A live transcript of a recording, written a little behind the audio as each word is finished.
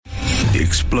The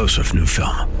explosive new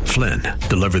film, Flynn,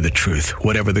 deliver the truth,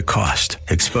 whatever the cost,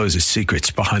 exposes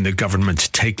secrets behind the government's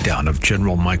takedown of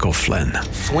General Michael Flynn.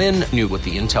 Flynn knew what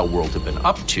the intel world had been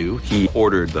up to. He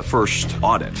ordered the first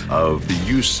audit of the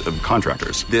use of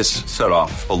contractors. This set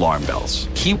off alarm bells.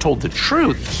 He told the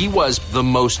truth. He was the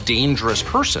most dangerous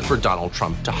person for Donald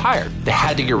Trump to hire. They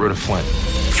had to get rid of Flynn.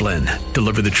 Flynn,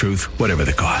 deliver the truth, whatever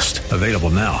the cost. Available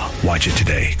now. Watch it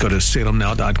today. Go to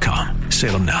salemnow.com.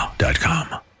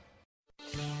 salemnow.com.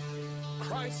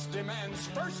 Christ demands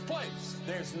first place.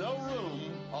 There's no room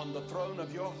on the throne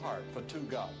of your heart for two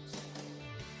gods.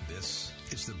 This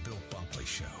is the Bill Bunkley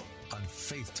Show on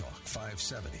Faith Talk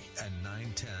 570 and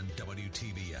 910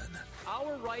 WTBN.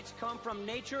 Our rights come from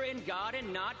nature and God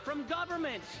and not from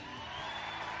government.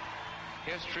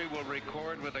 History will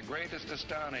record with the greatest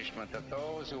astonishment that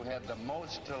those who had the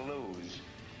most to lose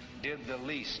did the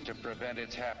least to prevent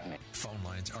its happening. Phone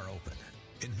lines are open.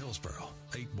 In Hillsborough,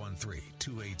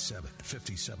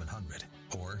 813-287-5700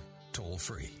 or toll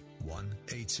free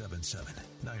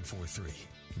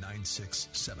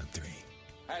 1-877-943-9673.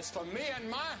 As for me and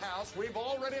my house, we've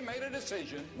already made a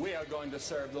decision. We are going to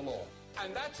serve the Lord.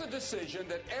 And that's a decision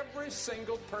that every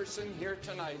single person here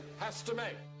tonight has to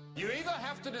make. You either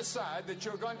have to decide that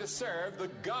you're going to serve the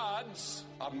gods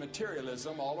of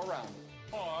materialism all around you,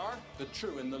 or the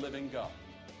true and the living God.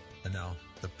 And now,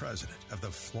 the president of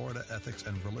the Florida Ethics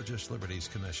and Religious Liberties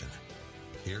Commission.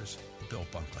 Here's Bill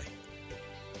Bunkley.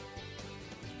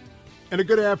 And a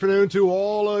good afternoon to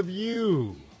all of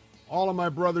you, all of my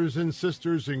brothers and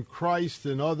sisters in Christ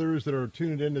and others that are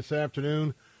tuned in this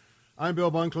afternoon. I'm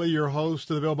Bill Bunkley, your host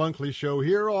of the Bill Bunkley Show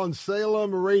here on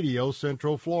Salem Radio,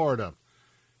 Central Florida.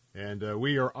 And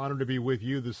we are honored to be with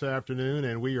you this afternoon,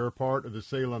 and we are part of the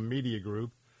Salem Media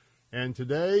Group. And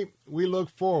today, we look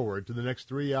forward to the next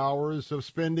 3 hours of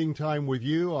spending time with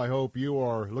you. I hope you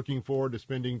are looking forward to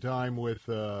spending time with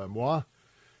moi,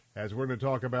 as we're going to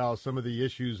talk about some of the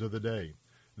issues of the day.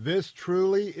 This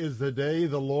truly is the day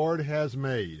the Lord has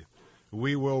made.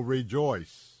 We will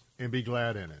rejoice and be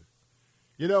glad in it.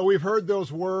 You know, we've heard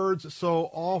those words so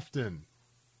often,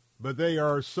 but they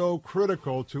are so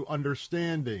critical to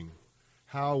understanding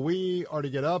how we are to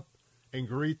get up and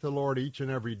greet the Lord each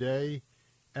and every day.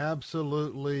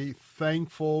 Absolutely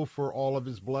thankful for all of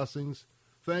his blessings.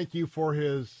 Thank you for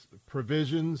his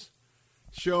provisions,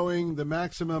 showing the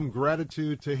maximum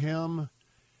gratitude to him,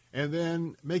 and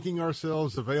then making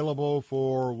ourselves available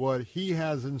for what he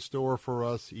has in store for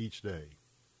us each day.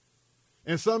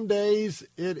 And some days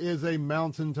it is a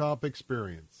mountaintop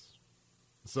experience.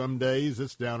 Some days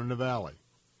it's down in the valley.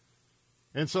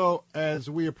 And so as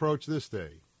we approach this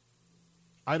day,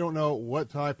 I don't know what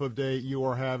type of day you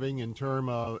are having in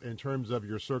terms of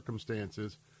your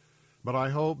circumstances, but I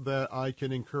hope that I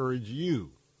can encourage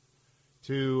you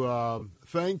to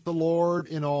thank the Lord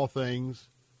in all things.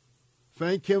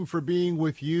 Thank him for being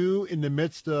with you in the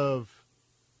midst of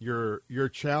your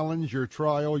challenge, your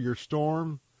trial, your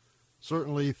storm.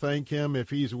 Certainly thank him if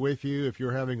he's with you, if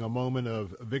you're having a moment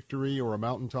of victory or a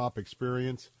mountaintop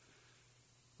experience.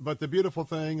 But the beautiful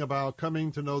thing about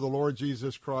coming to know the Lord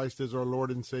Jesus Christ as our Lord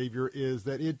and Savior is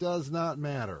that it does not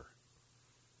matter,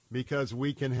 because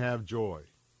we can have joy.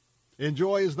 And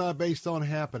joy is not based on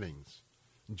happenings.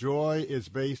 Joy is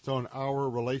based on our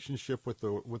relationship with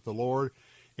the Lord.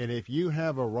 And if you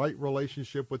have a right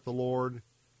relationship with the Lord,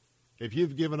 if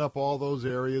you've given up all those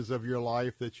areas of your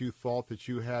life that you thought that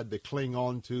you had to cling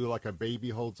on to like a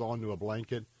baby holds on to a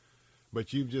blanket,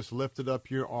 but you've just lifted up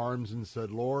your arms and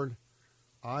said, Lord,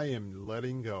 I am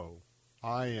letting go.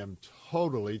 I am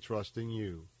totally trusting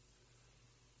you.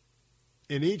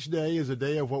 And each day is a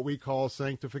day of what we call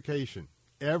sanctification.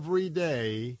 Every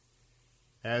day,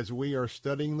 as we are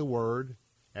studying the Word,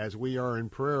 as we are in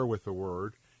prayer with the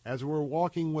Word, as we're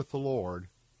walking with the Lord,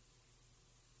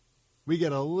 we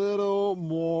get a little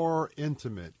more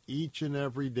intimate each and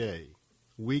every day,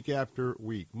 week after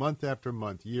week, month after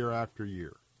month, year after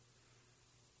year.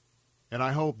 And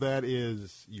I hope that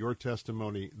is your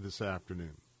testimony this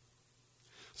afternoon.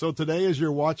 So today, as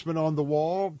your watchman on the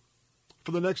wall,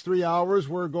 for the next 3 hours,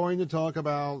 we're going to talk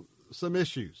about some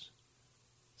issues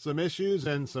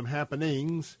and some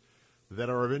happenings that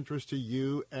are of interest to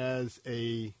you as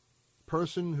a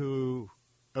person who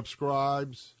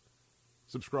subscribes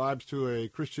to a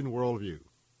Christian worldview.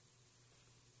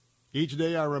 Each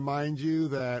day I remind you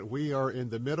that we are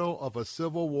in the middle of a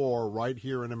civil war right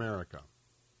here in America.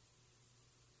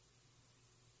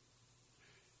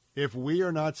 If we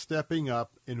are not stepping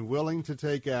up and willing to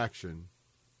take action,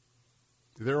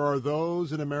 there are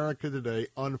those in America today,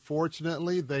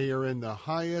 unfortunately, they are in the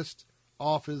highest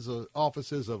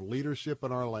offices of leadership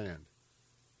in our land.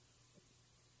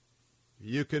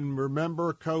 You can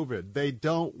remember COVID. They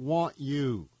don't want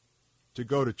you to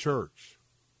go to church.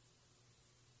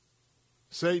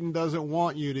 Satan doesn't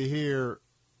want you to hear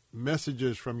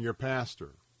messages from your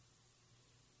pastor.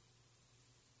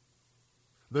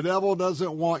 The devil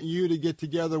doesn't want you to get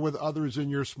together with others in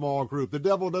your small group. The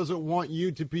devil doesn't want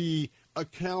you to be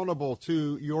accountable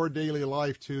to your daily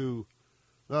life to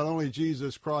not only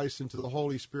Jesus Christ and to the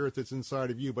Holy Spirit that's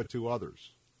inside of you, but to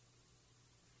others.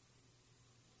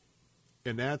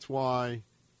 And that's why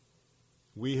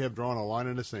we have drawn a line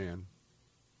in the sand.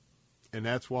 And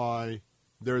that's why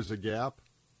there's a gap.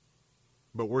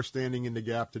 But we're standing in the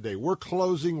gap today. We're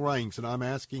closing ranks, and I'm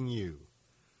asking you,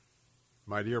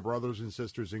 my dear brothers and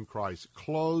sisters in Christ,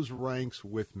 close ranks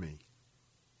with me.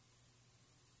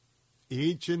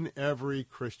 Each and every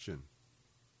Christian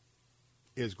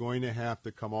is going to have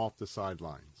to come off the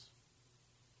sidelines.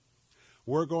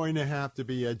 We're going to have to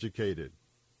be educated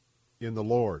in the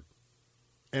Lord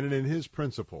and in His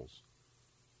principles.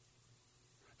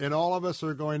 And all of us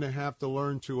are going to have to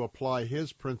learn to apply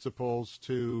His principles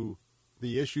to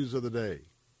the issues of the day.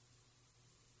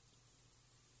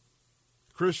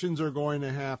 Christians are going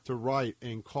to have to write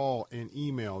and call and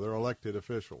email their elected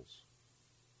officials.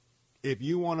 If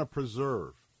you want to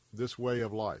preserve this way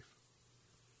of life,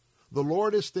 the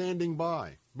Lord is standing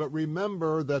by. But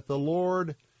remember that the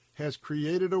Lord has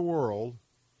created a world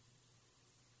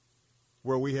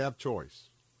where we have choice.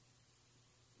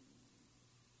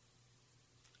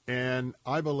 And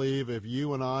I believe if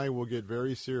you and I will get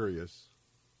very serious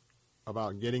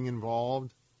about getting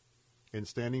involved and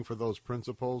standing for those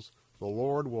principles, the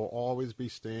Lord will always be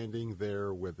standing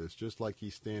there with us, just like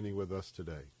He's standing with us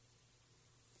today.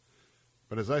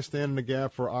 But as I stand in the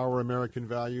gap for our American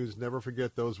values, never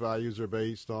forget those values are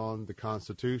based on the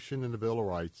Constitution and the Bill of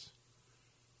Rights.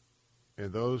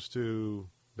 And those two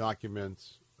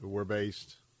documents were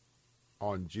based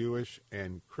on Jewish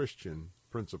and Christian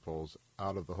principles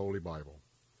out of the Holy Bible.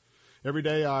 Every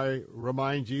day I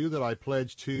remind you that I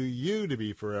pledge to you to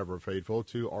be forever faithful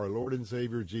to our Lord and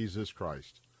Savior Jesus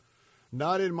Christ.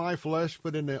 Not in my flesh,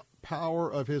 but in the power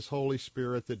of His Holy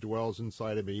Spirit that dwells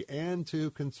inside of me, and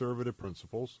to conservative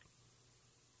principles.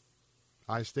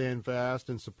 I stand fast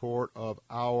in support of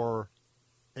our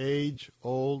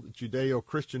age-old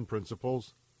Judeo-Christian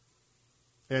principles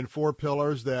and 4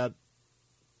 pillars that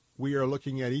we are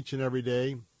looking at each and every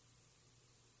day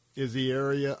is the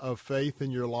area of faith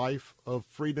in your life, of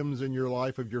freedoms in your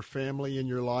life, of your family in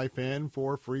your life, and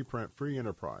for free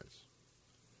enterprise.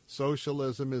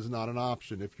 Socialism is not an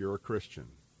option if you're a Christian.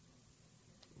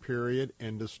 Period.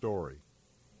 End of story.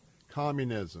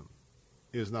 Communism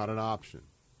is not an option.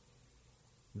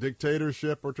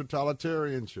 Dictatorship or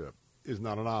totalitarianship is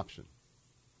not an option.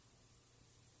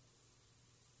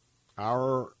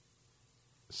 Our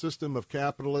system of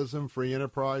capitalism, free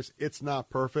enterprise, it's not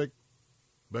perfect,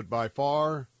 but by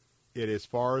far, it is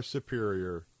far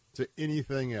superior to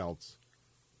anything else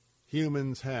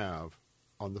humans have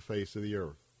on the face of the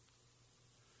earth.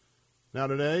 Now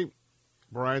today,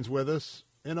 Brian's with us,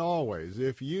 and always,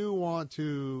 if you want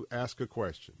to ask a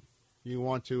question, you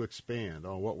want to expand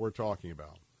on what we're talking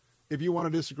about, if you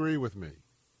want to disagree with me,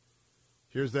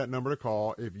 here's that number to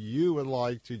call if you would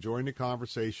like to join the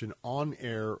conversation on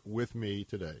air with me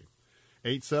today.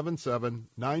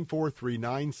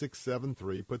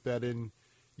 877-943-9673. Put that in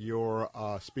your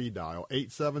speed dial.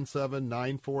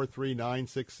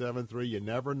 877-943-9673. You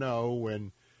never know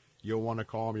when you'll want to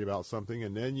call me about something,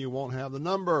 and then you won't have the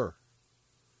number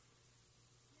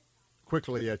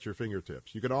quickly at your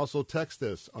fingertips. You can also text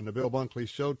us on the Bill Bunkley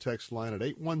Show text line at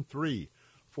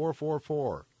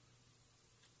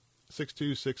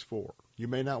 813-444-6264. You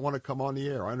may not want to come on the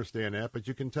air. I understand that, but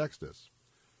you can text us.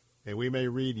 And we may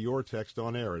read your text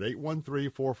on air at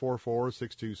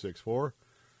 813-444-6264.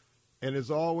 And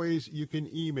as always, you can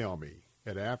email me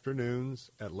at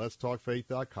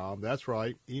afternoons@letstalkfaith.com. That's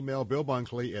right. Email Bill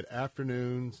Bunkley at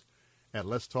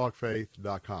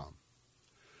afternoons@letstalkfaith.com.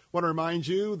 I want to remind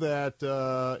you that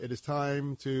it is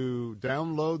time to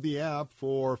download the app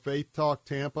for Faith Talk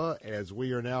Tampa, as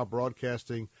we are now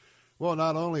broadcasting, well,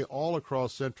 not only all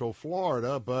across Central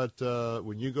Florida, but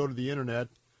when you go to the Internet,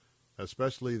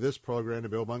 especially this program, the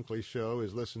Bill Bunkley Show,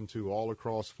 is listened to all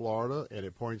across Florida, and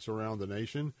it points around the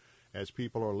nation as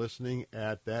people are listening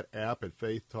at that app at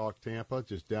Faith Talk Tampa.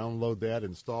 Just download that,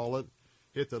 install it,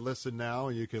 hit the listen now,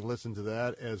 and you can listen to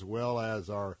that as well as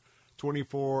our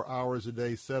 24 hours a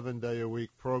day,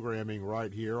 7-day-a-week programming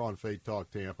right here on Faith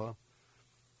Talk Tampa.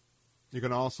 You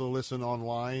can also listen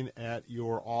online at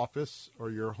your office or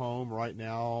your home right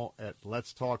now at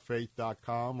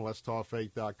letstalkfaith.com,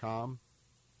 letstalkfaith.com.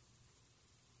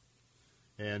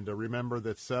 And remember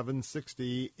that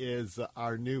 760 is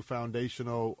our new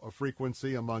foundational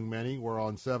frequency among many. We're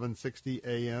on 760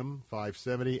 AM,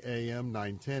 570 AM,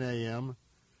 910 AM.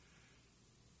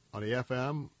 On the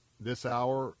FM, this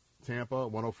hour, Tampa,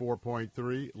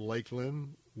 104.3,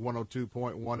 Lakeland,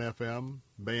 102.1 FM,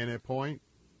 Bayonet Point,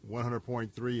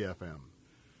 100.3 FM.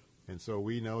 And so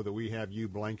we know that we have you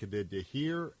blanketed to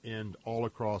here and all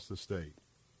across the state.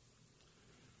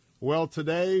 Well,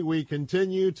 today we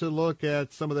continue to look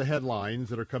at some of the headlines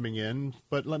that are coming in,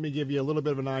 but let me give you a little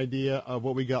bit of an idea of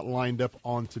what we got lined up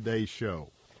on today's show.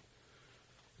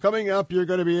 Coming up, you're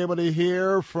going to be able to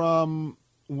hear from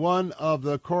one of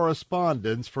the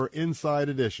correspondents for Inside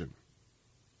Edition.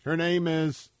 Her name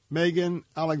is Megan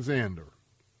Alexander.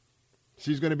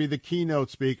 She's going to be the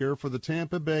keynote speaker for the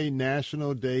Tampa Bay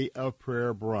National Day of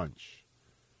Prayer Brunch.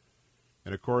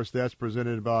 And, of course, that's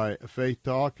presented by Faith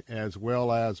Talk as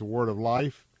well as Word of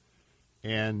Life.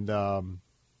 And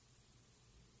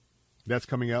that's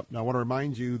coming up. Now, I want to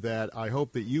remind you that I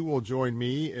hope that you will join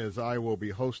me as I will be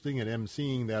hosting and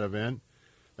emceeing that event.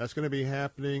 That's going to be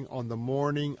happening on the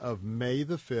morning of May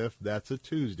the 5th. That's a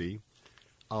Tuesday.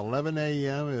 11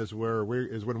 a.m. is when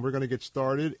we're going to get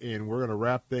started, and we're going to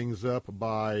wrap things up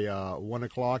by 1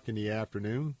 o'clock in the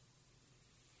afternoon.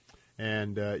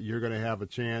 And you're going to have a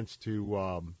chance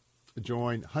to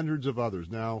join hundreds of others.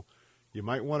 Now, you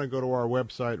might want to go to our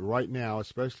website right now,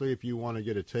 especially if you want to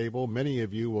get a table. Many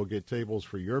of you will get tables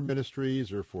for your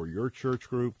ministries or for your church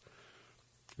group.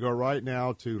 Go right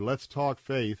now to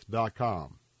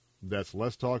letstalkfaith.com. That's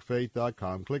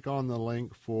letstalkfaith.com. Click on the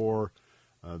link for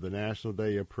the National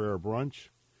Day of Prayer Brunch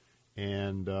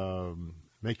and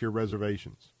make your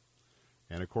reservations.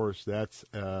 And, of course, that's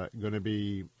going to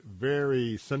be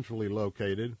very centrally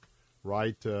located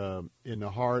right in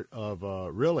the heart of,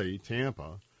 really,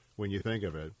 Tampa, when you think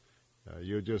of it.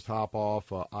 You'll just hop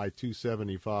off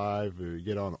I-275,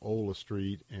 get on Ola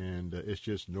Street, and it's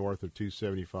just north of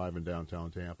 275 in downtown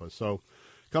Tampa. So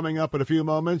coming up in a few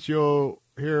moments, you'll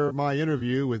hear my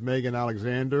interview with Megan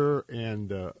Alexander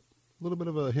and a little bit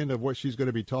of a hint of what she's going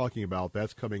to be talking about.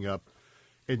 That's coming up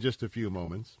in just a few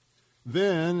moments.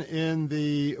 Then in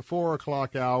the 4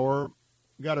 o'clock hour,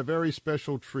 got a very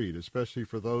special treat, especially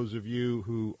for those of you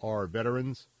who are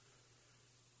veterans.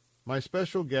 My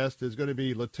special guest is going to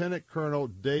be Lieutenant Colonel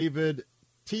David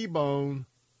T-Bone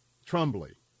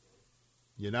Trumbley,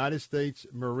 United States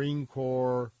Marine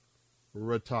Corps,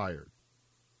 retired.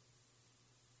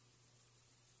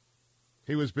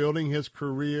 He was building his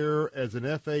career as an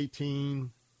F-18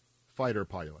 fighter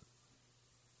pilot,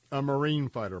 a Marine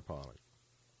fighter pilot.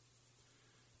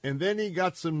 And then he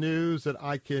got some news that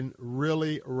I can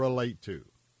really relate to.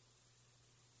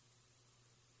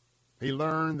 He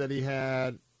learned that he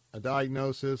had a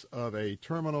diagnosis of a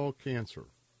terminal cancer,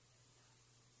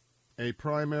 a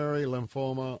primary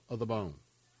lymphoma of the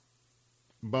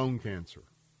bone cancer.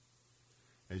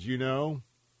 As you know,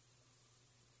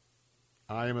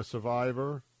 I am a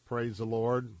survivor, praise the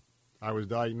Lord. I was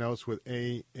diagnosed with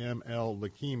AML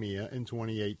leukemia in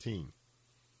 2018.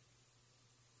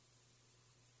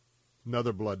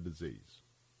 Another blood disease.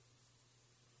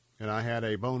 And I had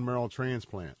a bone marrow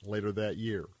transplant later that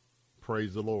year.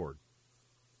 Praise the Lord.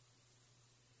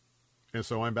 And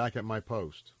so I'm back at my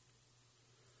post.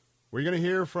 We're going to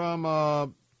hear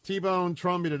from T-Bone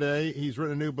Trumbley today. He's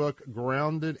written a new book,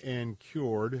 Grounded and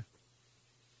Cured.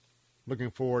 Looking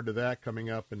forward to that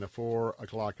coming up in the 4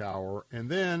 o'clock hour. And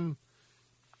then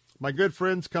my good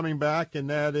friend's coming back, and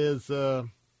that is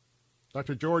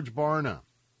Dr. George Barna.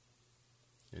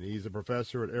 And he's a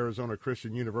professor at Arizona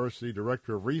Christian University,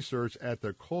 director of research at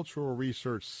the Cultural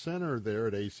Research Center there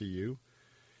at ACU.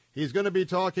 He's going to be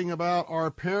talking about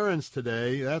our parents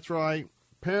today. That's right,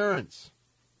 parents.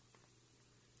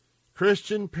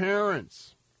 Christian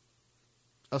parents.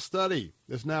 A study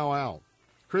is now out.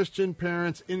 Christian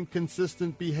parents'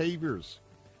 inconsistent behaviors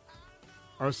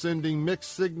are sending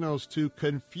mixed signals to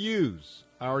confuse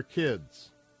our kids.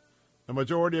 The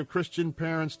majority of Christian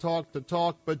parents talk the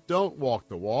talk but don't walk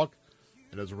the walk,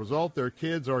 and as a result, their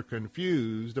kids are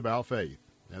confused about faith.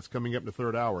 That's coming up in the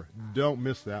third hour. Don't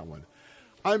miss that one.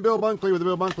 I'm Bill Bunkley with The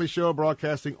Bill Bunkley Show,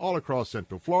 broadcasting all across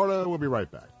Central Florida. We'll be right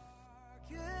back.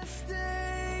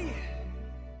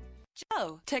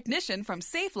 Joe, technician from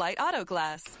Safelite Auto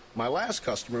Glass. My last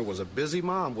customer was a busy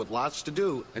mom with lots to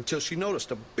do until she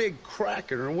noticed a big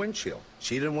crack in her windshield.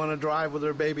 She didn't want to drive with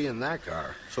her baby in that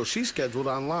car, so she scheduled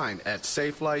online at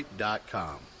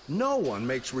Safelite.com. No one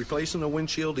makes replacing a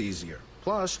windshield easier.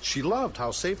 Plus, she loved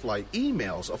how SafeLight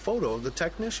emails a photo of the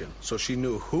technician, so she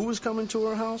knew who was coming to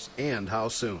her house and how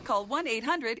soon. Call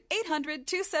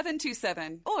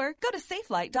 1-800-800-2727 or go to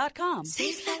safelight.com.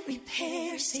 SafeLight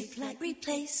Repair, SafeLight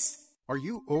Replace. Are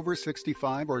you over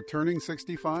 65 or turning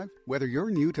 65? Whether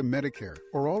you're new to Medicare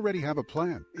or already have a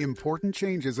plan, important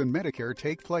changes in Medicare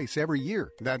take place every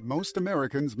year that most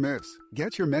Americans miss.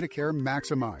 Get your Medicare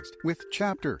maximized with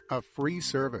Chapter, a free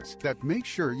service that makes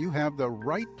sure you have the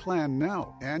right plan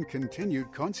now and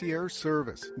continued concierge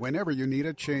service whenever you need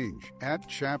a change. At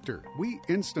Chapter, we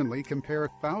instantly compare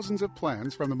thousands of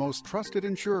plans from the most trusted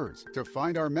insurers to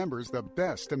find our members the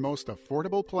best and most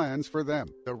affordable plans for them,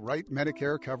 the right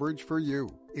Medicare coverage for you,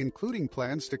 including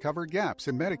plans to cover gaps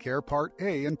in Medicare Part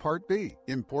A and Part B,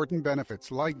 important benefits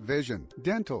like vision,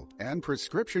 dental, and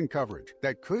prescription coverage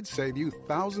that could save you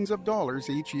thousands of dollars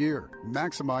each year.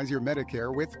 Maximize your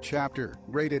Medicare with Chapter,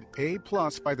 rated A+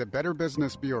 by the Better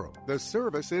Business Bureau. The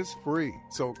service is free,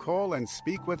 so call and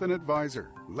speak with an advisor.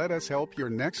 Let us help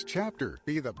your next chapter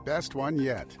be the best one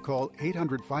yet. Call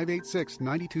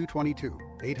 800-586-9222.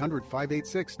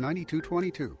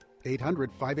 800-586-9222.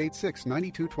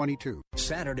 800-586-9222.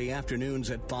 Saturday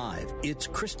afternoons at 5, it's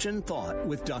Christian Thought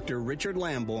with Dr. Richard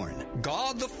Lamborn.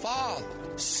 God the Father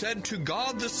said to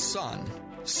God the Son,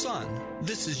 Son,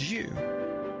 this is you.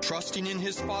 Trusting in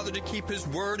his Father to keep his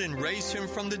word and raise him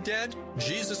from the dead,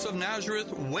 Jesus of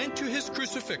Nazareth went to his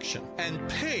crucifixion and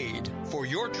paid for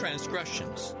your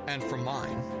transgressions and for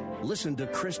mine. Listen to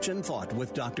Christian Thought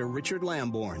with Dr. Richard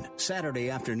Lamborn,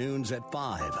 Saturday afternoons at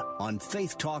 5 on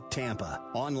Faith Talk Tampa,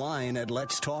 online at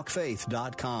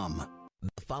letstalkfaith.com.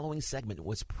 The following segment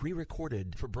was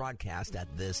pre-recorded for broadcast at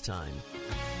this time.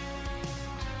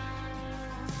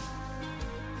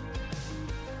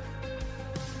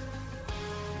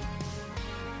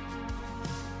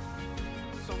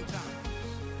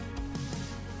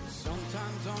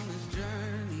 Sometimes on this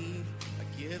journey, I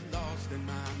get lost in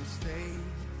my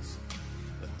mistakes.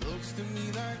 Looks to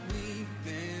me like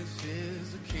weakness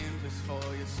is a canvas for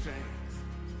your strength.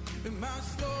 And my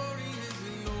story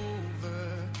isn't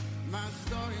over, my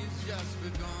story's just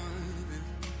begun.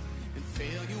 And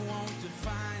failure won't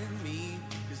define me,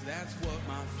 cause that's what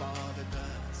my Father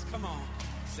does. Come on,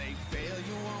 say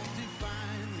failure won't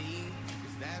define me,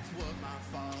 cause that's what my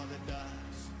Father does.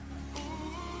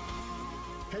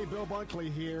 Hey, Bill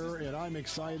Bunkley here, and I'm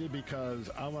excited because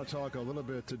I want to talk a little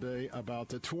bit today about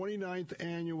the 29th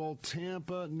Annual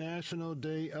Tampa National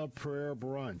Day of Prayer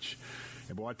Brunch.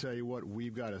 And boy, I tell you what,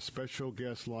 we've got a special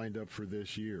guest lined up for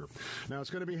this year. Now, it's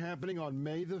going to be happening on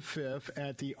May the 5th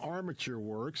at the Armature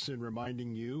Works, and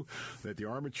reminding you that the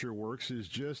Armature Works is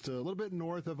just a little bit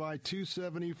north of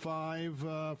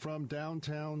I-275 from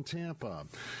downtown Tampa.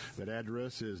 That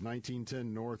address is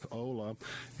 1910 North Ola,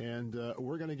 and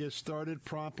we're going to get started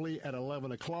promptly at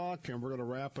 11 o'clock, and we're going to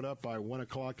wrap it up by 1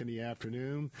 o'clock in the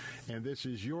afternoon. And this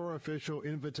is your official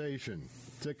invitation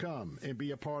to come and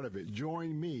be a part of it.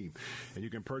 Join me. And you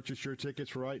can purchase your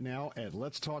tickets right now at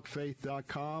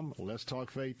letstalkfaith.com,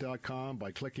 letstalkfaith.com,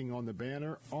 by clicking on the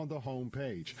banner on the home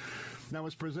page. Now,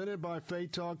 it's presented by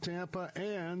Faith Talk Tampa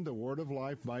and the Word of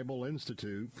Life Bible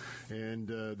Institute. And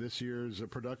this year's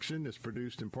production is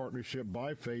produced in partnership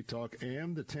by Faith Talk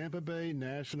and the Tampa Bay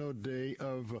National Day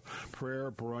of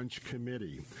Prayer Brunch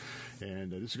Committee.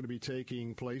 And this is going to be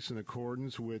taking place in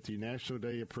accordance with the National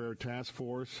Day of Prayer Task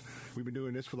Force. We've been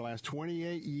doing this for the last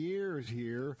 28 years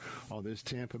here on this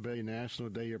Tampa Bay National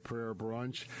Day of Prayer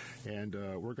Brunch. And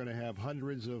we're going to have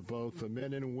hundreds of both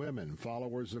men and women,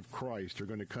 followers of Christ, are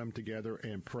going to come together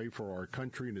and pray for our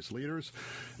country and its leaders.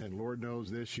 And Lord knows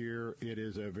this year it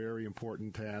is a very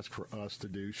important task for us to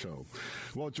do so.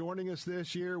 Well, joining us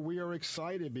this year, we are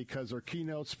excited because our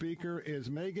keynote speaker is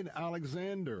Megan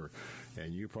Alexander.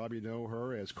 And you probably know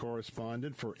her as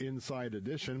correspondent for Inside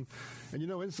Edition. And you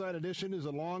know, Inside Edition is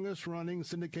the longest-running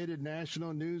syndicated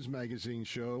national news magazine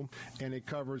show, and it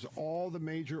covers all the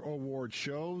major award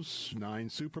shows, 9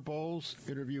 Super Bowls,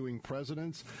 interviewing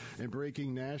presidents, and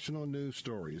breaking national news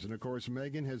stories. And, of course,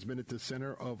 Megan has been at the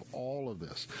center of all of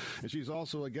this. And she's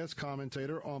also a guest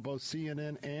commentator on both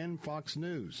CNN and Fox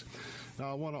News.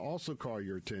 Now, I want to also call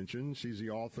your attention. She's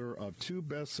the author of 2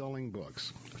 best-selling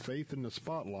books, Faith in the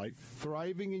Spotlight,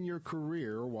 Thriving in Your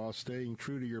Career While Staying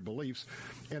True to Your Beliefs,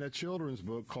 and a children's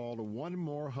book called One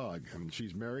More Hug. And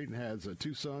she's married and has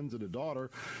 2 sons and a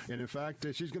daughter. And, in fact,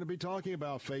 she's going to be talking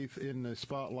about Faith in the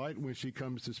Spotlight when she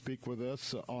comes to speak with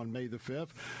us on May the 5th.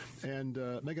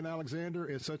 And, Megan Alexander,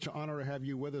 it's such an honor to have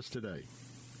you with us today.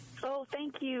 Oh,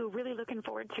 thank you. Really looking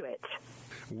forward to it.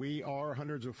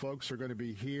 Hundreds of folks are going to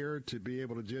be here to be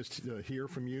able to just hear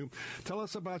from you. Tell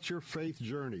us about your faith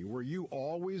journey. Were you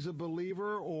always a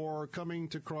believer, or coming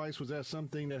to Christ, was that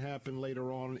something that happened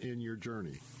later on in your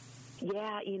journey?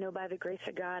 Yeah, by the grace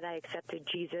of God, I accepted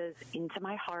Jesus into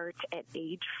my heart at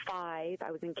age 5.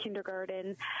 I was in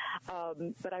kindergarten,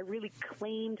 but I really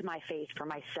claimed my faith for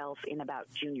myself in about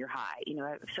junior high.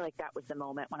 I feel like that was the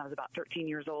moment when I was about 13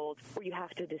 years old where you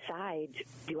have to decide,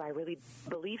 do I really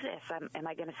believe this? Am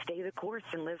I going to stay the course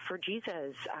and live for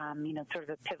Jesus? Sort of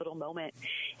a pivotal moment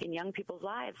in young people's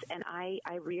lives. And I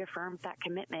reaffirmed that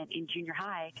commitment in junior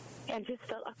high and just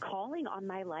felt a calling on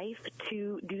my life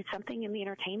to do something in the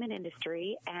entertainment industry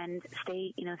and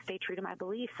stay true to my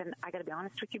beliefs. And I got to be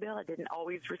honest with you, Bill, I didn't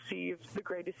always receive the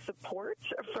greatest support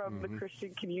from the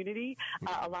Christian community.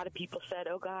 A lot of people said,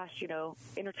 oh gosh,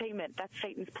 entertainment, that's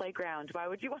Satan's playground. Why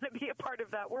would you want to be a part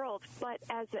of that world? But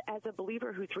as a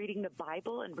believer who's reading the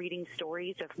Bible and reading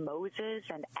stories of Moses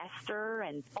and Esther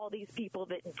and all these people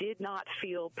that did not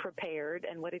feel prepared,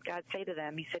 and what did God say to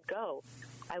them? He said, go.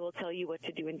 I will tell you what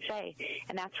to do and say.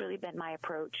 And that's really been my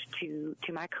approach to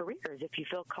my careers. If you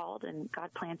feel called and God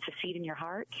plants a seed in your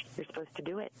heart, you're supposed to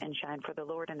do it and shine for the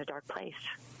Lord in a dark place.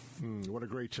 What a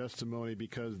great testimony,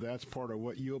 because that's part of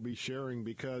what you'll be sharing.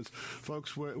 Because,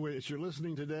 folks, as you're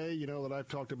listening today, you know that I've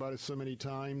talked about it so many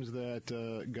times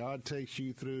that God takes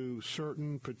you through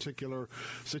certain particular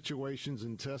situations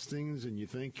and testings, and you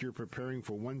think you're preparing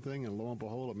for one thing, and lo and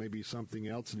behold, it may be something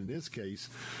else. And in this case,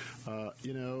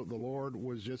 the Lord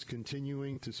was just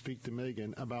continuing to speak to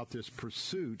Megan about this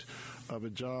pursuit of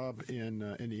a job in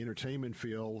the entertainment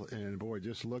field. And, boy,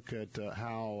 just look at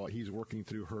how he's working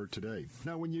through her today.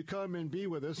 Now, when you come and be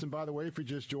with us, and by the way, if you're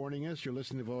just joining us, you're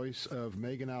listening to the voice of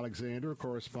Megan Alexander,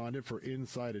 correspondent for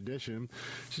Inside Edition.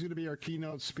 She's going to be our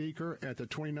keynote speaker at the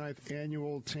 29th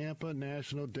Annual Tampa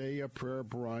National Day of Prayer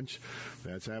Brunch.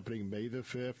 That's happening May the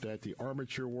 5th at the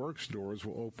Armature Works. Doors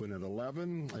will open at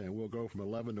 11, and we'll go from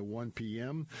 11 to 1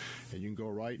 p.m. And you can go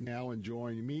right now and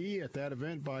join me at that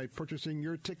event by purchasing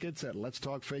your tickets at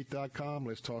letstalkfaith.com,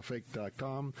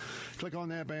 letstalkfaith.com. Click on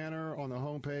that banner on the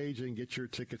homepage and get your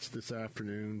tickets this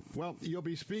afternoon. Well, you'll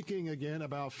be speaking again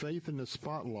about faith in the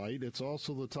spotlight. It's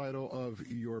also the title of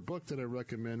your book that I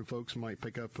recommend folks might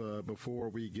pick up before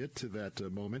we get to that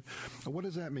moment. What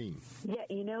does that mean? Yeah,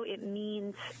 it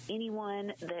means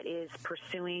anyone that is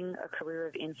pursuing a career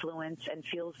of influence and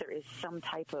feels there is some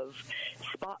type of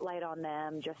spotlight on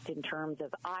them, just in terms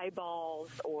of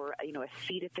eyeballs or, a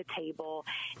seat at the table.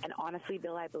 And honestly,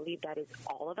 Bill, I believe that is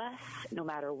all of us. No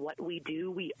matter what we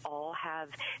do, we all have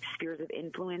spheres of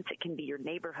influence. It can be your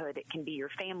neighborhood. It can be your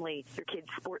family, your kids'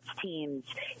 sports teams.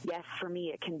 Yes, for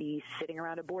me, it can be sitting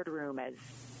around a boardroom as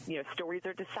stories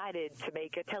are decided to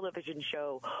make a television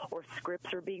show or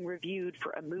scripts are being reviewed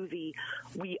for a movie.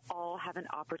 We all have an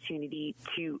opportunity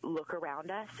to look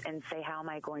around us and say, how am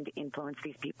I going to influence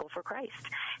these people for Christ?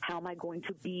 How am I going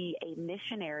to be a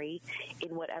missionary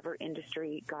in whatever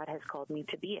industry God has called me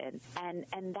to be in?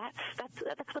 And that's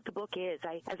what the book is.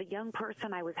 As a young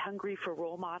person, I was hungry for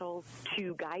role models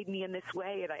to guide me in this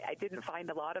way, and I didn't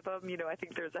find a lot of them. I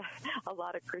think there's a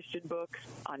lot of Christian books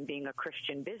on being a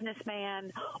Christian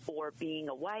businessman or being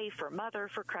a wife or mother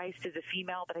for Christ as a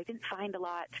female, but I didn't find a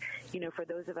lot, for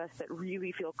those of us that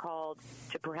really feel called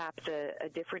to perhaps a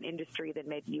different industry than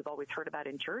maybe you've always heard about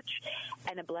in church.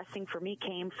 And a blessing for me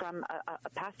came from a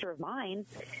pastor of mine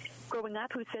growing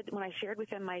up who said, when I shared with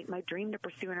him my dream to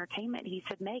pursue entertainment, he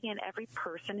said, Megan, every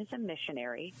person is a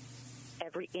missionary.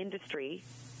 Every industry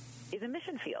is a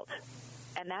mission field.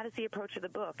 And that is the approach of the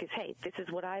book is, hey, this is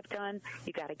what I've done.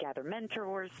 You got to gather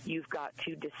mentors. You've got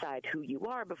to decide who you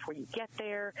are before you get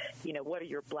there. What are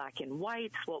your black and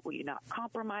whites? What will you not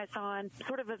compromise on?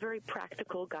 Sort of a very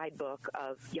practical guidebook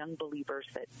of young believers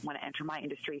that want to enter my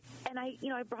industry. And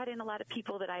I brought in a lot of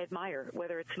people that I admire,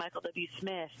 whether it's Michael W.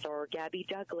 Smith or Gabby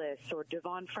Douglas or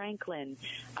Devon Franklin.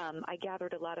 I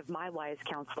gathered a lot of my wise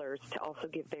counselors to also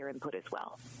give their input as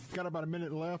well. Got about a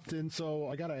minute left, and so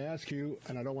I got to ask you,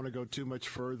 and I don't want to go too much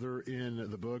further in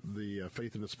the book, The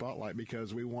Faith in the Spotlight,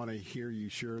 because we want to hear you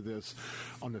share this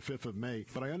on the 5th of May.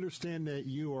 But I understand that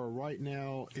you are right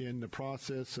now in the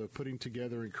process of putting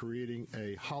together and creating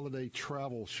a holiday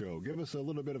travel show. Give us a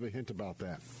little bit of a hint about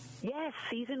that. Yes,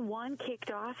 season 1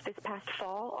 kicked off this past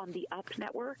fall on the Up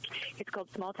Network. It's called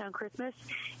Small Town Christmas,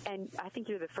 and I think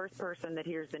you're the first person that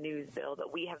hears the news, Bill,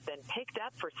 that we have been picked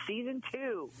up for season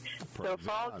 2. So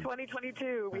fall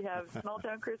 2022, we have Small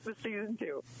Town Christmas season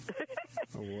 2.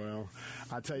 Well,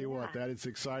 I tell you what, that is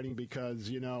exciting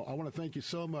because, I want to thank you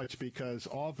so much because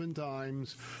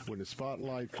oftentimes when the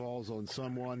spotlight falls on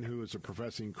someone who is a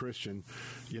professing Christian,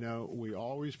 we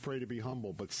always pray to be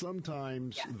humble, but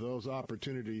sometimes those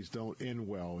opportunities don't end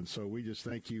well. And so we just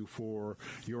thank you for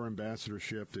your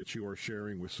ambassadorship that you are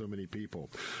sharing with so many people.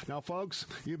 Now, folks,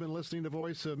 you've been listening to the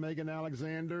voice of Megan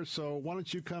Alexander, so why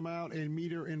don't you come out and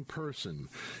meet her in person?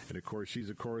 And, of course, she's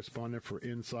a correspondent for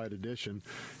Inside Edition.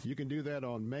 You can do that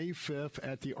on May 5th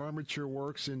at the Armature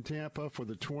Works in Tampa for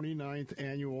the 29th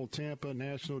Annual Tampa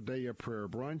National Day of Prayer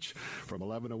Brunch from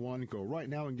 11 to 1. Go right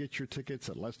now and get your tickets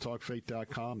at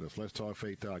letstalkfaith.com. That's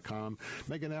letstalkfaith.com.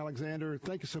 Megan Alexander,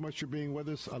 thank you so much for being with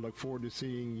us. I look forward to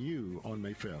seeing you on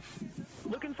May 5th.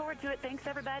 Looking forward to it. Thanks,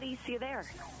 everybody. See you there.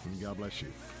 And God bless you.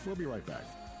 We'll be right back.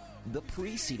 The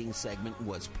preceding segment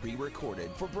was pre-recorded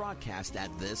for broadcast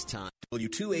at this time.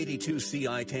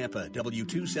 W282CI Tampa,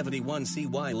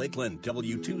 W271CY Lakeland,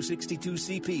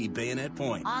 W262CP Bayonet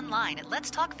Point. Online at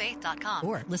letstalkfaith.com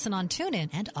or listen on TuneIn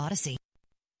and Odyssey.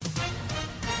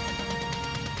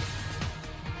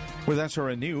 With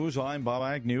SRN News, I'm Bob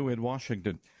Agnew in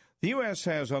Washington. The U.S.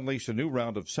 has unleashed a new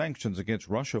round of sanctions against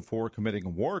Russia for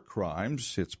committing war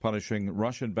crimes. It's punishing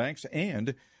Russian banks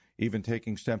and even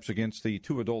taking steps against the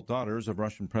 2 adult daughters of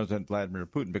Russian President Vladimir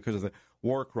Putin because of the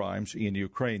war crimes in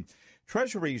Ukraine.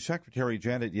 Treasury Secretary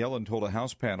Janet Yellen told a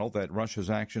House panel that Russia's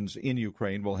actions in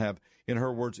Ukraine will have, in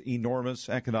her words, enormous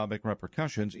economic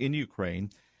repercussions in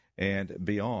Ukraine and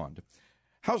beyond.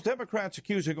 House Democrats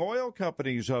accusing oil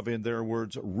companies of, in their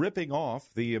words, ripping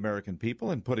off the American people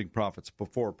and putting profits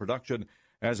before production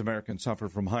as Americans suffer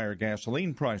from higher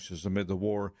gasoline prices amid the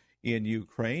war in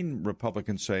Ukraine.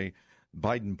 Republicans say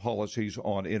Biden policies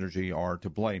on energy are to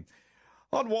blame.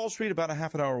 On Wall Street, about a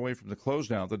half an hour away from the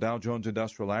close now, the Dow Jones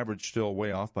Industrial Average still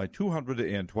way off by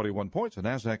 221 points. The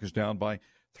NASDAQ is down by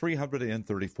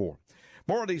 334.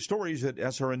 More on these stories at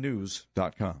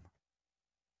srnnews.com.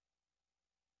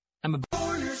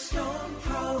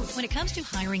 When it comes to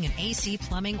hiring an AC,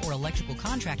 plumbing, or electrical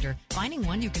contractor, finding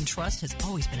one you can trust has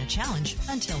always been a challenge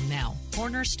until now.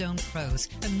 Cornerstone Pros.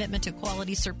 Commitment to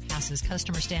quality surpasses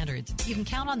customer standards. You can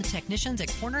count on the technicians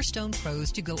at Cornerstone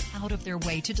Pros to go out of their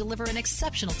way to deliver an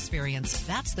exceptional experience.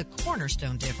 That's the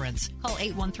Cornerstone difference. Call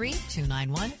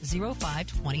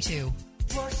 813-291-0522.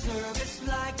 For service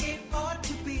like it ought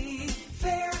to be,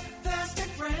 fair, fast,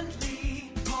 and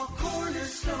friendly. Call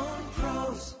Cornerstone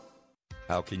Pros.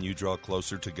 How can you draw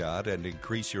closer to God and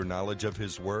increase your knowledge of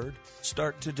His Word?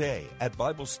 Start today at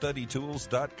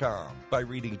BibleStudyTools.com. By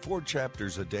reading 4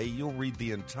 chapters a day, you'll read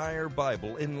the entire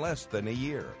Bible in less than a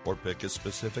year. Or pick a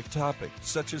specific topic,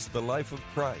 such as the life of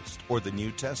Christ or the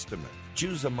New Testament.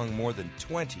 Choose among more than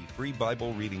 20 free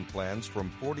Bible reading plans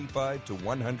from 45 to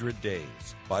 100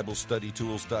 days.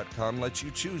 BibleStudyTools.com lets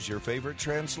you choose your favorite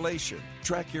translation.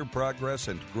 Track your progress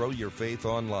and grow your faith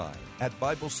online at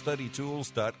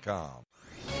BibleStudyTools.com.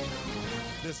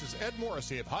 This is Ed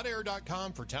Morrissey of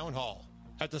HotAir.com for Town Hall.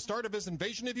 At the start of his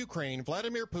invasion of Ukraine,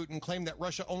 Vladimir Putin claimed that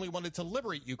Russia only wanted to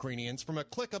liberate Ukrainians from a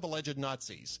clique of alleged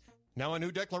Nazis. Now a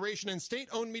new declaration in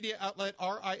state-owned media outlet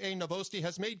RIA Novosti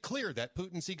has made clear that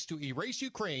Putin seeks to erase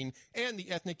Ukraine and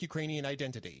the ethnic Ukrainian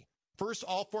identity. First,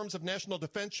 all forms of national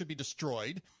defense should be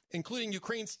destroyed, including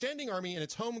Ukraine's standing army and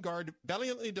its home guard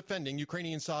valiantly defending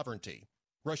Ukrainian sovereignty.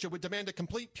 Russia would demand a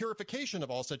complete purification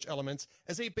of all such elements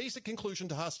as a basic conclusion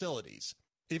to hostilities.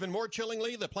 Even more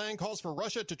chillingly, the plan calls for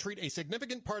Russia to treat a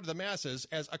significant part of the masses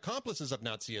as accomplices of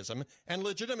Nazism and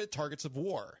legitimate targets of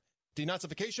war.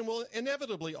 Denazification will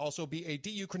inevitably also be a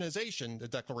de-Ukrainization, the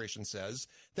declaration says,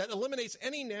 that eliminates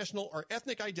any national or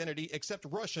ethnic identity except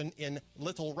Russian in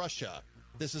Little Russia.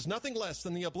 This is nothing less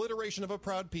than the obliteration of a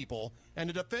proud people and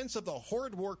a defense of the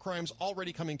horrid war crimes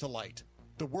already coming to light.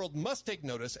 The world must take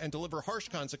notice and deliver harsh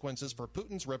consequences for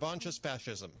Putin's revanchist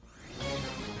fascism.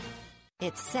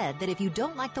 It's said that if you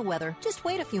don't like the weather, just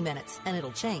wait a few minutes and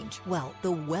it'll change. Well,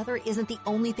 the weather isn't the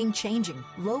only thing changing.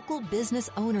 Local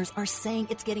business owners are saying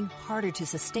it's getting harder to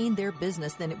sustain their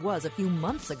business than it was a few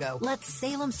months ago. Let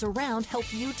Salem Surround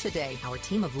help you today. Our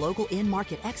team of local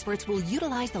in-market experts will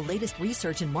utilize the latest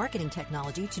research and marketing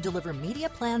technology to deliver media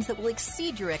plans that will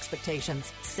exceed your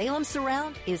expectations. Salem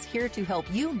Surround is here to help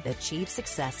you achieve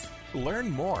success.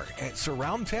 Learn more at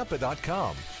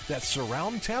surroundtampa.com. That's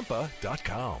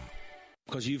surroundtampa.com.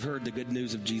 because you've heard the good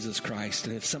news of Jesus Christ.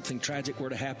 And if something tragic were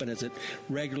to happen, as it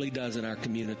regularly does in our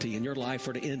community, and your life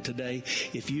were to end today,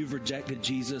 if you've rejected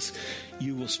Jesus,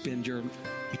 you will spend your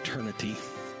eternity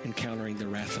encountering the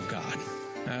wrath of God.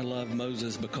 I love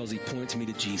Moses because he points me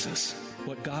to Jesus.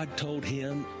 What God told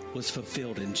him was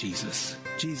fulfilled in Jesus.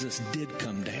 Jesus did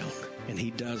come down, and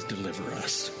he does deliver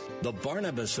us. The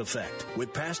Barnabas Effect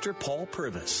with Pastor Paul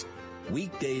Purvis.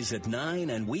 Weekdays at 9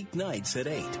 and weeknights at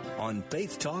 8 on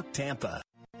Faith Talk Tampa.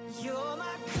 You're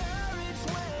my courage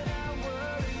when I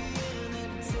worry in the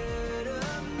dead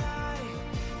of night.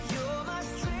 You're my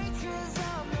strength 'cause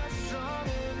I'm not strong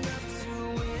enough to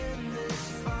win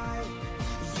this fight.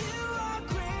 You are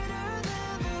greater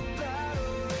than the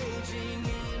battle raging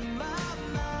in my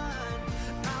mind.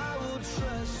 I will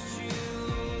trust you.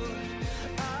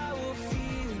 I will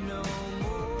fear no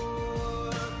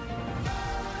more.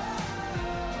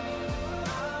 I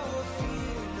will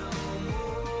fear no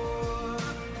more.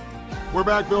 We're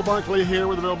back. Bill Bunkley here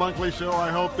with the Bill Bunkley Show. I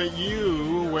hope that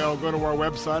you will go to our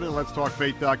website at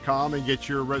letstalkfaith.com and get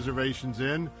your reservations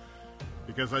in,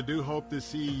 because I do hope to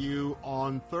see you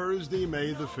on Thursday,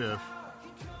 May the 5th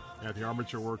at the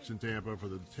Armature Works in Tampa for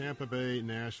the Tampa Bay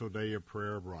National Day of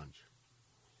Prayer Brunch.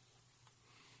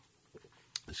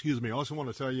 Excuse me. I also want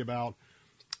to tell you about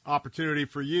opportunity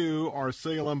for you, our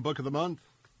Salem Book of the Month.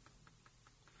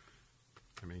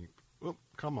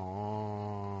 Come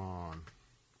on.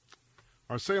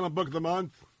 Our Salem Book of the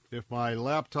Month, if my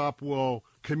laptop will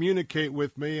communicate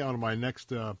with me on my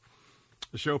next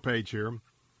show page here.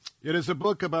 It is a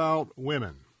book about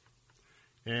women.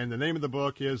 And the name of the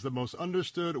book is The Most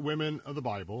Understood Women of the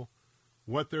Bible,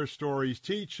 What Their Stories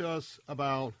Teach Us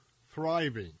About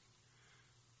Thriving.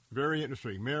 Very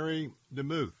interesting. Mary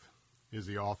DeMuth is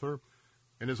the author.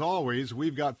 And as always,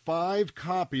 we've got 5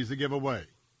 copies to give away.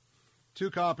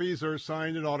 2 copies are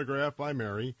signed and autographed by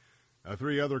Mary.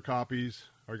 3 other copies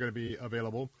are going to be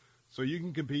available. So you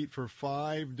can compete for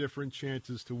 5 different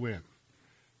chances to win.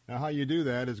 Now, how you do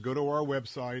that is go to our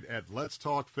website at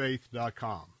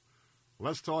letstalkfaith.com.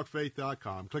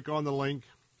 Letstalkfaith.com. Click on the link.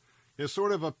 It's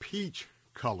sort of a peach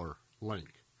color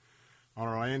link on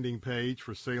our landing page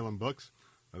for Salem Books,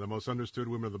 The Most Understood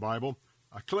Women of the Bible.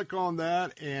 Click on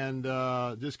that and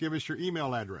just give us your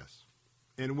email address.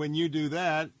 And when you do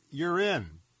that, you're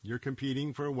in. You're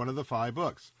competing for one of the 5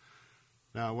 books.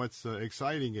 Now, what's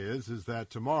exciting is that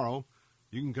tomorrow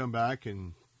you can come back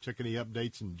and check any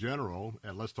updates in general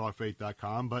at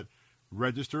letstalkfaith.com, but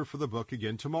register for the book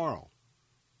again tomorrow,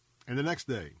 and the next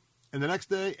day, and the next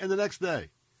day, and the next day.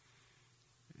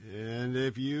 And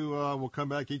if you will come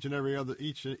back each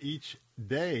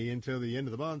day until the end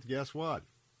of the month, guess what?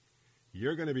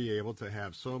 You're going to be able to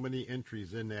have so many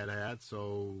entries in that hat,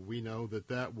 so we know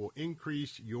that will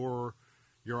increase your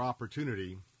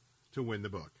opportunity to win the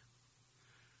book.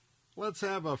 Let's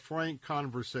have a frank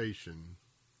conversation,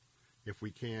 if we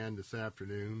can, this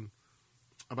afternoon,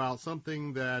 about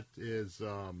something that is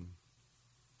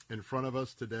in front of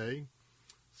us today,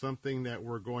 something that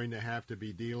we're going to have to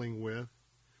be dealing with,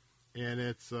 and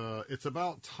it's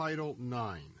about Title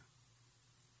IX.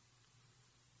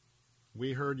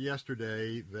 We heard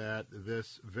yesterday that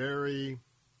this very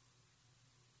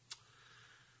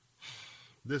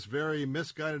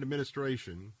misguided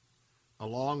administration,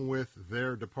 along with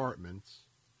their departments,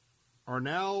 are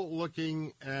now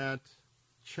looking at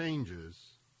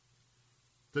changes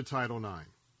to Title IX.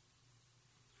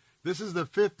 This is the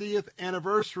 50th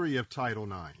anniversary of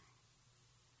Title IX.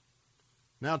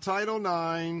 Now, Title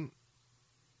IX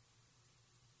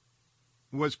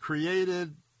was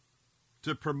created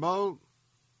to promote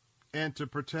and to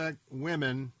protect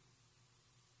women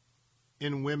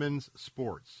in women's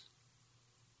sports.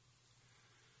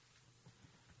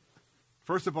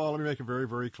 First of all, let me make it very,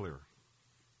 very clear.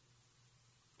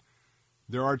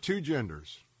 There are 2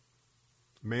 genders,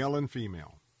 male and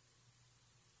female.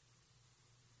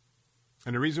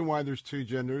 And the reason why there's 2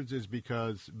 genders is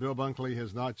because Bill Bunkley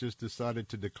has not just decided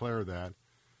to declare that.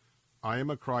 I am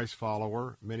a Christ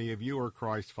follower. Many of you are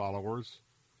Christ followers.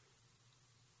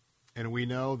 And we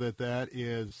know that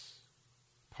is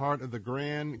part of the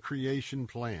grand creation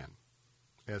plan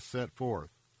as set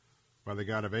forth by the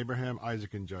God of Abraham,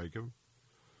 Isaac, and Jacob.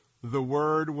 The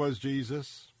Word was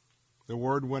Jesus. The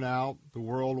Word went out. The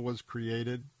world was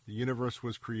created. The universe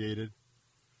was created.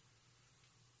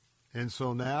 And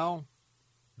so now,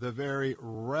 the very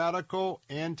radical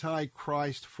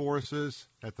anti-Christ forces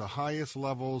at the highest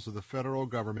levels of the federal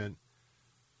government,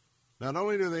 not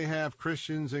only do they have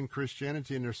Christians and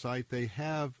Christianity in their sight, they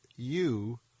have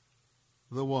you,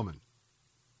 the woman.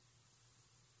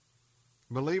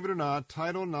 Believe it or not,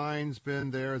 Title IX's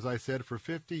been there, as I said, for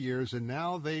 50 years, and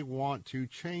now they want to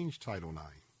change Title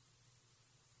IX.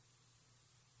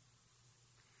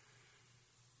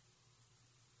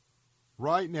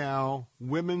 Right now,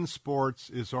 women's sports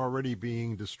is already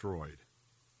being destroyed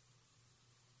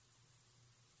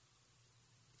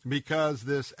because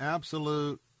this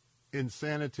absolute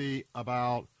insanity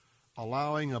about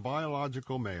allowing a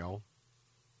biological male,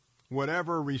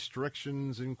 whatever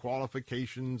restrictions and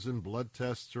qualifications and blood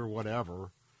tests or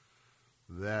whatever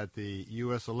that the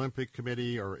U.S. Olympic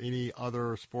Committee or any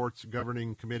other sports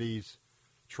governing committees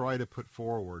try to put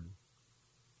forward,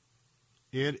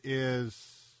 it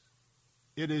is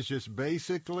just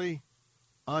basically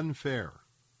unfair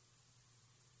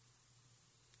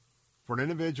for an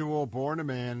individual born a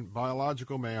man,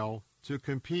 biological male, to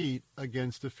compete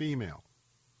against a female.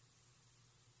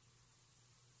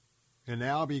 And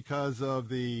now because of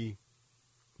the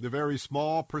very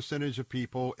small percentage of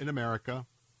people in America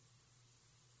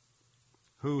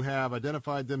who have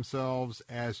identified themselves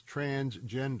as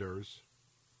transgenders,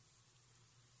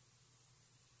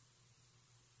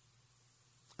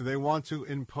 they want to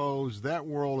impose that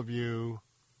worldview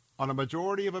on a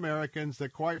majority of Americans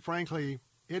that, quite frankly,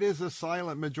 it is a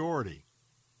silent majority.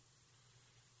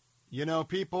 You know,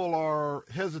 people are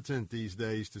hesitant these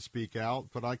days to speak out,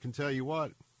 but I can tell you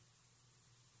what,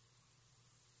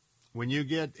 when you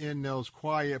get in those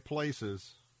quiet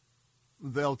places,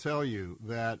 they'll tell you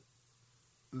that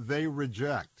they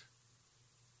reject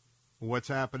what's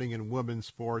happening in women's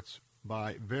sports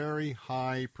by very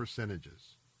high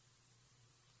percentages.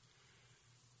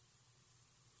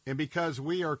 And because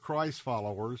we are Christ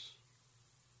followers,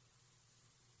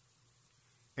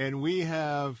 and we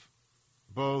have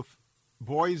both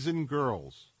boys and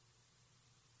girls,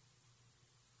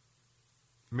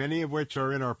 many of which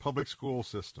are in our public school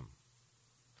system,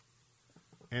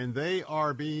 and they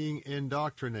are being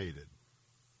indoctrinated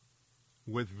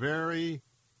with very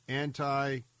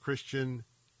anti-Christian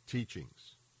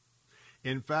teachings.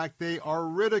 In fact, they are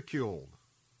ridiculed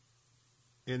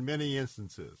in many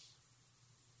instances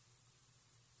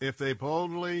if they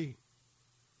boldly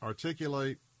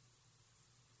articulate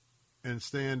and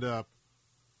stand up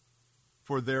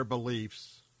for their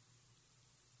beliefs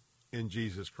in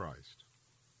Jesus Christ.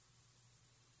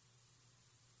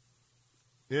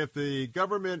 If the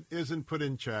government isn't put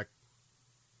in check,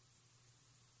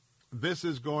 this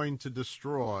is going to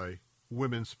destroy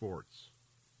women's sports.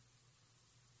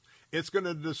 It's going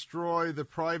to destroy the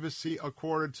privacy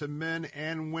accorded to men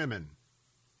and women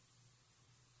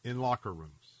in locker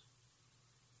rooms.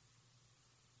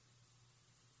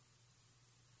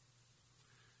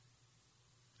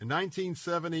 In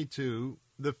 1972,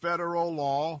 the federal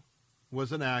law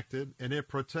was enacted, and it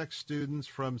protects students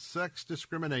from sex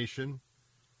discrimination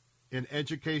in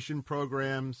education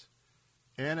programs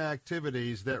and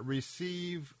activities that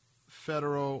receive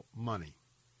federal money.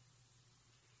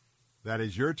 That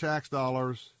is your tax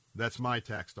dollars. That's my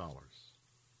tax dollars.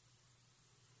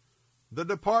 The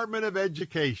Department of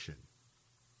Education,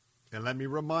 and let me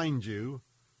remind you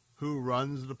who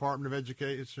runs the Department of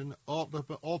Education.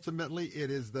 Ultimately, it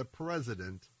is the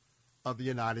President of the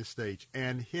United States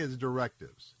and his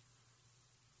directives.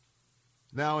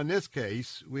 Now, in this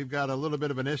case, we've got a little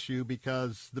bit of an issue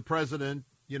because the President,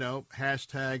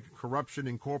 hashtag Corruption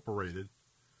Incorporated,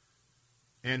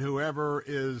 and whoever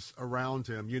is around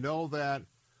him, that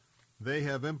they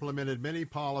have implemented many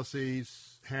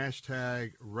policies,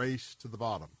 hashtag Race to the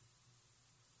Bottom.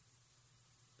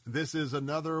 This is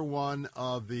another one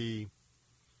of the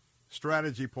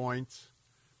strategy points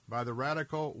by the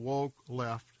radical woke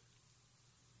left,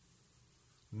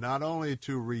 not only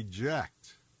to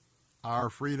reject our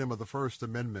freedom of the First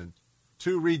Amendment,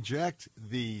 to reject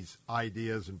these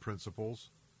ideas and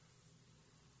principles,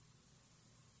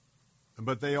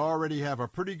 but they already have a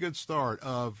pretty good start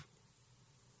of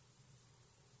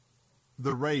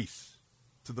the race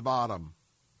to the bottom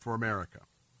for America.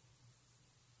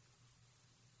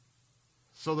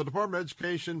 So the Department of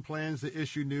Education plans to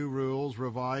issue new rules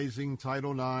revising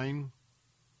Title IX,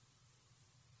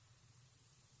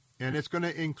 and it's going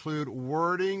to include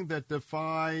wording that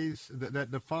defines,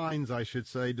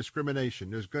 discrimination.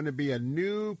 There's going to be a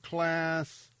new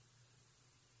class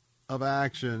of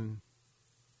action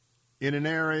in an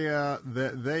area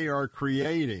that they are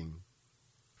creating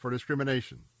for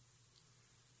discrimination.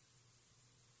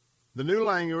 The new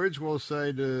language will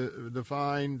say to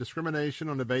define discrimination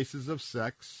on the basis of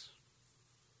sex,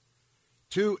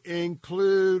 to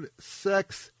include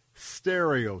sex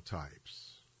stereotypes.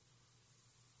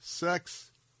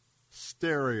 Sex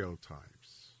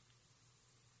stereotypes.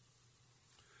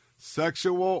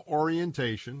 Sexual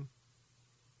orientation,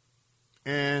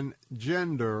 and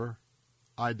gender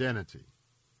identity.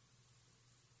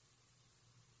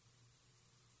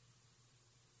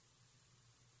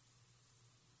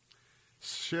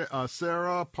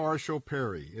 Sarah Parshall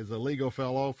Perry is a legal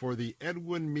fellow for the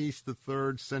Edwin Meese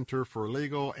III Center for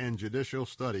Legal and Judicial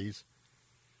Studies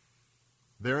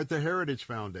there at the Heritage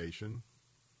Foundation.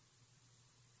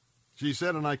 She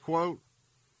said, and I quote,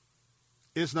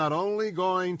 "It's not only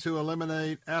going to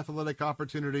eliminate athletic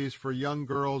opportunities for young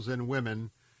girls and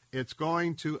women, it's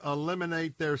going to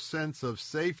eliminate their sense of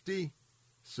safety,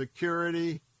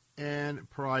 security, and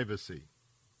privacy."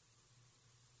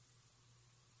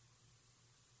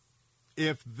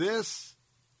 If this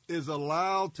is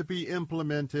allowed to be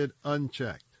implemented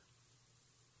unchecked,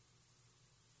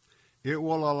 it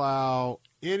will allow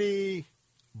any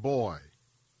boy,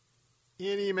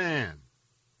 any man,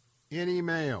 any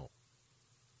male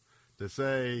to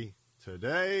say,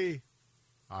 today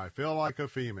I feel like a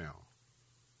female.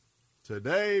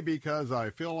 Today, because I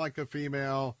feel like a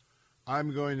female,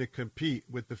 I'm going to compete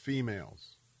with the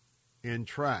females in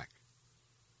track.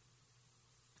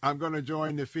 I'm going to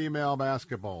join the female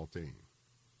basketball team.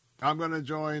 I'm going to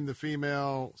join the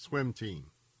female swim team.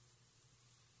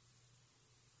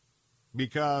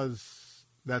 Because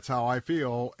that's how I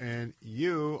feel, and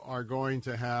you are going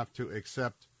to have to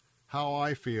accept how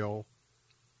I feel,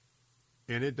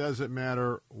 and it doesn't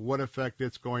matter what effect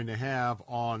it's going to have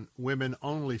on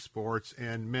women-only sports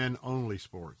and men-only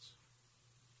sports.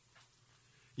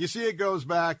 You see, it goes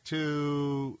back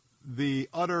to the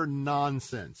utter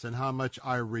nonsense and how much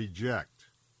I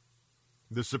reject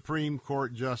the Supreme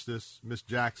Court Justice, Miss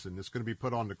Jackson, that's going to be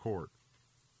put on the court.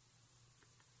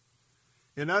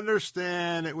 And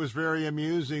understand it was very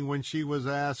amusing when she was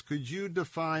asked, could you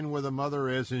define what a mother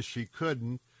is? And she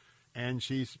couldn't. And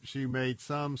she made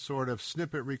some sort of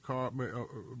snippet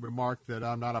remark that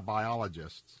I'm not a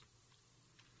biologist.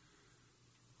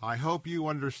 I hope you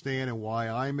understand and why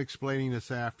I'm explaining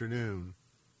this afternoon.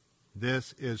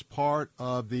 This is part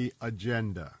of the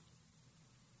agenda.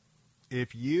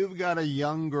 If you've got a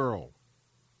young girl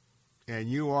and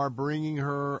you are bringing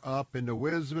her up in the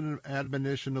wisdom and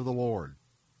admonition of the Lord,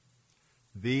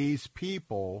 these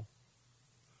people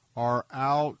are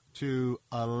out to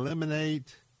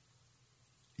eliminate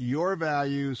your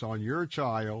values on your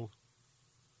child,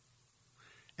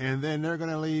 and then they're going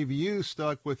to leave you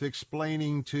stuck with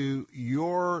explaining to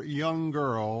your young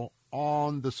girl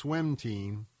on the swim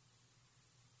team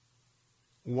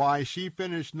why she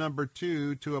finished number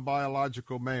 2 to a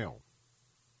biological male.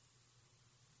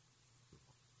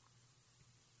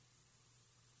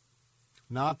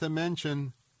 Not to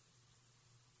mention,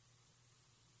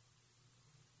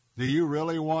 do you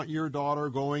really want your daughter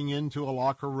going into a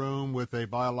locker room with a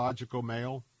biological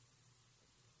male?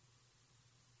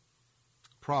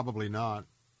 Probably not.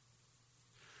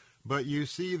 But you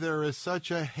see, there is such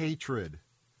a hatred.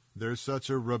 There's such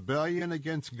a rebellion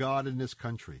against God in this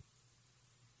country.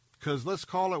 Because let's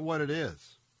call it what it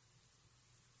is.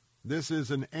 This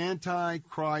is an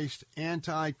anti-Christ,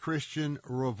 anti-Christian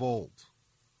revolt.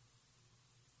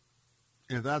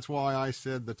 And that's why I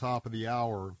said at the top of the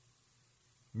hour,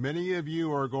 many of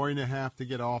you are going to have to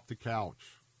get off the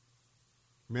couch.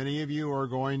 Many of you are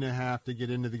going to have to get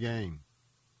into the game.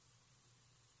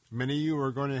 Many of you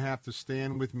are going to have to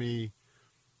stand with me,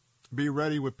 be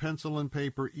ready with pencil and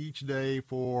paper each day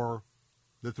for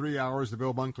the 3 hours of the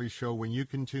Bill Bunkley Show when you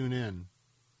can tune in.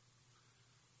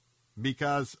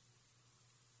 Because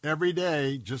every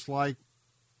day, just like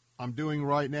I'm doing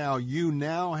right now, you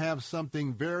now have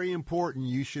something very important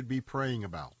you should be praying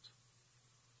about.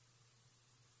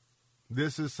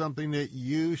 This is something that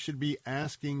you should be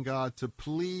asking God to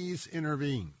please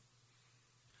intervene.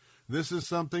 This is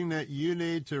something that you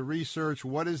need to research.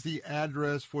 What is the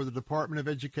address for the Department of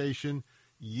Education?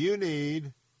 You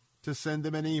need to send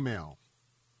them an email.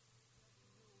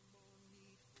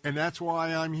 And that's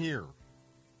why I'm here.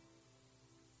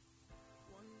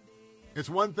 It's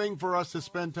one thing for us to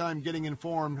spend time getting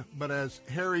informed, but as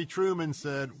Harry Truman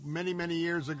said many, many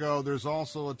years ago, there's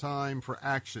also a time for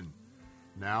action.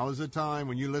 Now is the time,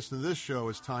 when you listen to this show,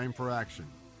 it's time for action.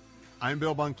 I'm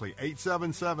Bill Bunkley,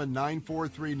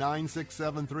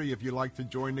 877-943-9673 if you'd like to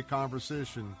join the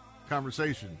conversation. I'll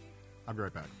be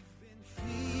right back.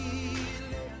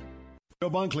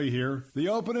 Bill Bunkley here. The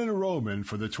open enrollment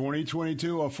for the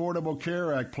 2022 Affordable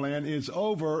Care Act plan is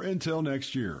over until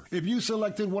next year. If you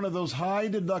selected one of those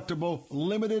high-deductible,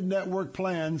 limited network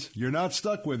plans, you're not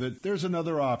stuck with it. There's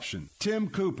another option. Tim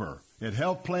Cooper And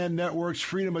Health Plan Network's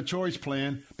Freedom of Choice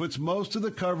plan puts most of the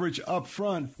coverage up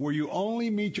front, where you only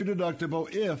meet your deductible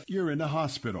if you're in the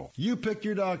hospital. You pick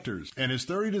your doctors, and it's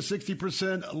 30 to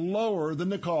 60% lower than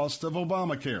the cost of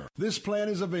Obamacare. This plan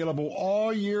is available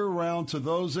all year round to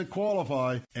those that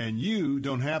qualify, and you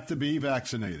don't have to be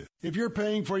vaccinated. If you're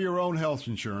paying for your own health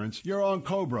insurance, you're on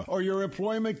COBRA, or your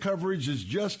employment coverage is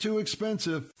just too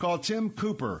expensive, call Tim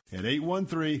Cooper at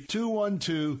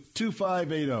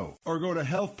 813-212-2580 or go to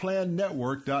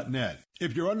healthplannetwork.net.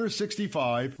 If you're under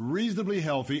 65, reasonably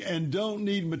healthy, and don't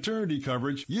need maternity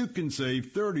coverage, you can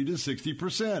save 30 to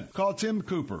 60%. Call Tim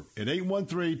Cooper at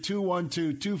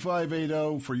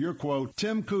 813-212-2580 for your quote.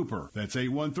 Tim Cooper. That's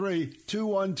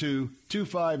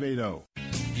 813-212-2580.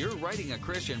 You're writing a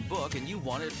Christian book and you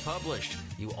want it published.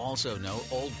 You also know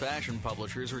old-fashioned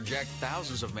publishers reject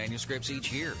thousands of manuscripts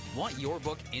each year. Want your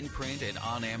book in print and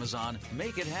on Amazon?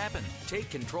 Make it happen.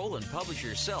 Take control and publish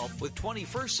yourself with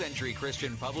 21st Century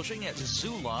Christian Publishing at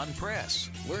Zulon Press.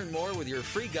 Learn more with your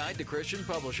free guide to Christian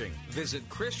publishing. Visit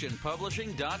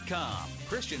ChristianPublishing.com.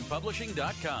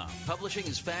 ChristianPublishing.com. Publishing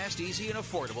is fast, easy, and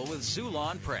affordable with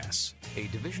Zulon Press. A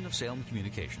division of Salem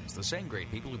Communications, the same great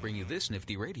people who bring you this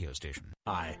nifty radio station.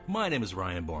 Hi, my name is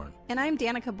Ryan Bourne. And I'm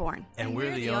Danica Bourne. And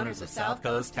we're the owners of South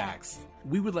Coast Tax.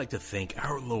 We would like to thank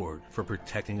our Lord for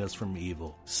protecting us from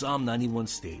evil. Psalm 91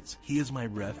 states, "He is my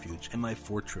refuge and my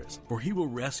fortress, for he will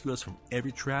rescue us from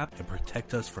every trap and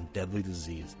protect us from deadly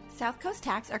disease." South Coast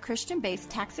Tax are Christian-based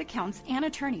tax accountants and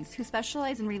attorneys who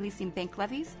specialize in releasing bank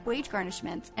levies, wage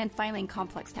garnishments, and filing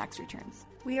complex tax returns.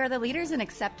 We are the leaders in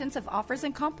acceptance of offers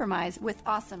and compromise with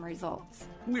awesome results.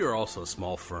 We are also a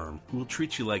small firm who will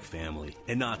treat you like family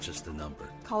and not just a number.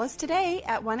 Call us today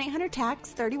at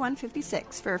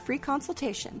 1-800-TAX-3156 for a free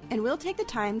consultation, and we'll take the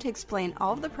time to explain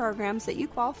all of the programs that you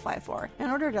qualify for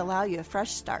in order to allow you a fresh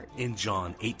start. In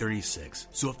John 8:36,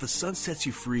 so if the Son sets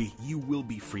you free, you will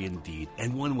be free indeed.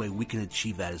 And one way we can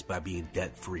achieve that is by being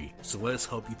debt-free. So let us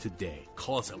help you today.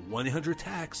 Call us at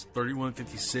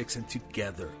 1-800-TAX-3156, and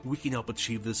together we can help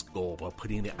achieve this goal by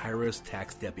putting the IRS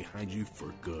tax debt behind you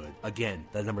for good. Again,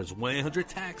 that number is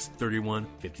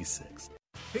 1-800-TAX-3156.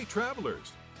 Hey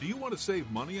travelers, do you want to save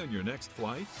money on your next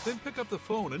flight? Then pick up the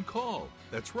phone and call.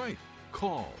 That's right,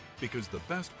 call, because the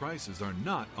best prices are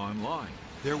not online.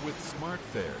 They're with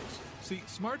SmartFares. See,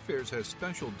 SmartFares has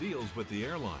special deals with the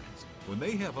airlines. When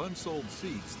they have unsold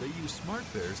seats, they use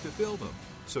SmartFares to fill them.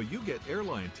 So you get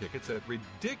airline tickets at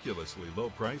ridiculously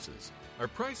low prices. Our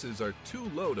prices are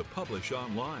too low to publish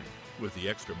online. With the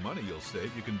extra money you'll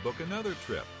save, you can book another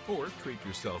trip or treat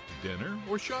yourself to dinner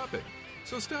or shopping.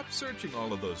 So stop searching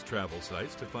all of those travel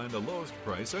sites to find the lowest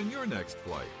price on your next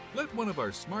flight. Let one of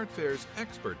our SmartFares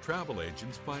expert travel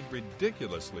agents find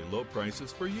ridiculously low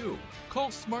prices for you. Call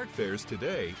SmartFares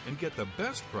today and get the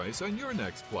best price on your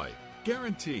next flight.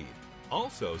 Guaranteed.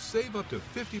 Also, save up to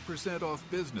 50% off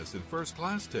business and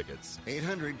first-class tickets.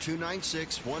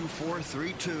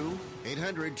 800-296-1432.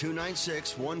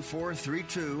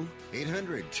 800-296-1432.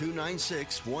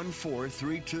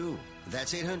 800-296-1432.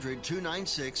 That's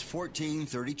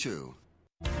 800-296-1432.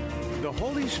 The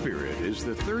Holy Spirit is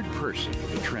the third person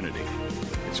of the Trinity.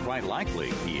 It's quite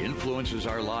likely he influences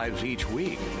our lives each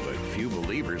week, but few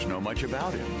believers know much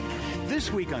about him.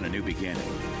 This week on A New Beginning,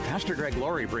 Pastor Greg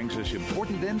Laurie brings us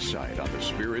important insight on the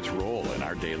Spirit's role in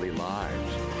our daily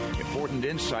lives. Important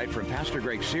insight from Pastor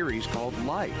Greg's series called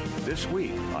Life, this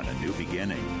week on A New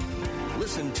Beginning.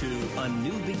 Listen to A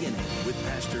New Beginning with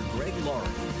Pastor Greg Laurie,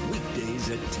 weekdays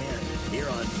at 10, here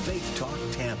on Faith Talk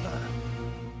Tampa.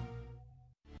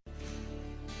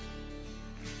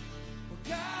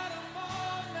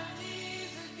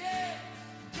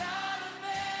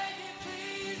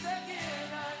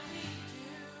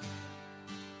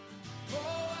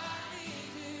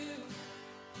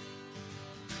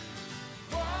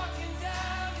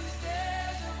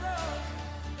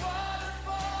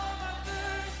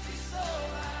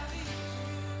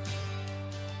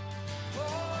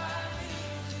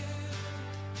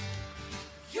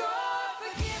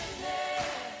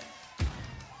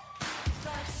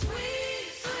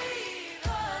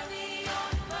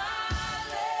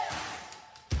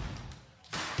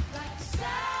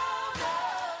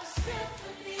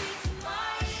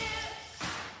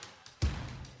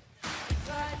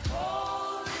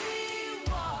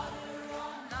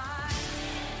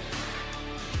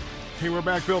 Hey, we're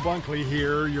back. Bill Bunkley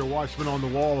here, your watchman on the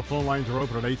wall. The phone lines are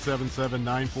open at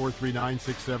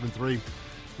 877-943-9673.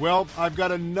 Well, I've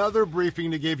got another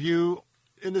briefing to give you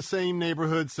in the same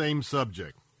neighborhood, same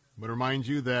subject. But remind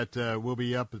you that we'll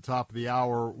be up at the top of the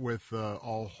hour with a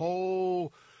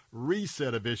whole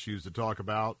reset of issues to talk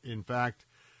about. In fact,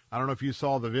 I don't know if you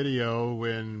saw the video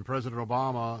when President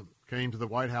Obama came to the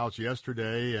White House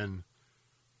yesterday, and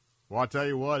well, I'll tell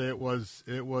you what, it was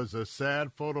a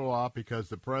sad photo op because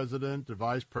the president, the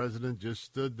vice president just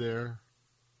stood there.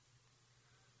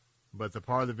 But the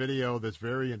part of the video that's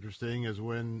very interesting is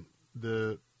when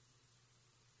the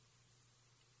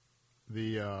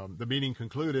meeting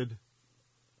concluded,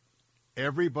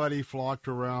 everybody flocked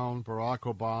around Barack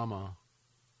Obama.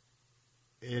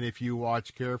 And if you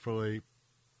watch carefully,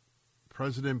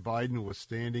 President Biden was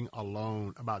standing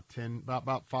alone about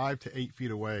 5 to 8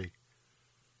 feet away.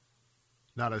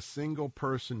 Not a single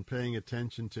person paying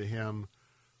attention to him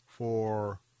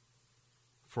for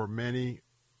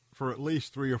at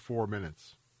least 3 or 4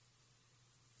 minutes.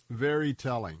 Very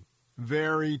telling.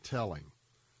 Very telling.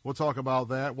 We'll talk about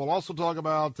that. We'll also talk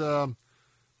about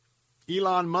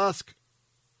Elon Musk.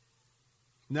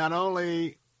 Not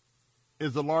only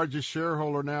is the largest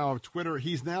shareholder now of Twitter,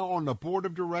 he's now on the board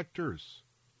of directors.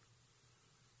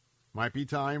 Might be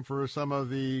time for some of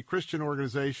the Christian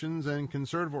organizations and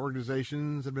conservative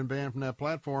organizations that have been banned from that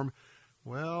platform.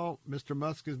 Well, Mr.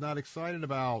 Musk is not excited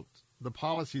about the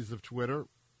policies of Twitter.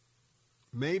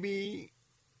 Maybe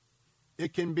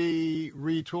it can be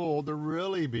retooled to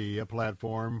really be a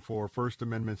platform for First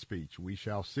Amendment speech. We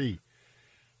shall see.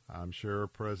 I'm sure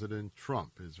President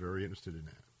Trump is very interested in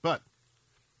that. But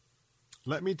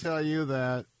let me tell you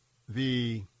that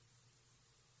the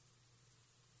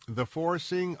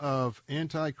forcing of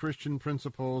anti-Christian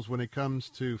principles when it comes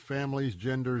to families,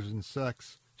 gender and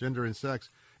sex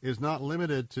is not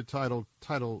limited to Title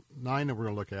IX that we're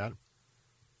going to look at.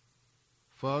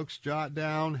 Folks, jot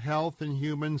down Health and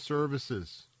Human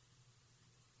Services.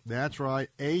 That's right,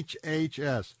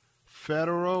 HHS.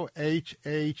 Federal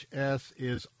HHS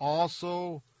is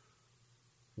also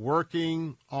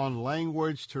working on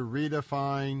language to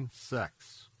redefine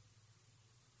sex.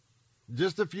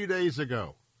 Just a few days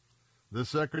ago, the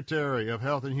Secretary of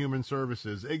Health and Human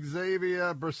Services,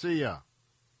 Xavier Becerra,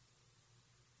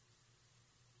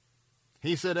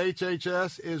 he said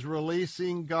HHS is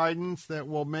releasing guidance that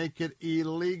will make it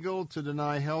illegal to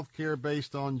deny health care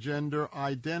based on gender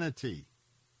identity.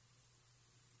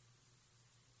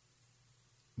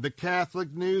 The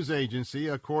Catholic News Agency,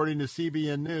 according to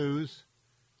CBN News,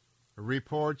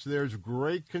 reports there's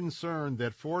great concern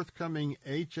that forthcoming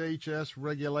HHS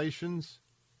regulations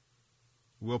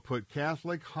will put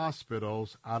Catholic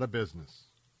hospitals out of business.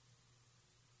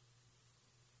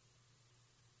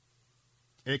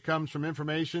 It comes from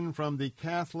information from the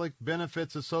Catholic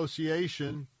Benefits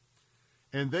Association,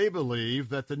 and they believe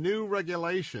that the new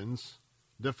regulations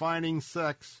defining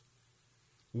sex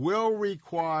will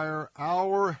require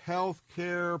our health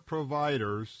care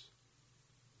providers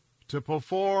to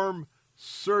perform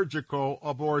surgical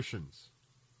abortions.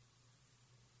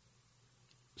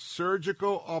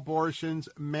 Surgical abortions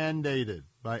mandated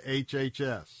by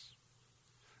HHS.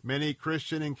 Many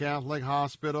Christian and Catholic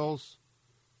hospitals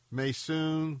may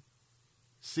soon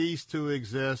cease to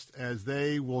exist as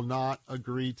they will not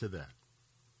agree to that.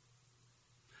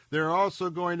 They're also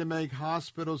going to make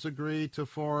hospitals agree to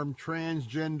perform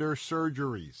transgender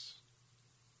surgeries.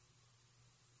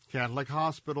 Catholic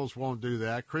hospitals won't do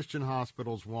that. Christian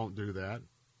hospitals won't do that.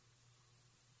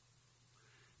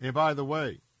 And by the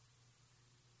way,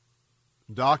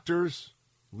 doctors,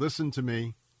 listen to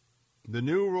me. The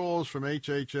new rules from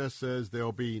HHS says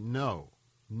there'll be no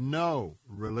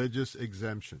religious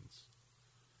exemptions.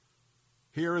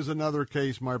 Here is another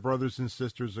case, my brothers and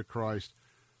sisters of Christ.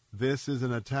 This is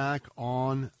an attack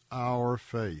on our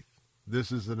faith.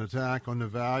 This is an attack on the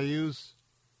values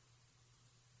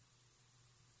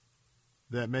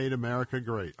that made America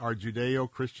great, our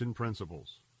Judeo-Christian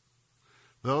principles.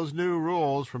 Those new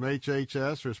rules from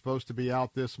HHS are supposed to be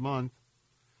out this month.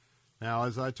 Now,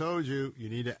 as I told you, you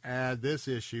need to add this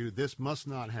issue. This must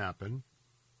not happen.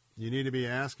 You need to be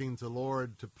asking the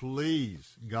Lord to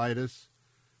please guide us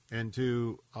and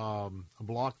to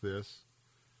block this.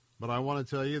 But I want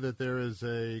to tell you that there is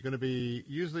going to be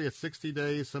usually at 60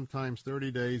 days, sometimes 30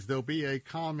 days, there'll be a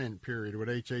comment period with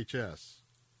HHS.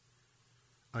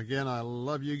 Again, I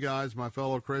love you guys, my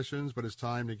fellow Christians, but it's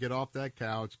time to get off that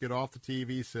couch, get off the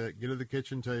TV set, get to the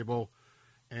kitchen table,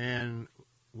 and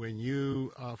when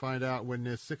you find out when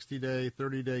this 60-day,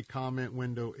 30-day comment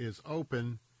window is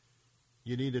open,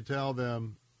 you need to tell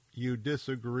them you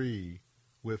disagree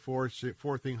with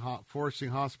forcing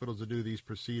hospitals to do these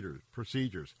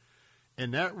procedures.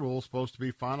 And that rule is supposed to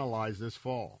be finalized this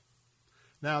fall.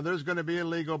 Now, there's going to be a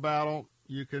legal battle.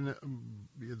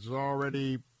 It's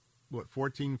already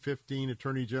 14, 15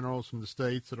 attorney generals from the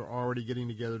states that are already getting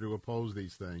together to oppose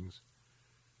these things.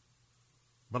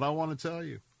 But I want to tell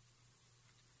you,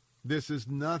 this is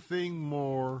nothing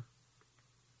more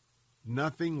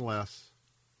nothing less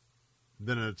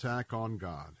than an attack on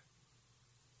God.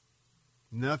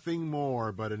 Nothing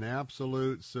more but an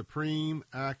absolute supreme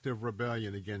act of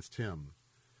rebellion against him.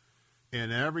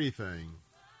 And everything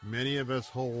many of us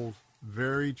hold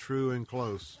very true and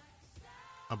close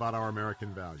about our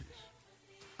American values.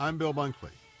 I'm Bill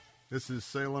Bunkley. This is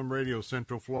Salem Radio,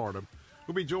 Central Florida.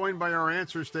 We'll be joined by our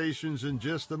answer stations in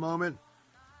just a moment.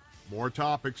 More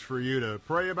topics for you to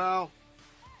pray about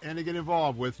and to get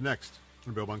involved with next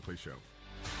on the Bill Bunkley Show.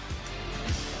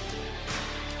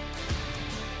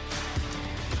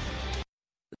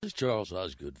 This is Charles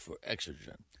Osgood for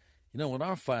Exergen. You know, when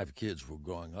our 5 kids were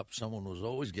growing up, someone was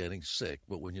always getting sick,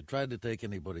 but when you tried to take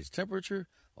anybody's temperature,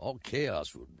 all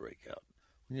chaos would break out.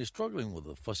 When you're struggling with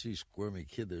a fussy, squirmy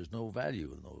kid, there's no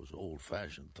value in those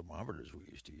old-fashioned thermometers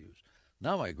we used to use.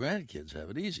 Now my grandkids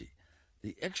have it easy.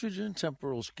 The Exergen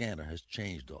temporal scanner has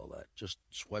changed all that. Just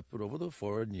swipe it over the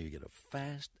forehead and you get a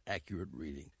fast, accurate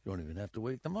reading. You don't even have to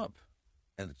wake them up.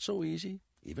 And it's so easy,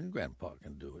 even Grandpa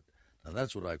can do it. Now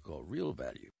that's what I call real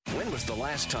value. When was the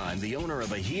last time the owner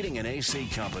of a heating and AC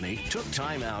company took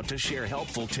time out to share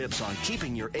helpful tips on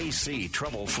keeping your AC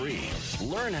trouble-free?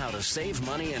 Learn how to save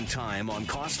money and time on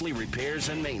costly repairs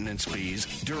and maintenance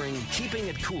fees during Keeping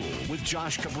It Cool with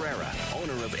Josh Cabrera,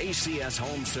 owner of ACS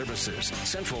Home Services,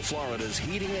 Central Florida's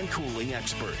heating and cooling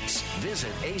experts.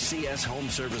 Visit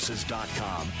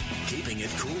acshomeservices.com. Keeping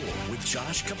It Cool with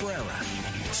Josh Cabrera.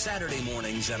 Saturday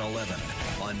mornings at 11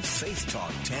 on Faith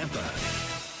Talk Tampa.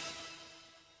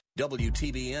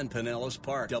 WTBN Pinellas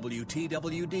Park,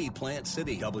 WTWD Plant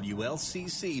City,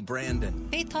 WLCC Brandon.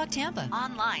 Faith Talk Tampa.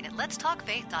 Online at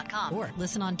letstalkfaith.com. Or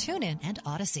listen on TuneIn and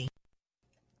Odyssey.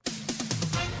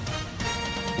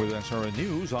 With SRN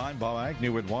News, I'm Bob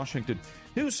Agnew in Washington.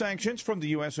 New sanctions from the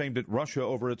U.S. aimed at Russia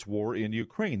over its war in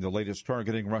Ukraine, the latest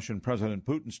targeting Russian President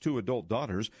Putin's 2 adult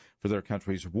daughters for their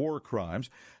country's war crimes.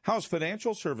 House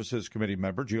Financial Services Committee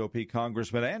member, GOP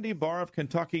Congressman Andy Barr of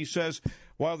Kentucky says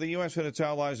while the U.S. and its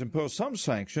allies impose some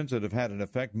sanctions that have had an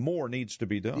effect, more needs to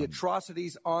be done. The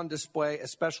atrocities on display,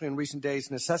 especially in recent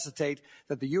days, necessitate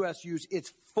that the U.S. use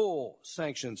its full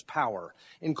sanctions power,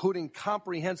 including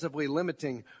comprehensively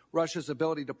limiting Russia's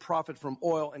ability to profit from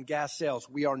oil and gas sales.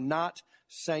 We are not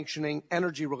sanctioning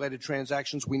energy-related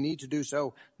transactions. We need to do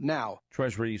so now.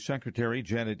 Treasury Secretary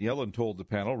Janet Yellen told the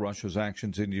panel Russia's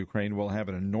actions in Ukraine will have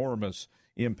an enormous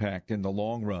impact in the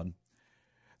long run.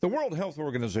 The World Health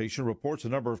Organization reports the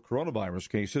number of coronavirus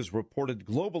cases reported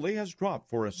globally has dropped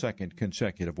for a second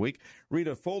consecutive week.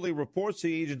 Rita Foley reports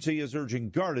the agency is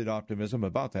urging guarded optimism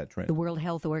about that trend. The World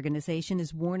Health Organization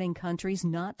is warning countries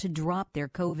not to drop their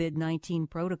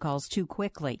COVID-19 protocols too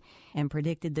quickly and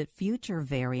predicted that future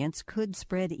variants could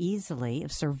spread easily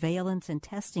if surveillance and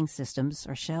testing systems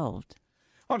are shelved.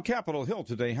 On Capitol Hill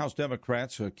today, House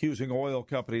Democrats accusing oil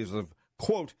companies of,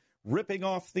 quote, ripping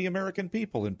off the American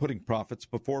people and putting profits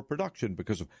before production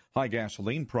because of high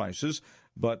gasoline prices.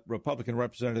 But Republican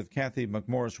Representative Kathy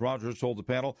McMorris Rodgers told the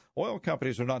panel oil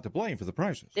companies are not to blame for the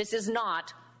prices. This is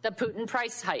not the Putin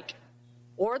price hike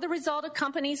or the result of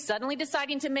companies suddenly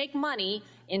deciding to make money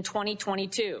in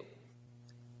 2022.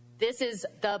 This is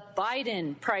the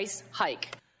Biden price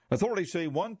hike. Authorities say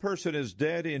one person is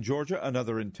dead in Georgia,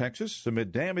 another in Texas,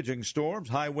 amid damaging storms,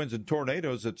 high winds, and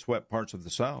tornadoes that swept parts of the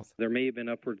South. There may have been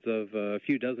upwards of a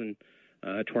few dozen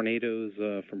tornadoes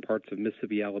from parts of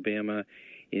Mississippi, Alabama,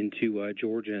 into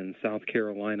Georgia and South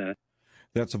Carolina.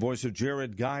 That's the voice of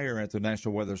Jared Geyer at the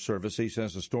National Weather Service. He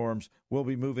says the storms will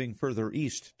be moving further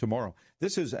east tomorrow.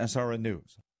 This is SRN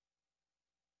News.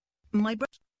 Moose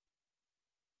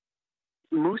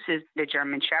is the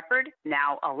German Shepherd,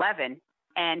 now 11.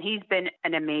 And he's been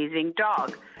an amazing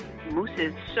dog. Moose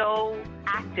is so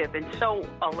active and so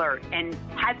alert and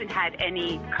hasn't had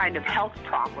any kind of health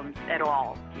problems at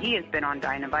all. He has been on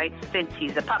Dinovite since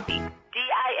he's a puppy.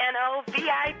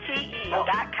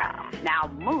 DINOVITE.com. Now,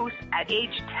 Moose, at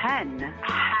age 10,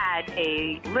 had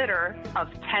a litter of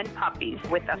 10 puppies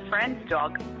with a friend's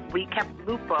dog. We kept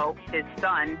Lupo, his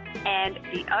son, and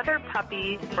the other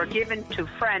puppies were given to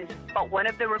friends, but one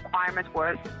of the requirements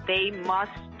was they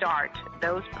must start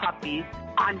those puppies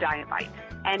on Dinovite.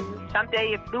 And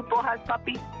someday, if Lupo has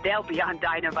puppies, they'll be on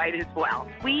Dinovite as well.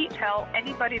 We tell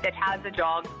anybody that has a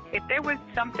dog, if there was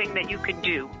something that you could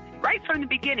do right from the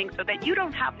beginning so that you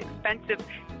don't have expensive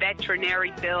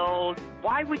veterinary bills,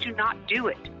 why would you not do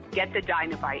it? Get the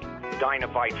Dinovite.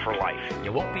 Dinovite for life.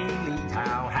 You won't believe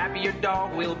how happy your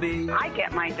dog will be. I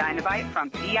get my Dinovite from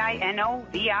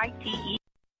DINOVITE.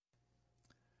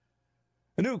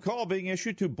 A new call being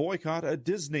issued to boycott a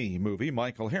Disney movie,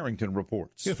 Michael Harrington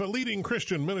reports. If a leading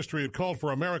Christian ministry had called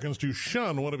for Americans to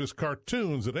shun one of his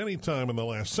cartoons at any time in the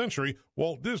last century,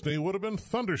 Walt Disney would have been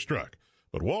thunderstruck.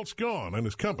 But Walt's gone and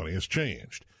his company has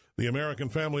changed. The American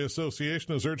Family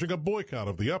Association is urging a boycott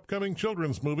of the upcoming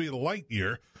children's movie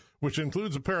Lightyear, which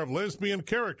includes a pair of lesbian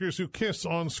characters who kiss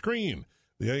on screen.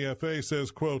 The AFA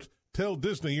says, quote, "Tell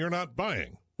Disney you're not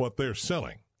buying what they're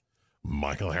selling."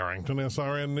 Michael Harrington,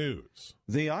 SRN News.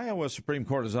 The Iowa Supreme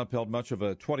Court has upheld much of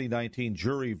a 2019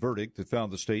 jury verdict that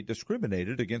found the state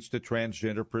discriminated against a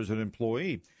transgender prison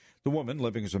employee. The woman,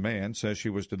 living as a man, says she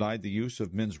was denied the use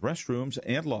of men's restrooms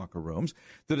and locker rooms.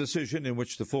 The decision, in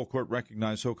which the full court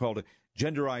recognized so-called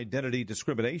gender identity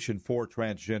discrimination for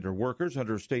transgender workers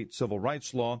under state civil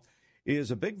rights law,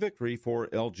 is a big victory for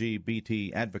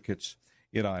LGBT advocates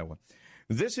in Iowa.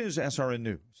 This is SRN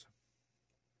News.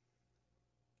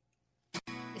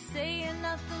 They say you're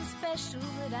nothing special,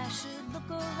 that I should look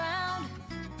around.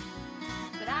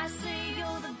 But I say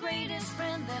you're the greatest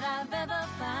friend that I've ever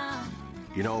found.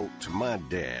 You know, to my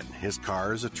dad, his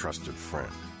car is a trusted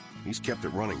friend. He's kept it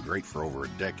running great for over a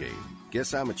decade.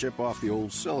 Guess I'm a chip off the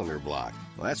old cylinder block.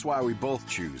 Well, that's why we both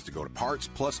choose to go to Parts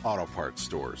Plus Auto Parts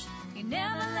stores. You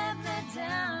never let me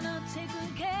down, I'll take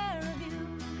good care of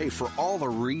you. Hey, for all the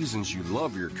reasons you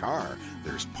love your car,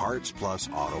 there's Parts Plus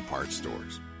Auto Parts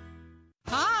stores.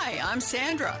 Hi, I'm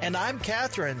Sandra. And I'm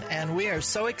Catherine, and we are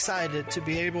so excited to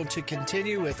be able to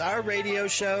continue with our radio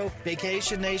show,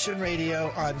 Vacation Nation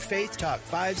Radio, on Faith Talk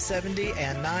 570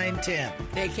 and 910.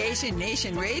 Vacation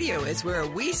Nation Radio is where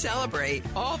we celebrate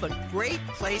all the great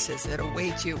places that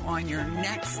await you on your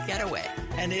next getaway.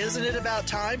 And isn't it about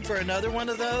time for another one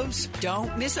of those?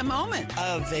 Don't miss a moment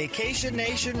of Vacation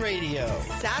Nation Radio.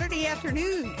 Saturday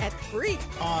afternoon at 3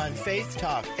 on Faith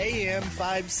Talk AM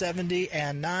 570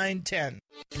 and 910.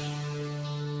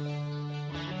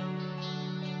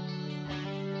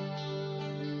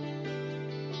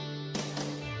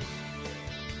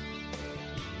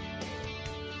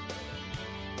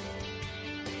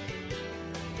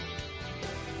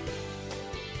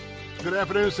 Good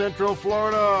afternoon, Central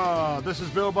Florida. This is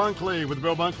Bill Bunkley with the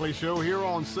Bill Bunkley Show here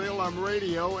on Salem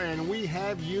Radio, and we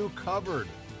have you covered.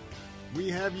 We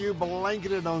have you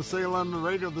blanketed on Salem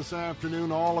Radio this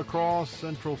afternoon all across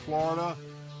Central Florida,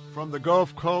 from the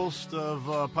Gulf Coast of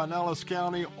Pinellas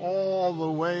County all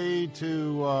the way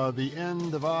to the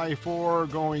end of I-4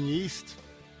 going east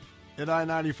at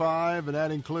I-95, and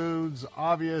that includes,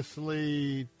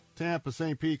 obviously, Tampa,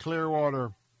 St. Pete,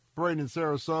 Clearwater, Braden,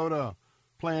 Sarasota,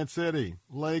 Plant City,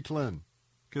 Lakeland,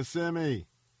 Kissimmee,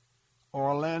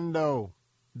 Orlando,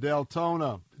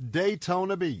 Deltona,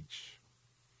 Daytona Beach.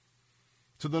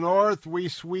 To the north, we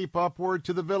sweep upward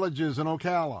to the Villages in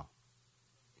Ocala.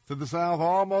 To the south,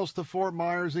 almost to Fort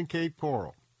Myers and Cape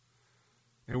Coral.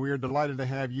 And we are delighted to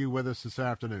have you with us this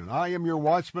afternoon. I am your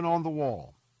watchman on the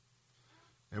wall.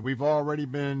 And we've already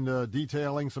been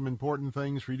detailing some important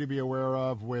things for you to be aware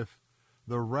of with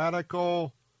the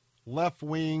radical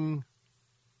left-wing,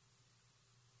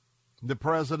 the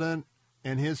president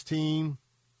and his team,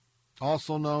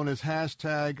 also known as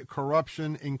hashtag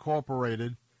Corruption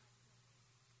Incorporated.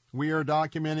 We are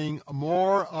documenting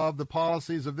more of the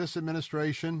policies of this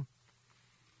administration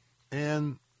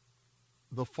and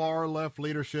the far-left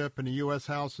leadership in the U.S.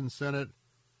 House and Senate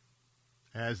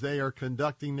as they are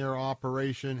conducting their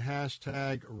operation,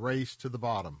 hashtag Race to the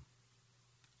Bottom.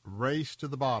 Race to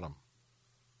the bottom.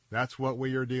 That's what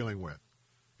we are dealing with.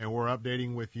 And we're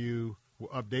updating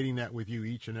that with you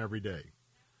each and every day.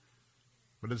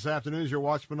 But this afternoon, as your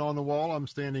watchman on the wall, I'm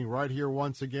standing right here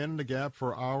once again in the gap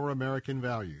for our American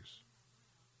values.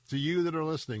 To you that are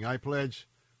listening, I pledge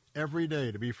every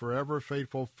day to be forever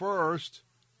faithful first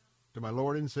to my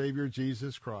Lord and Savior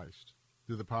Jesus Christ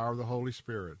through the power of the Holy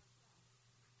Spirit,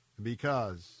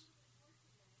 because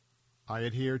I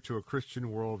adhere to a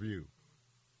Christian worldview,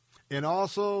 and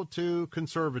also to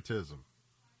conservatism,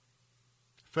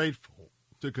 faithful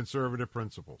to conservative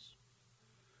principles.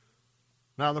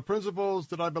 Now, the principles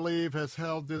that I believe has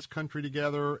held this country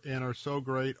together and are so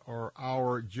great are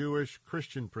our Jewish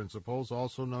Christian principles,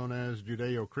 also known as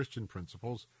Judeo-Christian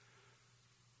principles.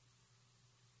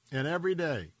 And every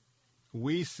day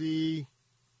we see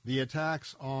the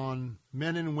attacks on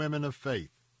men and women of faith,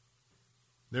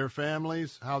 their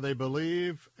families, how they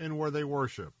believe, and where they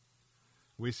worship.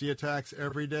 We see attacks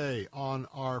every day on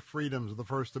our freedoms of the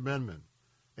First Amendment,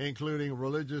 including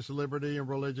religious liberty and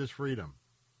religious freedom.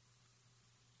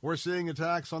 We're seeing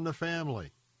attacks on the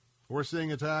family. We're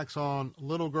seeing attacks on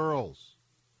little girls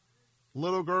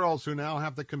who now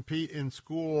have to compete in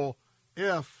school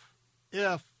if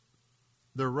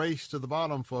the race to the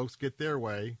bottom folks get their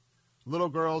way little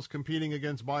girls competing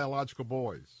against biological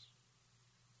boys.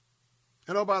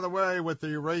 And oh, by the way, with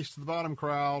the Race to the Bottom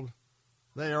crowd,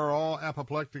 they are all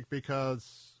apoplectic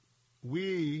because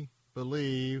we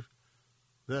believe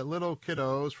that little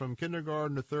kiddos from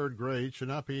kindergarten to third grade should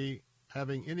not be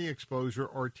having any exposure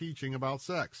or teaching about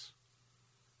sex.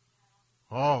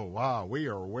 Oh, wow, we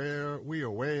are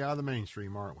way out of the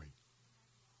mainstream, aren't we?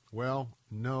 Well,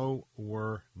 no,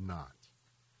 we're not.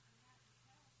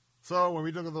 So when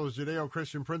we look at those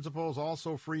Judeo-Christian principles,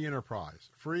 also free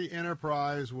enterprise. Free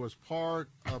enterprise was part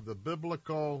of the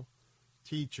biblical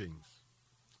teachings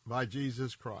by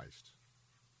Jesus Christ.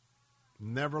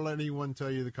 Never let anyone tell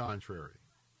you the contrary.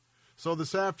 So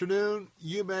this afternoon,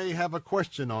 you may have a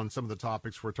question on some of the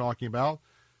topics we're talking about.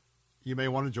 You may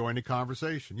want to join the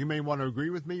conversation. You may want to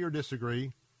agree with me or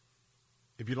disagree.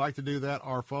 If you'd like to do that,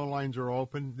 our phone lines are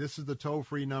open. This is the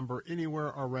toll-free number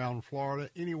anywhere around Florida,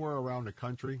 anywhere around the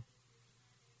country.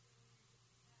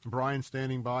 Brian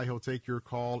standing by. He'll take your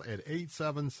call at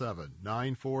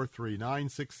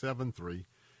 877-943-9673,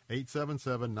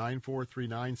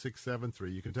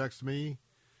 877-943-9673. You can text me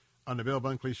on the Bill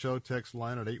Bunkley Show text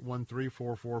line at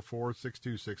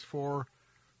 813-444-6264.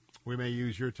 We may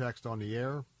use your text on the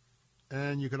air.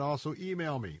 And you can also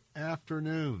email me,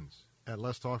 afternoons at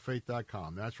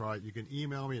letstalkfaith.com. That's right. You can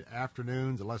email me at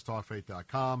afternoons at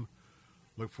letstalkfaith.com.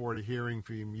 Look forward to hearing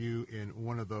from you in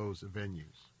one of those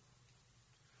venues.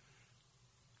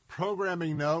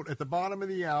 Programming note, at the bottom of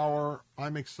the hour,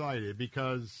 I'm excited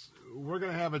because we're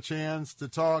going to have a chance to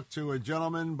talk to a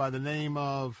gentleman by the name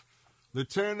of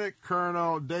Lieutenant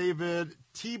Colonel David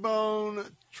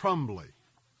T-Bone Trumbley,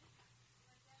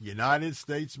 United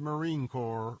States Marine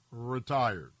Corps,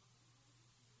 retired.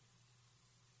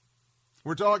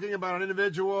 We're talking about an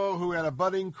individual who had a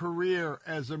budding career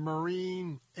as a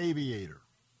Marine aviator.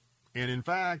 And in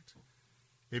fact,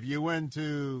 if you went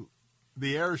to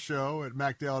the air show at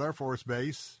MacDill Air Force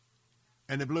Base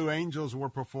and the Blue Angels were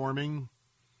performing,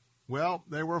 well,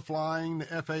 they were flying the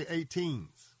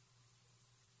FA-18s.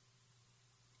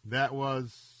 That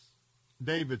was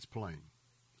David's plane.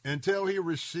 Until he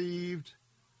received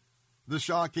the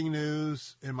shocking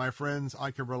news, and my friends,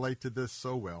 I can relate to this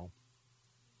so well.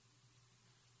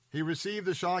 He received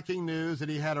the shocking news that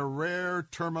he had a rare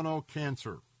terminal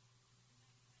cancer,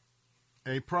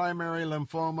 a primary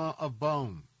lymphoma of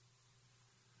bone,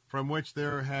 from which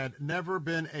there had never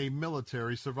been a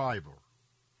military survivor.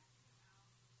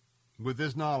 With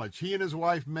this knowledge, he and his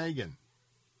wife, Megan,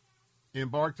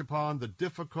 embarked upon the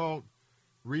difficult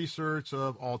research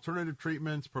of alternative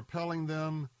treatments, propelling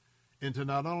them into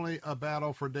not only a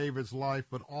battle for David's life,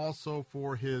 but also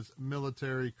for his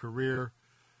military career.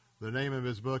 The name of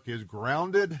his book is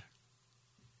Grounded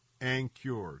and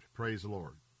Cured. Praise the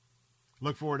Lord.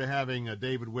 Look forward to having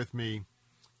David with me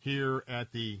here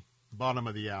at the bottom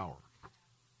of the hour.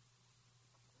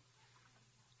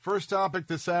 First topic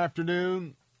this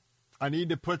afternoon, I need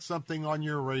to put something on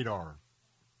your radar.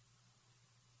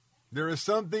 There is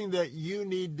something that you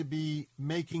need to be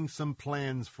making some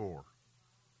plans for.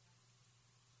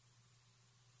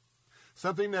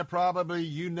 Something that probably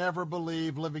you never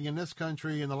believed living in this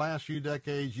country in the last few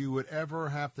decades you would ever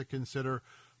have to consider,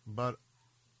 but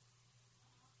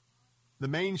the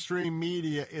mainstream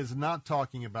media is not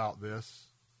talking about this.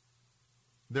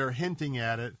 They're hinting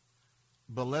at it,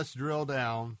 but let's drill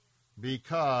down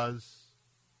because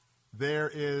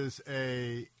there is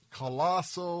a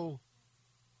colossal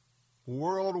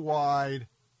worldwide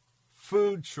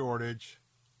food shortage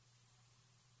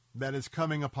that is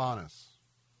coming upon us.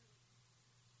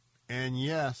 And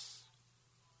yes,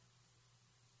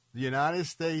 the United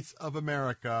States of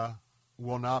America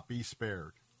will not be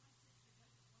spared.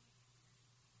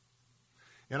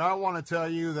 And I want to tell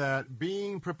you that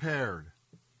being prepared,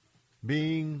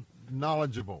 being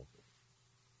knowledgeable,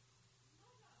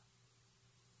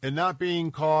 and not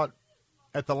being caught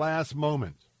at the last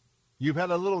moment. You've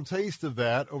had a little taste of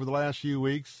that over the last few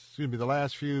weeks, the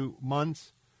last few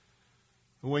months,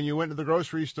 when you went to the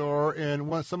grocery store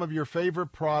and some of your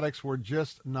favorite products were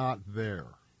just not there.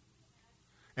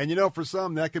 And for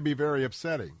some, that could be very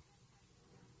upsetting.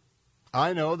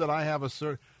 I know that I have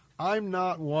I'm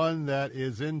not one that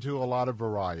is into a lot of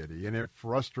variety, and it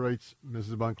frustrates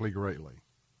Mrs. Bunkley greatly.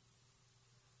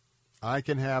 I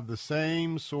can have the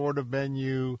same sort of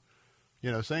menu,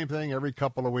 same thing every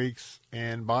couple of weeks,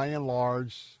 and by and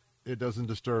large, it doesn't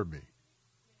disturb me.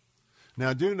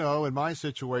 Now, do know, in my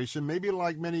situation, maybe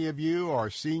like many of you are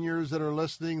seniors that are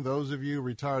listening, those of you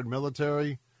retired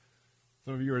military,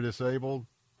 some of you are disabled.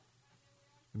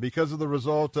 Because of the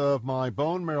result of my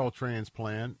bone marrow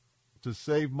transplant to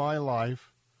save my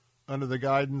life under the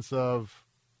guidance of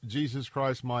Jesus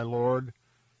Christ my Lord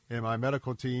and my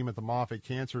medical team at the Moffitt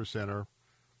Cancer Center,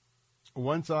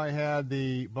 once I had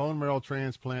the bone marrow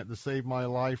transplant to save my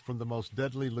life from the most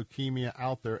deadly leukemia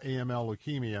out there, AML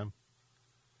leukemia.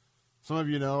 Some of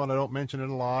you know, and I don't mention it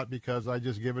a lot because I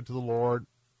just give it to the Lord,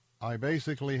 I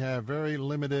basically have very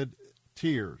limited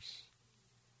tears.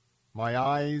 My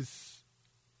eyes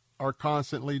are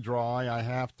constantly dry. I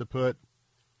have to put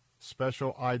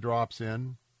special eye drops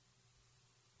in.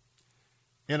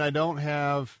 And I don't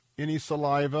have any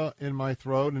saliva in my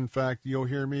throat. In fact, you'll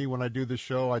hear me when I do the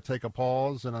show, I take a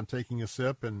pause and I'm taking a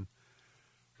sip. And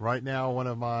right now, one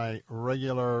of my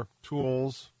regular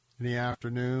tools in the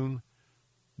afternoon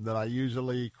that I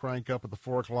usually crank up at the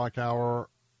 4 o'clock hour,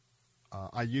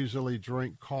 I usually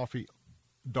drink coffee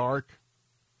dark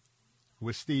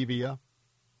with stevia.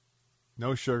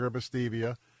 No sugar, but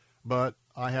stevia. But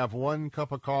I have 1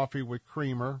 cup of coffee with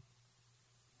creamer,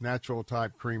 natural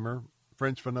type creamer,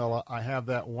 French vanilla. I have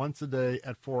that once a day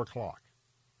at 4 o'clock.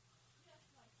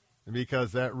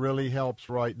 Because that really helps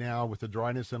right now with the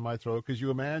dryness in my throat. Because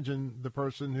you imagine the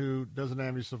person who doesn't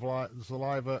have any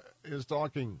saliva is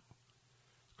talking.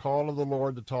 Call of the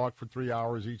Lord to talk for 3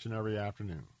 hours each and every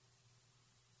afternoon.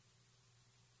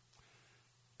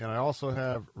 And I also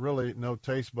have really no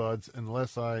taste buds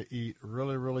unless I eat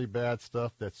really, really bad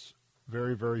stuff that's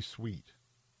very, very sweet.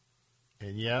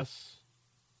 And yes,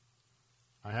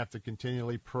 I have to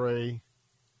continually pray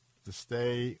to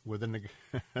stay within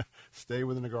the stay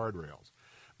within the guardrails.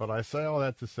 But I say all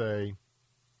that to say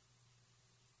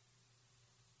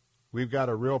we've got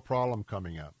a real problem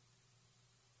coming up.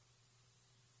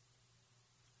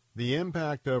 The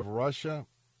impact of Russia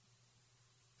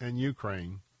and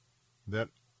Ukraine that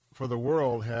for the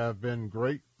world have been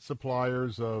great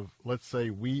suppliers of, let's say,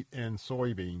 wheat and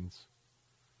soybeans,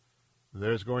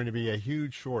 there's going to be a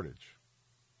huge shortage.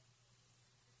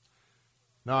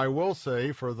 Now, I will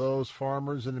say for those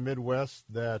farmers in the Midwest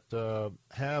that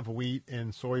have wheat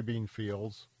and soybean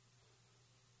fields,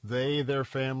 they, their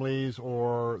families,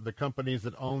 or the companies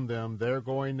that own them, they're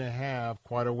going to have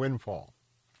quite a windfall.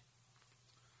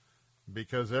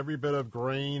 Because every bit of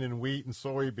grain and wheat and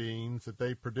soybeans that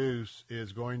they produce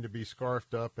is going to be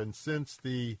scarfed up. And since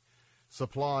the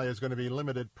supply is going to be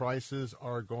limited, prices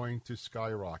are going to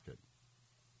skyrocket.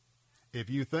 If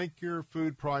you think your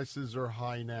food prices are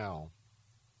high now,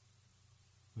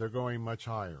 they're going much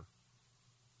higher.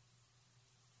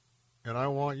 And I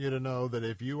want you to know that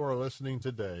if you are listening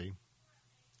today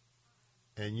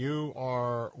and you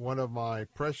are one of my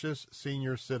precious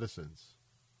senior citizens,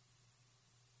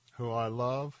 who I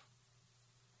love,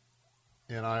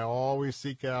 and I always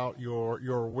seek out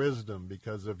your wisdom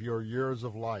because of your years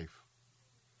of life.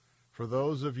 For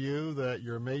those of you that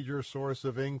your major source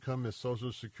of income is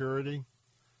Social Security,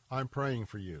 I'm praying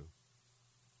for you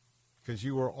because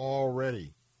you are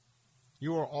already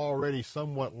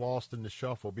somewhat lost in the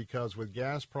shuffle because with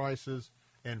gas prices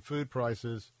and food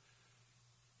prices,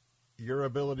 your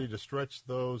ability to stretch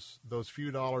those few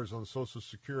dollars on Social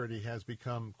Security has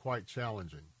become quite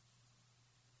challenging.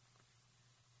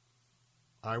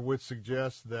 I would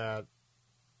suggest that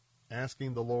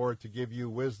asking the Lord to give you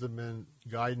wisdom and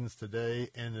guidance today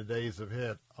and the days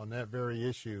ahead on that very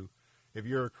issue, if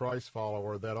you're a Christ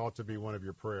follower, that ought to be one of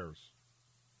your prayers.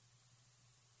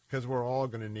 Because we're all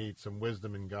going to need some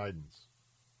wisdom and guidance.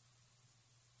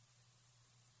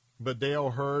 But Dale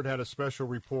Hurd had a special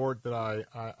report that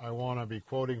I want to be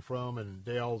quoting from, and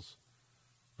Dale's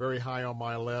very high on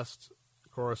my list,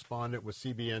 correspondent with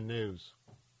CBN News.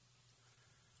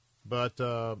 But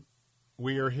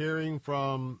we are hearing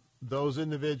from those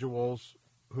individuals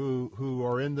who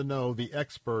are in the know, the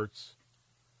experts,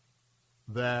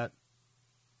 that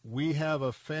we have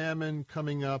a famine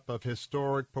coming up of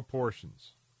historic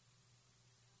proportions.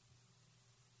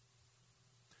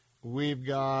 We've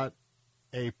got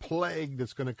a plague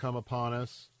that's going to come upon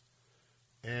us,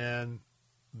 and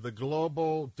the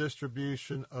global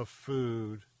distribution of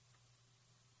food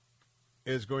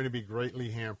is going to be greatly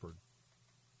hampered.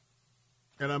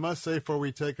 And I must say, before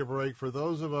we take a break, for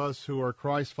those of us who are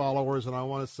Christ followers, and I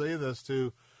want to say this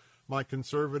to my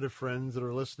conservative friends that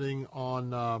are listening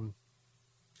on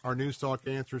our News Talk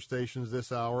answer stations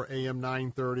this hour, AM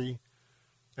 930,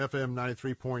 FM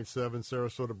 93.7,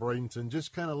 Sarasota, Bradenton,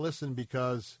 just kind of listen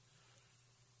because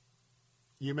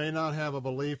you may not have a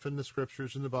belief in the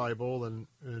scriptures in the Bible, and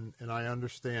I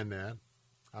understand that.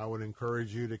 I would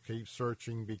encourage you to keep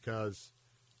searching because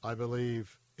I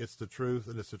believe it's the truth,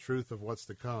 and it's the truth of what's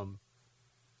to come.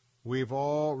 We've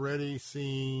already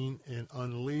seen an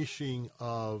unleashing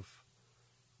of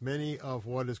many of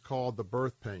what is called the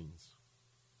birth pains.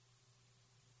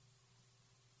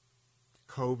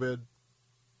 COVID,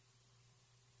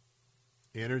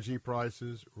 energy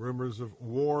prices, rumors of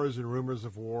wars and rumors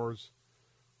of wars.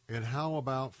 And how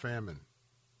about famine?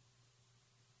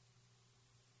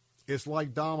 It's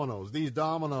like dominoes. These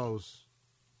dominoes,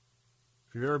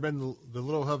 if you've ever been to the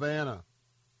Little Havana,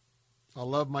 I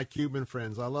love my Cuban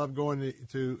friends. I love going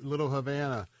to Little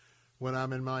Havana when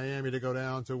I'm in Miami to go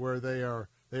down to where they are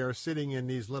sitting in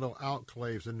these little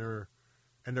enclaves and they're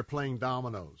playing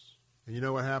dominoes. And you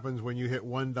know what happens when you hit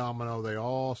one domino? They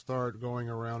all start going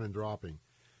around and dropping.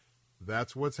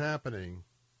 That's what's happening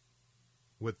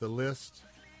with the list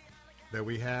that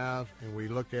we have, and we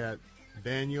look at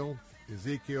Daniel,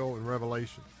 Ezekiel, and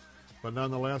Revelation. But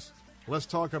nonetheless, let's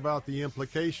talk about the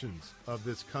implications of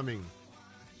this coming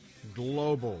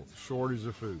global shortage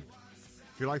of food.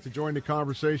 If you'd like to join the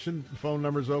conversation, the phone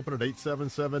number's open at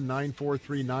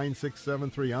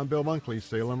 877-943-9673. I'm Bill Bunkley,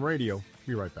 Salem Radio.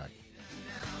 Be right back.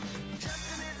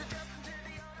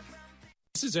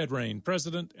 This is Ed Rain,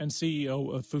 President and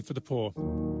CEO of Food for the Poor.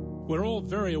 We're all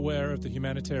very aware of the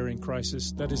humanitarian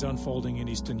crisis that is unfolding in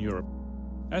Eastern Europe.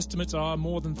 Estimates are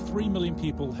more than 3 million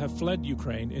people have fled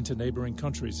Ukraine into neighboring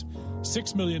countries.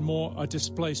 6 million more are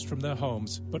displaced from their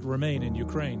homes but remain in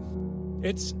Ukraine.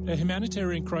 It's a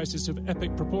humanitarian crisis of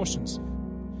epic proportions.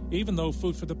 Even though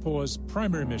Food for the Poor's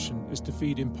primary mission is to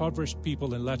feed impoverished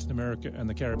people in Latin America and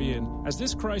the Caribbean, as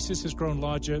this crisis has grown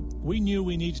larger, we knew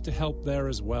we needed to help there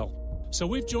as well. So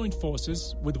we've joined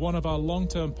forces with one of our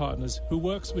long-term partners who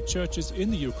works with churches in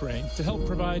the Ukraine to help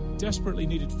provide desperately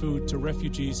needed food to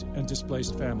refugees and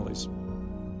displaced families.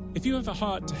 If you have a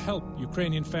heart to help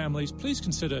Ukrainian families, please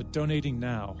consider donating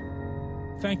now.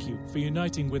 Thank you for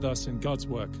uniting with us in God's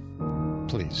work.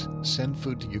 Please send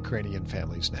food to Ukrainian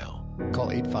families now. Call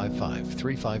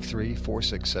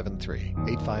 855-353-4673,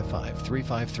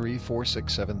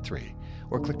 855-353-4673,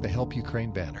 or click the Help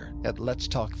Ukraine banner at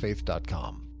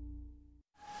letstalkfaith.com.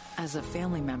 As a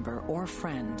family member or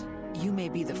friend, you may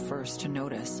be the first to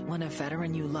notice when a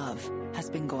veteran you love has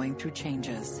been going through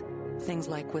changes. Things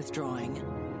like withdrawing,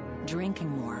 drinking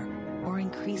more, or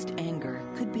increased anger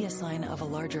could be a sign of a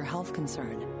larger health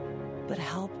concern. But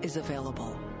help is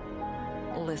available.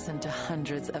 Listen to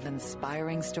hundreds of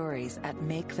inspiring stories at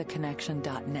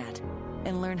maketheconnection.net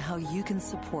and learn how you can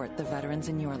support the veterans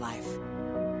in your life.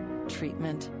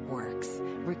 Treatment works.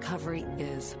 Recovery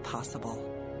is possible.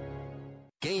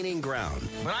 Gaining ground.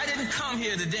 But I didn't come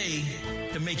here today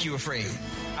to make you afraid.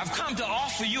 I've come to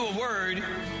offer you a word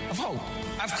of hope.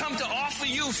 I've come to offer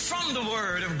you from the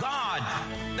word of God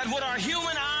that what our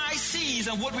human eye sees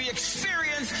and what we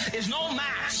experience is no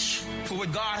match for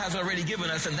what God has already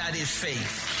given us, and that is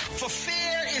faith. For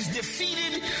fear is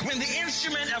defeated when the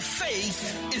instrument of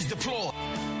faith is deployed.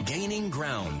 Gaining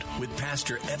Ground with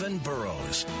Pastor Evan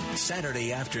Burrows.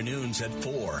 Saturday afternoons at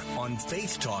 4 on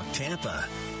Faith Talk Tampa.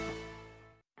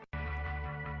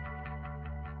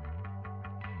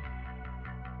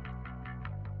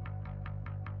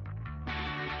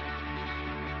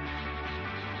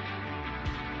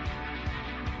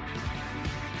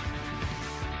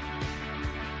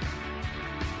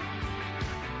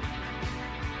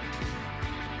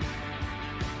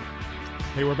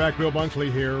 Hey, we're back. Bill Bunkley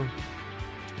here.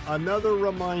 Another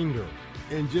reminder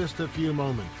in just a few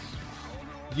moments.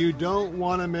 You don't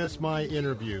want to miss my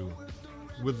interview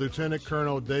with Lieutenant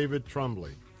Colonel David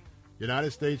Trumbley,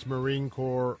 United States Marine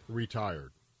Corps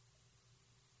retired,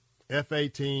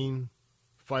 F-18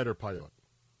 fighter pilot,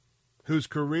 whose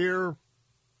career,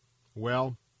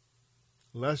 well,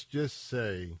 let's just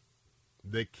say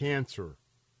that cancer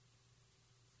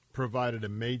provided a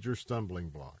major stumbling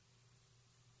block.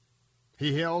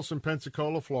 He hails from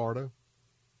Pensacola, Florida.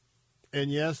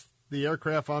 And yes, the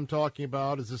aircraft I'm talking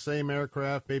about is the same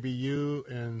aircraft maybe you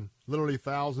and literally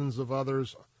thousands of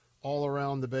others all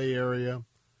around the Bay Area.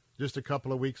 Just a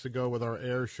couple of weeks ago with our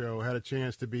air show, had a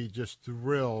chance to be just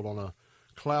thrilled on a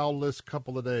cloudless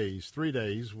couple of days, 3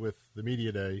 days with the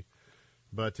media day.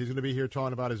 But he's going to be here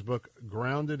talking about his book,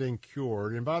 Grounded and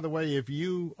Cured. And by the way, if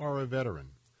you are a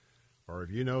veteran, or if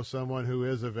you know someone who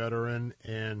is a veteran,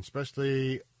 and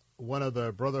especially one of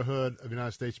the Brotherhood of the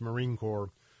United States Marine Corps,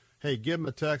 hey, give them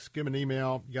a text, give them an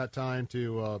email. You got time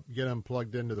to get them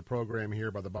plugged into the program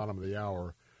here by the bottom of the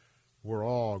hour. We're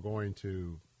all going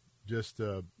to just,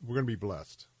 we're going to be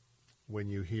blessed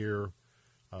when you hear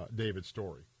David's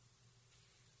story.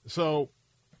 So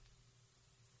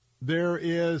there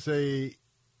is a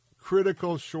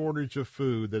critical shortage of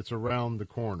food that's around the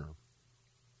corner.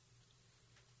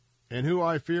 And who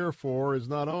I fear for is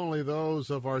not only those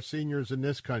of our seniors in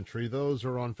this country, those who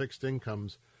are on fixed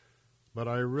incomes, but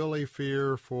I really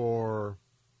fear for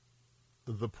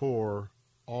the poor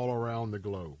all around the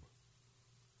globe.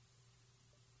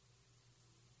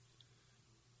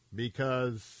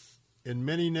 because in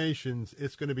many nations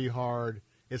it's going to be hard.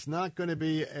 It's not going to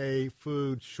be a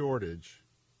food shortage.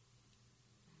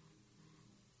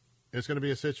 It's going to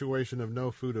be a situation of no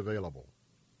food available.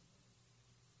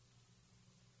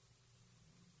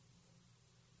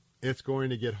 It's going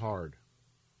to get hard.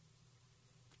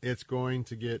 It's going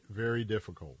to get very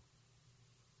difficult.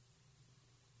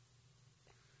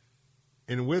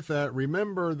 And with that,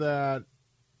 remember that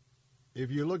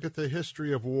if you look at the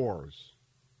history of wars,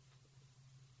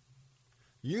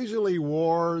 usually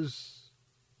wars,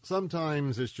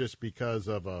 sometimes it's just because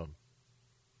of a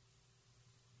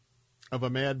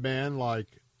madman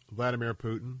like Vladimir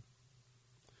Putin.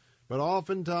 But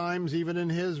oftentimes, even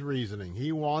in his reasoning,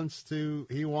 he wants to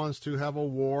have a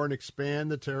war and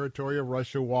expand the territory of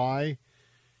Russia. Why?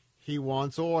 He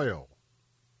wants oil.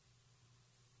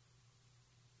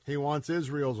 He wants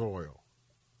Israel's oil.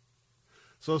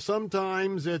 So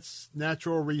sometimes it's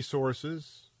natural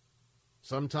resources.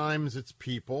 Sometimes it's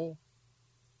people.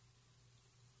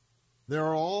 There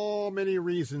are all many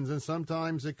reasons, and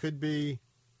sometimes it could be,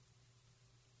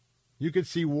 you could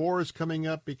see wars coming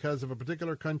up because of a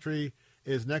particular country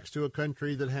is next to a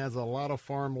country that has a lot of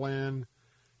farmland,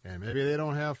 and maybe they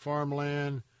don't have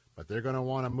farmland, but they're going to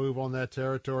want to move on that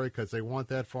territory because they want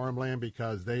that farmland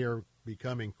because they are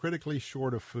becoming critically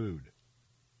short of food.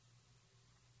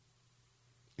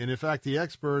 And in fact, the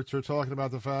experts are talking about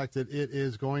the fact that it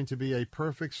is going to be a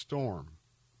perfect storm.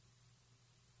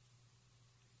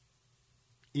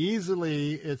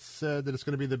 Easily, it's said that it's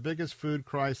going to be the biggest food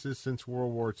crisis since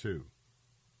World War II.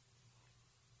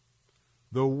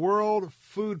 The World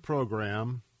Food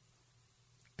Program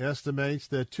estimates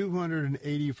that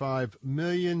 285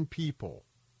 million people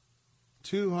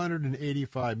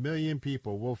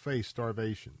will face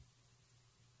starvation.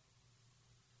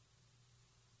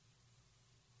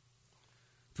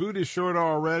 Food is short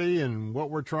already, and what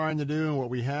we're trying to do and what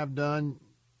we have done,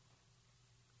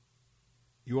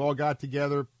 you all got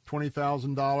together,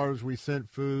 $20,000. We sent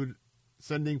food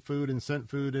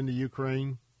into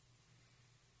Ukraine.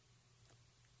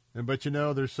 But,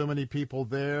 there's so many people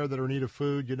there that are in need of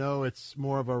food. It's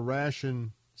more of a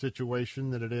ration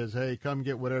situation than it is, hey, come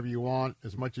get whatever you want,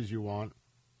 as much as you want.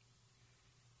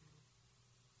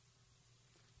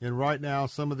 And right now,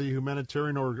 some of the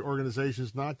humanitarian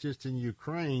organizations, not just in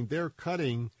Ukraine, they're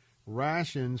cutting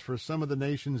rations for some of the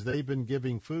nations they've been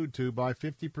giving food to by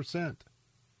 50%.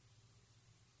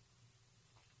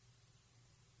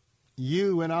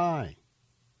 You and I.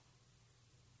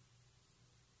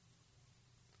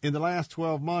 In the last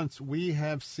 12 months, we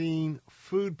have seen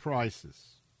food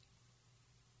prices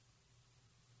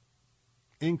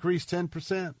increase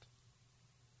 10%.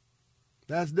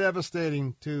 That's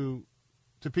devastating to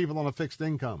people on a fixed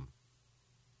income.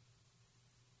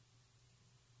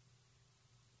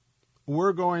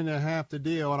 We're going to have to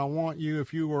deal, and I want you,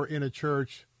 if you are in a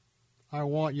church, I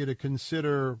want you to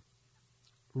consider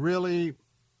really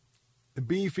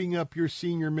beefing up your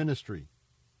senior ministry.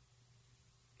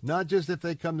 Not just if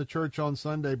they come to church on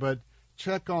Sunday, but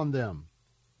check on them.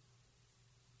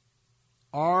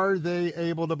 Are they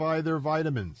able to buy their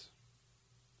vitamins?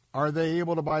 Are they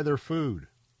able to buy their food?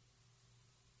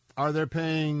 Are they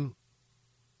paying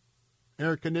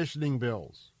air conditioning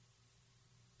bills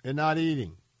and not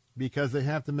eating because they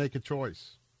have to make a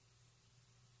choice?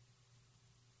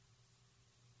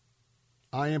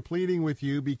 I am pleading with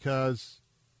you because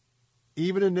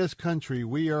even in this country,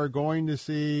 we are going to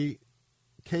see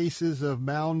cases of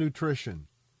malnutrition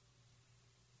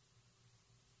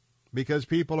because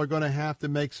people are going to have to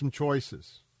make some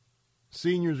choices.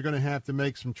 Seniors are going to have to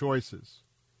make some choices.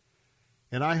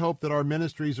 And I hope that our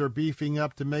ministries are beefing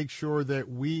up to make sure that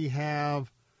we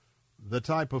have the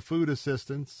type of food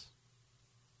assistance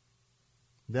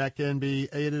that can be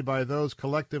aided by those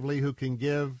collectively who can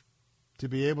give, to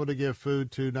be able to give food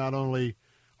to not only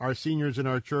our seniors in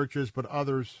our churches, but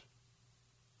others.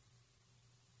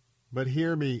 But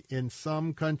hear me, in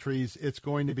some countries, it's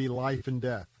going to be life and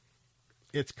death.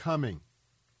 It's coming.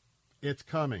 It's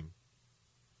coming.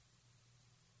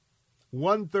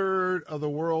 1/3 of the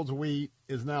world's wheat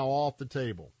is now off the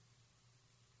table,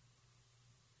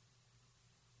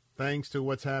 thanks to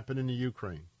what's happened in the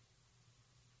Ukraine.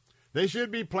 They should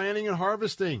be planting and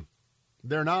harvesting.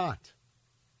 They're not.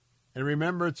 And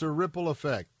remember, it's a ripple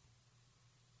effect.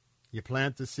 You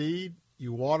plant the seed,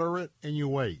 you water it, and you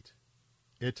wait.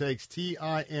 It takes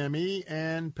time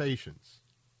and patience.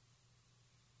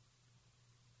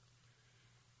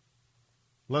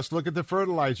 Let's look at the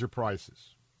fertilizer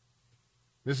prices.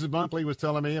 Mrs. Bunkley was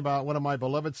telling me about one of my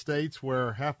beloved states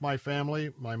where half my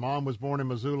family, my mom was born in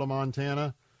Missoula,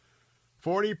 Montana.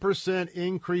 40%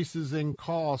 increases in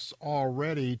costs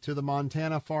already to the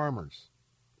Montana farmers,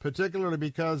 particularly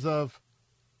because of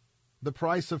the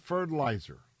price of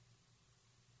fertilizer.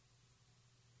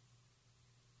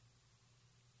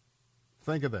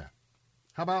 Think of that.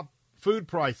 How about food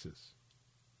prices?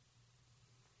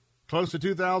 Close to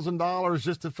 $2,000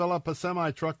 just to fill up a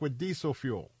semi-truck with diesel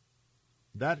fuel.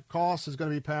 That cost is going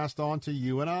to be passed on to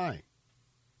you and I.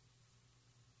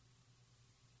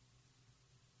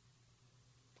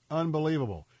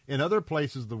 Unbelievable. In other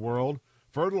places of the world,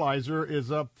 fertilizer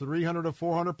is up 300 to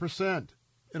 400%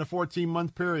 in a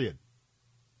 14-month period.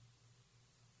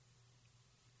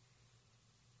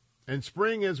 And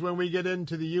spring is when we get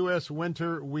into the U.S.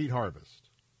 winter wheat harvest.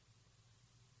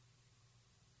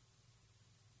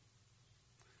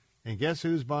 And guess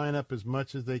who's buying up as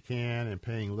much as they can and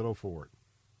paying little for it?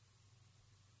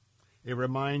 It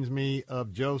reminds me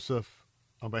of Joseph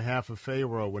on behalf of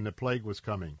Pharaoh when the plague was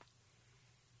coming.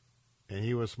 And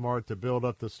he was smart to build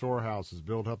up the storehouses.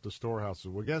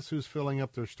 Well, guess who's filling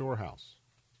up their storehouse?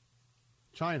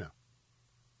 China.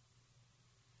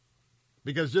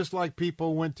 Because just like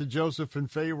people went to Joseph and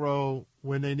Pharaoh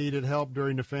when they needed help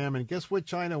during the famine, guess what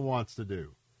China wants to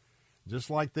do?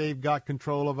 Just like they've got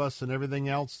control of us and everything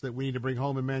else that we need to bring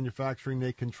home in manufacturing,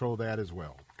 they control that as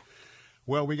well.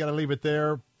 Well, we got to leave it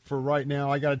there for right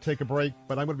now. I got to take a break,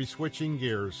 but I'm going to be switching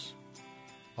gears.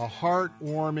 A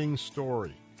heartwarming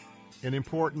story, an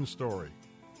important story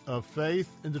of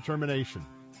faith and determination.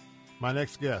 My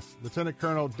next guest, Lieutenant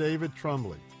Colonel David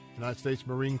Trumbley, United States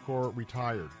Marine Corps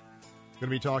retired. Going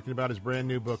to be talking about his brand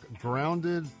new book,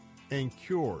 Grounded and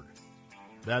Cured.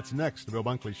 That's next, the Bill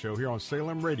Bunkley Show here on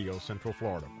Salem Radio, Central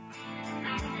Florida.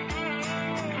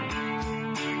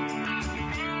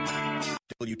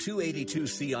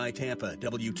 W282CI Tampa,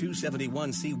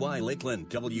 W271CY Lakeland,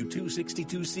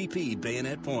 W262CP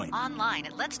Bayonet Point. Online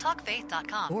at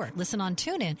letstalkfaith.com or listen on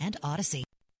TuneIn and Odyssey.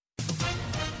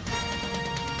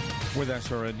 With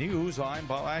SRN News, I'm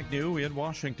Bob Agnew in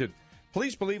Washington.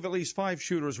 Police believe at least 5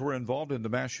 shooters were involved in the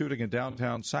mass shooting in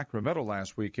downtown Sacramento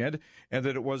last weekend and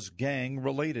that it was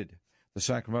gang-related. The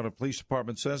Sacramento Police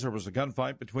Department says there was a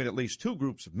gunfight between at least 2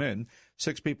 groups of men.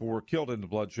 6 people were killed in the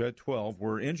bloodshed. 12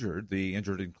 were injured. The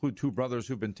injured include 2 brothers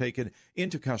who've been taken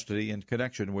into custody in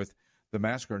connection with the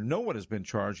massacre. No one has been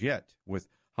charged yet with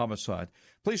homicide.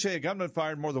 Police say a gunman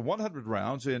fired more than 100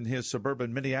 rounds in his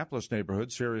suburban Minneapolis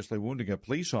neighborhood, seriously wounding a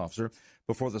police officer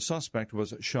before the suspect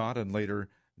was shot and later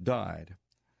died.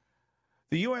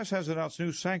 The U.S. has announced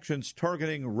new sanctions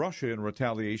targeting Russia in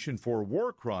retaliation for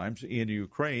war crimes in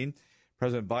Ukraine.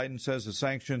 President Biden says the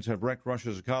sanctions have wrecked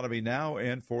Russia's economy now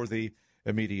and for the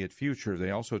immediate future.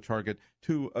 They also target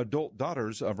 2 adult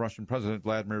daughters of Russian President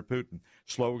Vladimir Putin.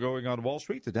 Slow going on Wall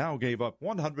Street. The Dow gave up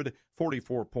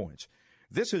 144 points.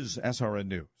 This is SRN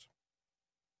News.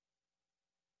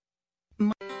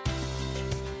 The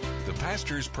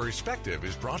Pastor's Perspective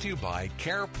is brought to you by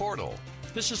Care Portal.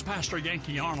 This is Pastor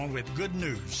Yankee Arnold with good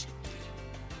news.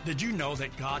 Did you know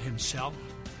that God Himself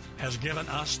has given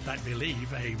us that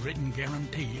believe a written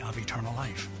guarantee of eternal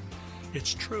life?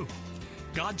 It's true.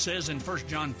 God says in 1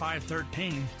 John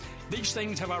 5:13, "These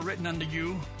things have I written unto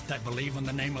you that believe in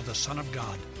the name of the Son of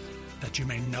God, that you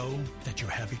may know that you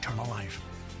have eternal life."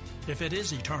 If it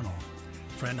is eternal,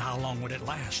 friend, how long would it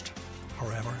last?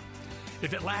 Forever?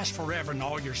 If it lasts forever and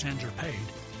all your sins are paid,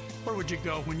 where would you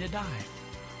go when you die?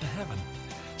 To heaven.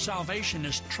 Salvation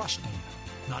is trusting,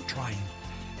 not trying.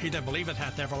 He that believeth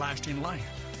hath everlasting life.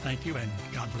 Thank you, and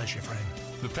God bless you, friend.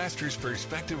 The Pastor's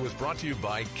Perspective was brought to you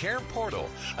by Care Portal,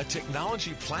 a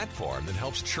technology platform that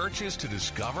helps churches to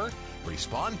discover,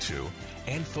 respond to,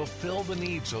 and fulfill the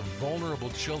needs of vulnerable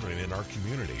children in our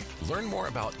community. Learn more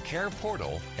about Care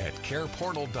Portal at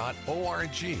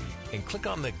careportal.org and click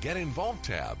on the Get Involved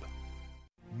tab.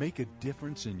 Make a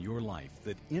difference in your life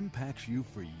that impacts you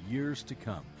for years to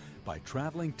come by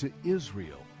traveling to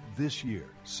Israel this year.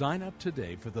 Sign up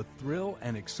today for the thrill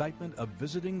and excitement of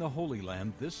visiting the Holy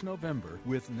Land this November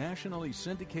with nationally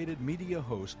syndicated media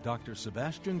host Dr.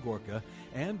 Sebastian Gorka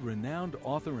and renowned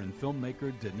author and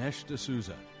filmmaker Dinesh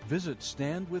D'Souza. Visit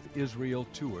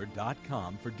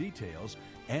standwithisraeltour.com for details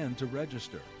and to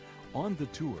register. On the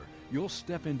tour, you'll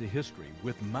step into history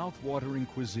with mouth-watering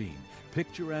cuisine,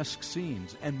 picturesque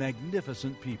scenes, and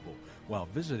magnificent people, while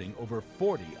visiting over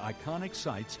 40 iconic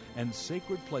sites and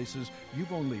sacred places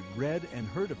you've only read and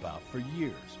heard about for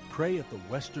years. Pray at the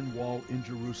Western Wall in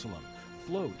Jerusalem,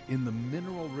 float in the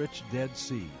mineral-rich Dead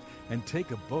Sea, and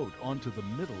take a boat onto the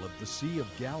middle of the Sea of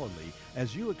Galilee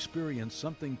as you experience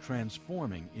something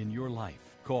transforming in your life.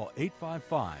 Call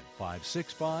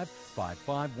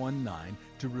 855-565-5519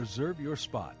 to reserve your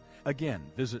spot. Again,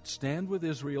 visit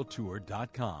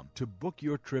StandWithIsraelTour.com to book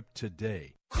your trip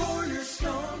today.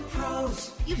 Cornerstone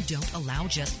Pros. You don't allow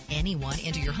just anyone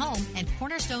into your home, and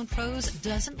Cornerstone Pros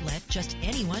doesn't let just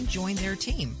anyone join their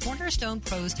team. Cornerstone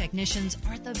Pros technicians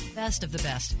are the best of the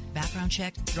best. Background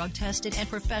checked, drug tested, and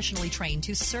professionally trained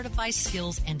to certify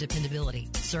skills and dependability.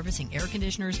 Servicing air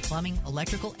conditioners, plumbing,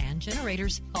 electrical, and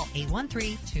generators. Call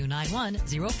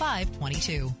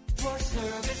 813-291-0522. For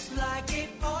service like it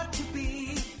ought to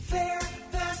be. Fair,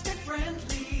 fast, and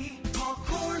friendly. Call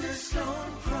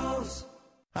Cornerstone Pros.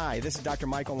 Hi, this is Dr.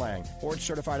 Michael Lang,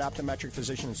 board-certified optometric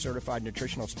physician and certified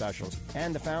nutritional specialist,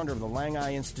 and the founder of the Lang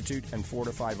Eye Institute and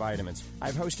Fortify Vitamins.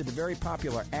 I've hosted the very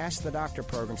popular Ask the Doctor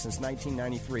program since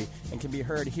 1993 and can be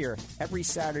heard here every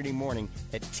Saturday morning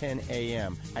at 10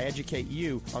 a.m. I educate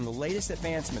you on the latest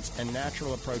advancements and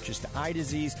natural approaches to eye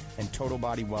disease and total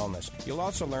body wellness. You'll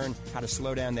also learn how to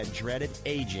slow down that dreaded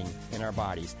aging in our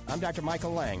bodies. I'm Dr.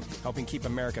 Michael Lang, helping keep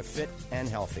America fit and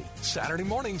healthy. Saturday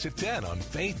mornings at 10 on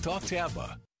Faith Talk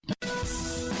Tampa.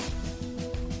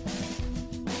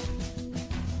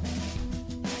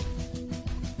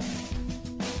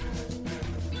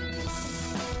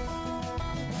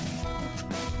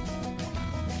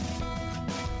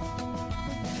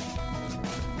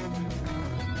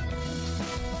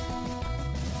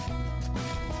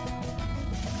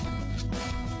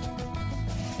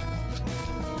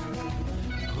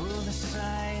 Oh, the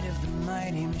sight of the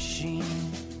mighty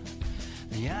machine,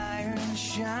 the iron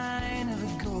shine of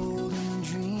a golden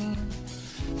dream,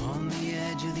 on the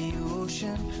edge of the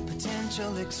ocean,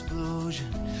 potential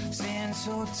explosion, stand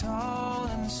so tall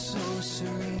and so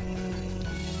serene.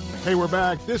 Hey, we're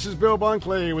back. This is Bill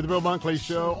Bunkley with the Bill Bunkley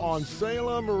Show on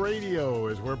Salem Radio,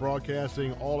 as we're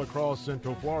broadcasting all across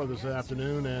Central Florida this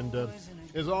afternoon. And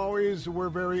as always, we're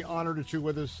very honored that you're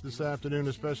with us this afternoon,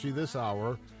 especially this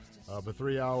hour of the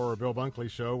 3-hour Bill Bunkley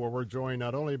Show, where we're joined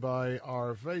not only by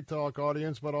our Faith Talk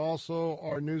audience, but also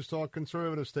our News Talk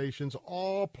conservative stations,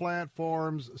 all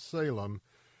platforms Salem.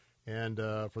 And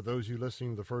for those of you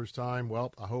listening the first time,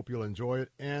 well, I hope you'll enjoy it,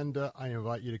 and I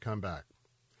invite you to come back.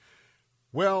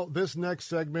 Well, this next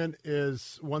segment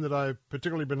is one that I've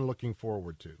particularly been looking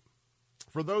forward to.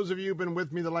 For those of you who've been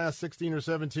with me the last 16 or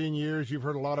 17 years, you've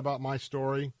heard a lot about my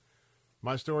story.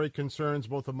 My story concerns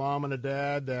both a mom and a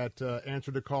dad that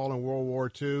answered a call in World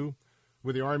War II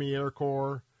with the Army Air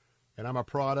Corps, and I'm a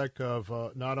product of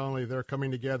not only their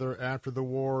coming together after the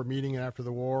war, meeting after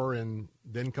the war, and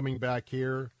then coming back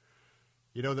here.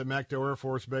 You know that MacDill Air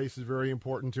Force Base is very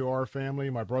important to our family.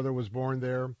 My brother was born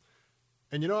there.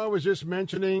 And, you know, I was just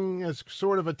mentioning as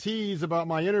sort of a tease about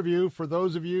my interview. For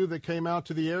those of you that came out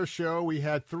to the air show, we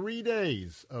had 3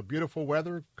 days of beautiful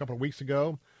weather a couple of weeks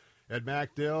ago at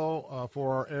MacDill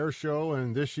for our air show.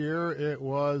 And this year it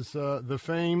was the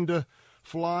famed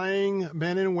flying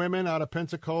men and women out of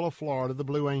Pensacola, Florida, the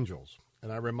Blue Angels.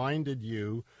 And I reminded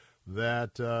you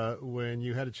that when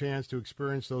you had a chance to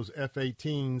experience those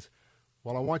F-18s,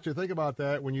 well, I want you to think about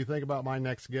that when you think about my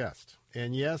next guest.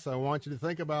 And yes, I want you to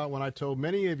think about when I told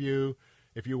many of you,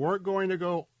 if you weren't going to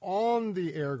go on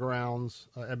the air grounds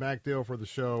at MacDill for the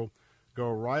show,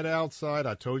 go right outside.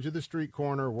 I told you the street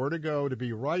corner, where to go to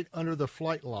be right under the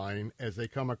flight line as they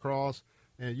come across.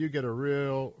 And you get a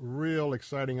real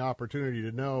exciting opportunity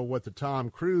to know what the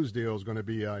Tom Cruise deal is going to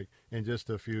be like in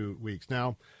just a few weeks.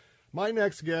 Now, my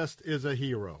next guest is a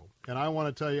hero, and I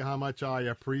want to tell you how much I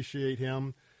appreciate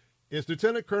him. It's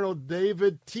Lieutenant Colonel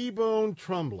David T-Bone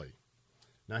Trumbley.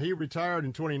 Now, he retired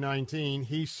in 2019.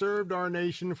 He served our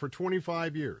nation for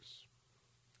 25 years,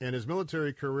 and his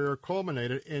military career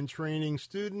culminated in training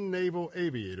student naval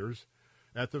aviators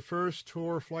at the first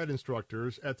tour flight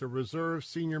instructors at the Reserve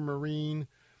Senior Marine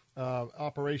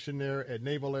operation there at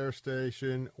Naval Air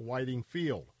Station Whiting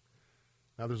Field.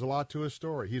 Now, there's a lot to his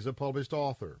story. He's a published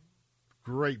author.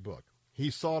 Great book.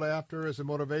 He's sought after as a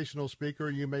motivational speaker.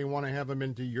 You may want to have him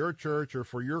into your church or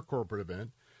for your corporate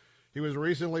event. He was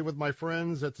recently with my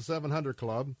friends at the 700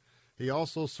 Club. He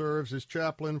also serves as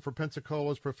chaplain for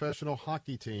Pensacola's professional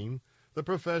hockey team, the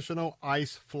Professional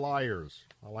Ice Flyers.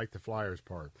 I like the Flyers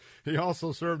part. He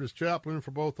also served as chaplain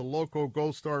for both the local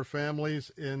Gold Star families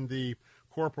in the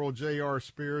Corporal J.R.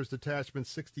 Spears Detachment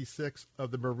 66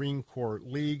 of the Marine Corps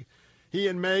League. He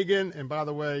and Megan, and by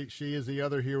the way, she is the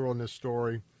other hero in this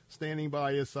story, standing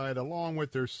by his side along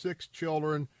with their 6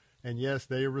 children. And yes,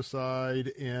 they reside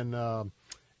in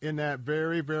that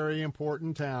very, very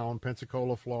important town,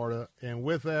 Pensacola, Florida. And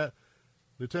with that,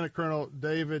 Lieutenant Colonel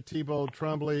David T-Bone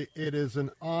Trumbley, it is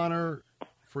an honor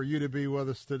for you to be with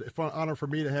us today. It's an honor for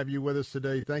me to have you with us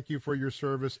today. Thank you for your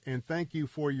service, and thank you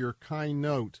for your kind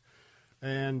note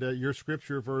and your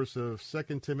scripture verse of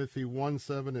 2 Timothy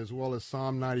 1:7 as well as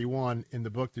Psalm 91 in the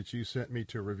book that you sent me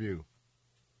to review.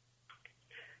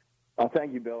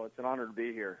 Thank you, Bill. It's an honor to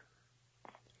be here.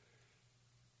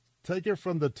 Take it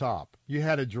from the top. You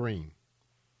had a dream.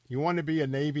 You wanted to be a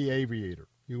Navy aviator.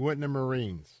 You went in the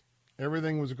Marines.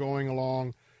 Everything was going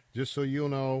along. Just so you'll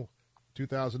know,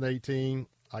 2018,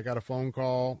 I got a phone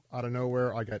call out of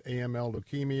nowhere. I got AML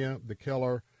leukemia, the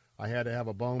killer. I had to have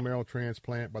a bone marrow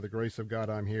transplant. By the grace of God,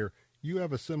 I'm here. You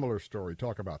have a similar story.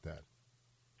 Talk about that.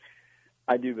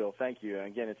 I do, Bill. Thank you.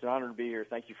 Again, it's an honor to be here.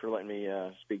 Thank you for letting me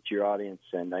speak to your audience.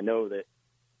 And I know that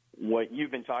what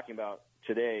you've been talking about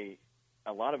today,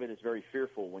 a lot of it is very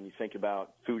fearful when you think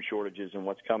about food shortages and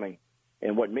what's coming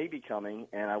and what may be coming.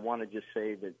 And I want to just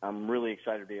say that I'm really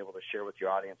excited to be able to share with your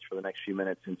audience for the next few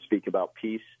minutes and speak about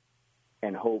peace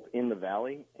and hope in the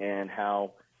valley, and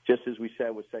how, just as we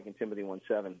said with 2 Timothy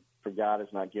 1:7, for God has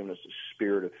not given us a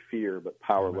spirit of fear, but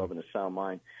power, love, and a sound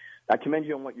mind. I commend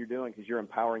you on what you're doing, because you're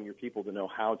empowering your people to know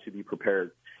how to be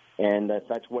prepared. And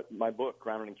that's what my book,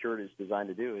 Grounded and Cured, is designed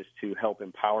to do, is to help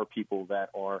empower people that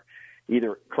are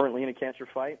either currently in a cancer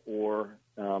fight or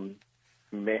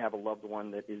may have a loved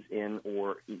one that is in,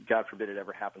 or God forbid it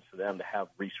ever happens to them, to have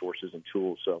resources and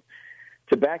tools. So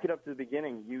to back it up to the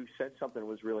beginning, you said something that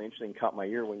was really interesting, caught my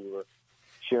ear when you were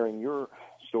sharing your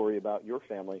story about your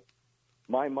family.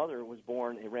 My mother was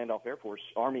born at Randolph Air Force,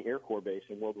 Army Air Corps base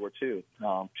in World War II.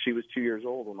 She was 2 years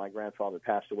old when my grandfather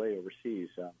passed away overseas.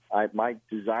 My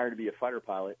desire to be a fighter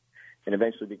pilot and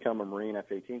eventually become a Marine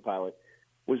F-18 pilot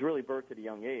was really birthed at a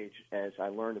young age as I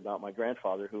learned about my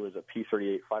grandfather, who was a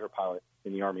P-38 fighter pilot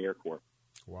in the Army Air Corps.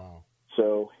 Wow.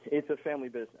 So it's a family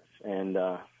business. And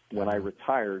when I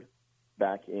retired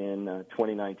back in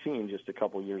 2019, just a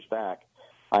couple years back,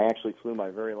 I actually flew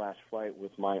my very last flight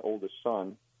with my oldest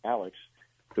son, Alex,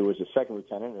 who was a second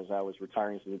lieutenant, as I was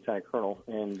retiring as a lieutenant colonel.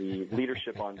 And the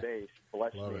leadership on base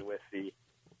blessed me with the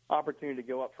opportunity to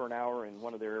go up for an hour in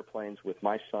one of their airplanes with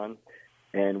my son.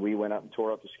 And we went up and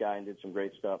tore up the sky and did some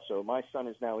great stuff. So my son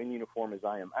is now in uniform as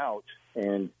I am out,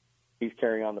 and he's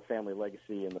carrying on the family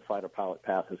legacy in the fighter pilot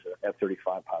path as an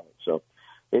F-35 pilot. So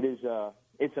it is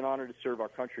it's an honor to serve our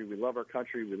country. We love our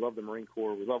country. We love the Marine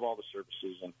Corps. We love all the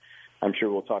services, and I'm sure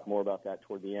we'll talk more about that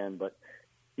toward the end. But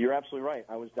you're absolutely right.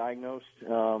 I was diagnosed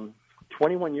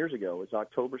 21 years ago. It was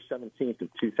October 17th of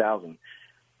 2000.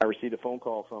 I received a phone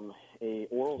call from a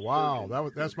oral surgeon.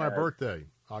 Wow, that's my birthday.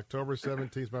 October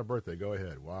 17th is my birthday. Go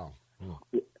ahead. Wow. Now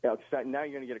you're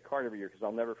going to get a card every year, because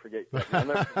I'll never forget that. I'll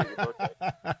never forget your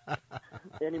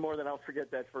birthday. Any more than I'll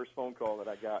forget that first phone call that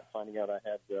I got finding out I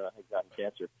had gotten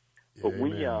cancer. But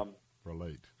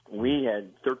we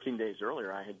had 13 days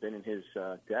earlier, I had been in his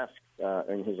desk,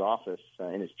 in his office,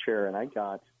 in his chair, and I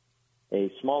got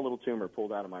a small little tumor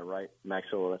pulled out of my right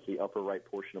maxilla. That's the upper right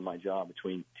portion of my jaw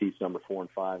between teeth number 4 and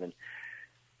 5. And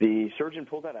the surgeon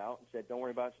pulled that out and said, don't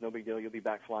worry about it. It's no big deal. You'll be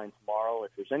back flying tomorrow.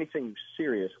 If there's anything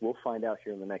serious, we'll find out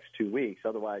here in the next 2 weeks.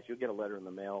 Otherwise, you'll get a letter in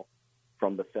the mail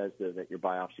from Bethesda that your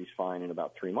biopsy's fine in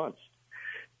about 3 months.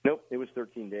 Nope, it was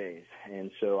 13 days. And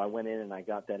so I went in and I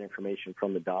got that information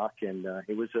from the doc, and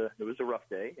it was a rough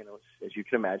day, as you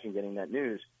can imagine, getting that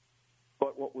news.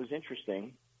 But what was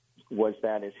interesting was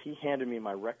that as he handed me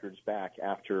my records back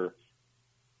after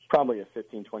probably a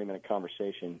 15, 20-minute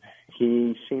conversation,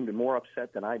 he seemed more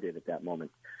upset than I did at that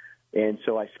moment. And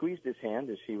so I squeezed his hand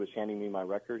as he was handing me my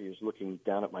record. He was looking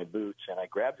down at my boots, and I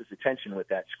grabbed his attention with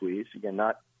that squeeze. Again,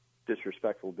 not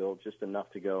disrespectful, Bill, just enough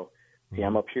to go, hey,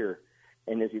 I'm up here.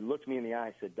 And as he looked me in the eye,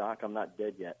 I said, Doc, I'm not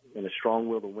dead yet. And a strong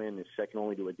will to win is second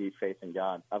only to a deep faith in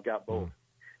God. I've got both.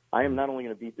 I am not only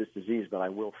going to beat this disease, but I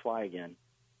will fly again.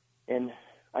 And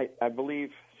I believe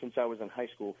since I was in high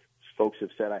school, folks have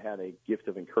said I had a gift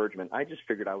of encouragement. I just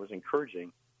figured I was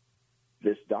encouraging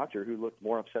this doctor who looked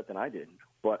more upset than I did.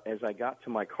 But as I got to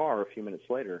my car a few minutes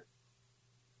later,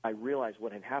 I realized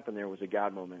what had happened there was a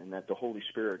God moment, and that the Holy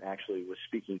Spirit actually was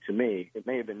speaking to me. It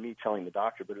may have been me telling the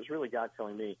doctor, but it was really God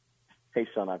telling me, hey,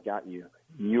 son, I've got you.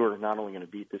 You are not only going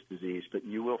to beat this disease, but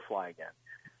you will fly again.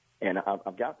 And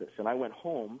I've got this. And I went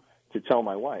home to tell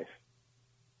my wife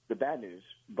the bad news,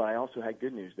 but I also had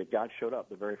good news that God showed up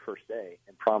the very first day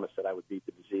and promised that I would beat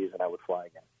the disease and I would fly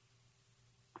again.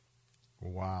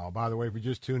 Wow. By the way, if you're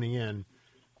just tuning in,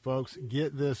 folks,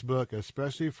 get this book,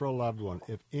 especially for a loved one.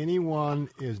 If anyone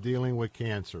is dealing with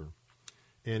cancer,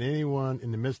 and anyone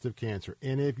in the midst of cancer,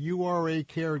 and if you are a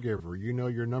caregiver, you know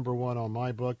you're number one on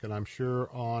my book, and I'm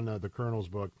sure on the Colonel's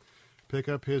book. Pick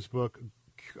up his book,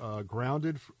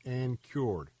 Grounded and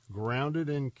Cured. Grounded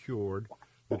and Cured.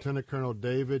 Lieutenant Colonel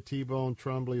David T-Bone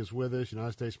Trumbley is with us,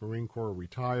 United States Marine Corps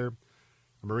retired,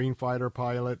 a Marine fighter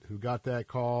pilot who got that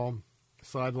call,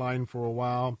 sidelined for a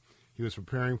while. He was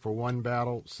preparing for one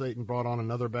battle. Satan brought on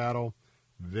another battle.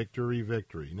 Victory,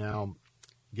 victory. Now,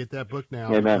 get that book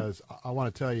now. Amen. Because I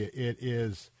want to tell you, it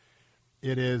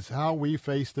is how we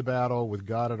face the battle with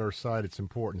God at our side. It's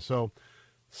important.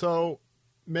 So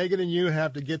Megan and you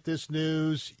have to get this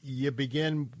news. You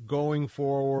begin going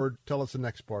forward. Tell us the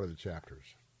next part of the chapters.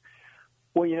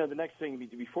 Well, the next thing,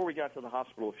 before we got to the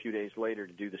hospital a few days later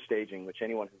to do the staging, which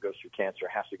anyone who goes through cancer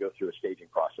has to go through a staging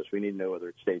process. We need to know whether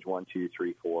it's stage 1, 2,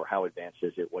 3, 4, how advanced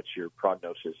is it, what's your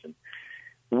prognosis. And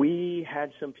we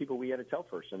had some people we had to tell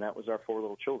first, and that was our 4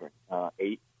 little children,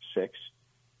 8, 6,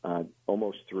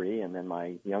 almost 3, and then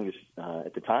my youngest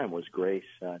at the time was Grace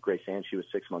Ann. She was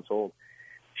 6 months old.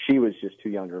 She was just too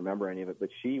young to remember any of it, but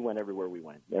she went everywhere we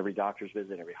went, every doctor's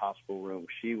visit, every hospital room.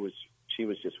 She was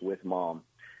just with Mom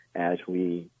as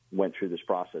we went through this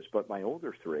process. But my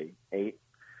older 3, 8,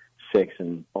 6,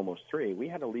 and almost 3, we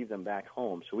had to leave them back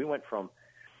home. So we went from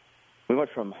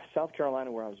South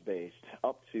Carolina, where I was based,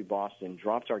 up to Boston,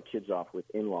 dropped our kids off with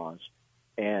in-laws,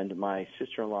 and my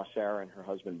sister-in-law, Sarah, and her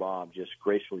husband, Bob, just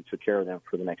gracefully took care of them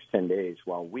for the next 10 days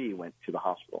while we went to the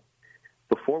hospital.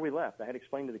 Before we left, I had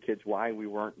explained to the kids why we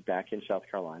weren't back in South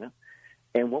Carolina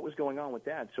and what was going on with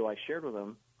Dad. So I shared with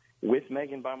them, with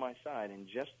Megan by my side, and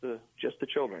just the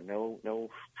children, no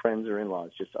friends or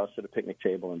in-laws, just us at a picnic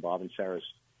table in Bob and Sarah's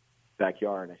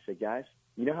backyard. And I said, guys,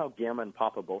 you know how Gamma and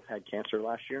Papa both had cancer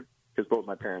last year? Because both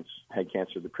my parents had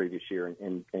cancer the previous year,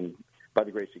 and by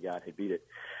the grace of God, had beat it.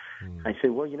 I said,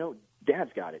 well,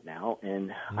 Dad's got it now,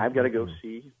 and I've got to go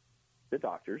see the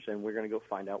doctors, and we're going to go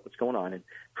find out what's going on. And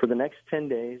for the next 10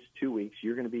 days, 2 weeks,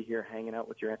 you're going to be here hanging out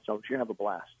with your aunts and uncles. You're going to have a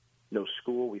blast. No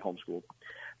school. We homeschooled.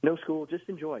 No school. Just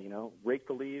enjoy, rake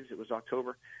the leaves. It was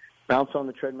October. Bounce on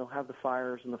the treadmill. Have the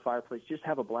fires in the fireplace. Just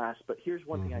have a blast. But here's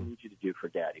one thing I need you to do for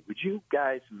Daddy. Would you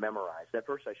guys memorize that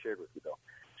verse I shared with you, Bill,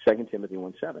 2 Timothy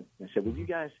 1:7. I said, would you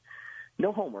guys,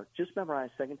 no homework, just memorize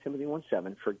 2 Timothy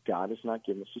 1:7, for God has not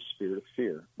given us a spirit of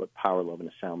fear, but power, love, and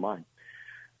a sound mind.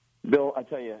 Bill, I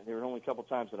tell you, there were only a couple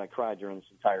times that I cried during this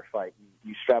entire fight.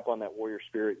 You strap on that warrior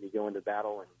spirit, and you go into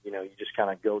battle, and, you just kind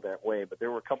of go that way. But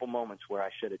there were a couple moments where I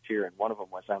shed a tear, and one of them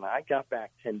was I got back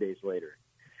 10 days later.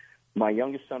 My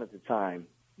youngest son at the time,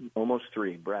 almost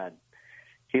 3, Brad,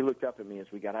 he looked up at me as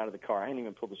we got out of the car. I hadn't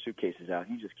even pulled the suitcases out.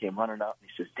 He just came running up, and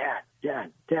he says, Dad.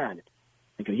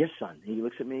 I go, yes, son. He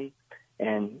looks at me,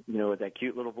 and, with that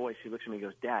cute little voice, he looks at me and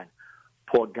goes, Dad,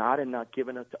 for God had not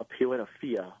given us a spirit of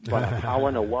fear, but a power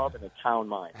and a love and a sound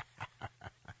mind.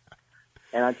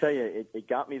 And I tell you, it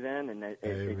got me then, and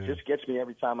it just gets me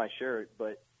every time I share it.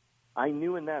 But I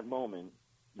knew in that moment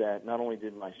that not only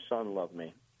did my son love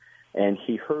me, and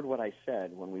he heard what I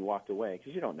said when we walked away,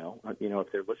 because you don't know,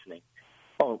 if they're listening.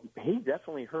 Oh, he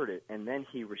definitely heard it, and then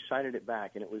he recited it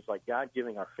back, and it was like God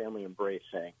giving our family embrace,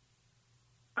 saying,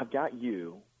 I've got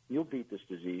you. You'll beat this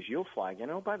disease. You'll fly again.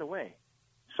 Oh, by the way,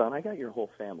 son, I got your whole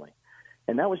family.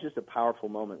 And that was just a powerful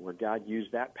moment where God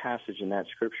used that passage in that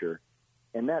scripture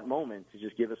and that moment to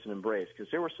just give us an embrace, because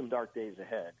there were some dark days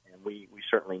ahead, and we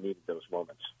certainly needed those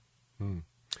moments.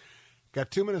 Got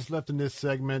 2 minutes left in this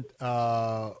segment,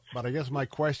 but I guess my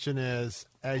question is,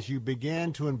 as you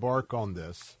began to embark on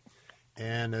this,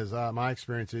 and as my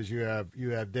experience is, you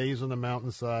have days on the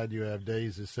mountainside, you have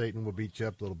days that Satan will beat you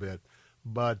up a little bit.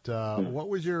 But what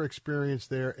was your experience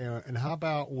there, and how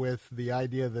about with the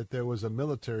idea that there was a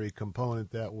military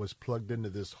component that was plugged into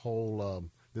this whole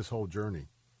journey?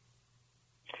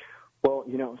 Well,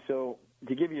 so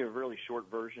to give you a really short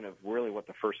version of really what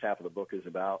the first half of the book is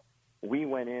about, we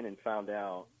went in and found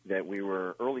out that we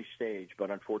were early stage, but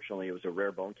unfortunately it was a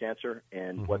rare bone cancer,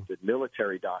 and what the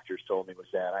military doctors told me was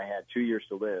that I had 2 years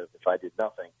to live if I did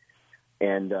nothing.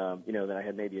 And, that I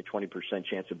had maybe a 20%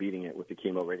 chance of beating it with the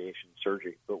chemo, radiation,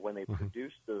 surgery. But when they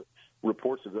produced the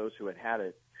reports of those who had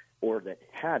it or that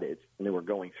had it, and they were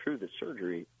going through the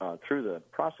surgery, through the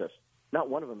process, not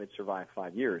one of them had survived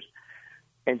 5 years.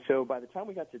 And so by the time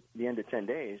we got to the end of 10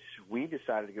 days, we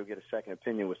decided to go get a second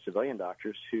opinion with civilian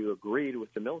doctors who agreed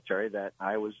with the military that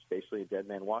I was basically a dead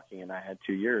man walking and I had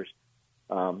 2 years.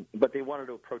 But they wanted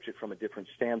to approach it from a different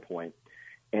standpoint.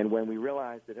 And when we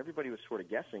realized that everybody was sort of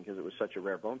guessing because it was such a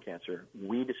rare bone cancer,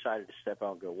 we decided to step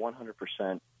out and go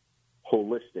 100%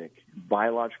 holistic,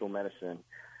 biological medicine.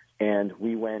 And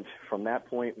we went, from that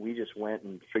point, we just went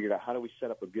and figured out how do we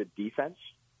set up a good defense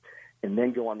and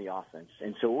then go on the offense.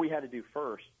 And so what we had to do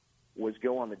first was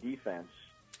go on the defense.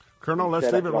 Colonel,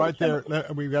 let's leave it right there.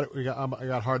 I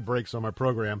got hard breaks on my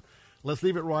program. Let's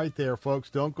leave it right there, folks.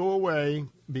 Don't go away,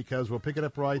 because we'll pick it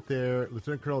up right there.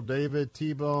 Lieutenant Colonel David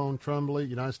T-Bone Tremblay,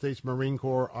 United States Marine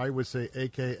Corps, I would say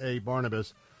a.k.a.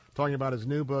 Barnabas. talking about his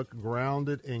new book,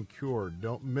 Grounded and Cured.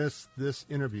 Don't miss this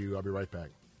interview. I'll be right back.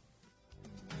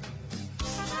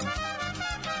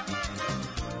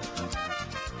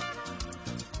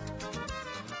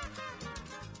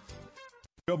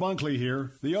 Bill Bunkley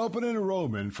here. The open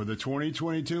enrollment for the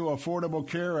 2022 Affordable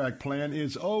Care Act plan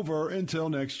is over until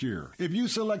next year. If you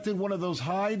selected one of those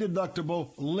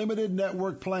high-deductible, limited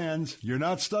network plans, you're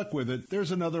not stuck with it.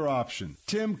 There's another option.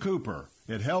 Tim Cooper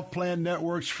at Health Plan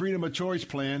Network's Freedom of Choice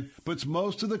plan puts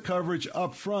most of the coverage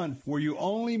up front, where you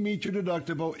only meet your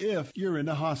deductible if you're in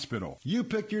the hospital. You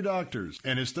pick your doctors,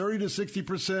 and it's 30 to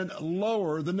 60%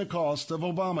 lower than the cost of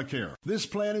Obamacare. This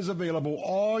plan is available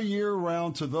all year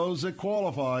round to those that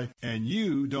qualify, and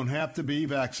you don't have to be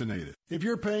vaccinated. If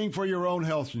you're paying for your own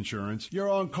health insurance, you're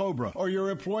on COBRA, or your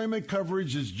employment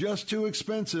coverage is just too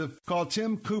expensive, call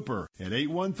Tim Cooper at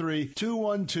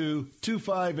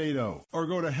 813-212-2580 or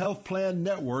go to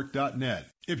healthplannetwork.net.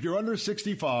 If you're under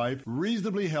 65,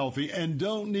 reasonably healthy, and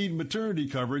don't need maternity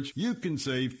coverage, you can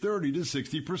save 30 to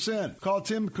 60%. Call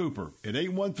Tim Cooper at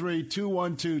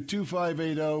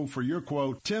 813-212-2580 for your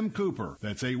quote. Tim Cooper.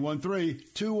 That's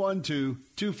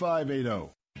 813-212-2580.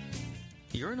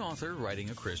 You're an author writing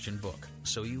a Christian book,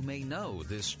 so you may know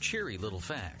this cheery little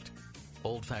fact.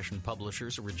 Old-fashioned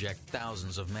publishers reject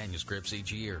thousands of manuscripts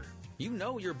each year. You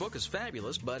know your book is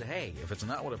fabulous, but hey, if it's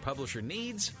not what a publisher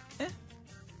needs,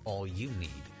 all you need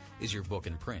is your book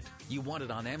in print. You want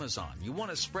it on Amazon. You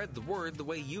want to spread the word the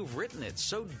way you've written it,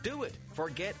 so do it.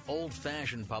 Forget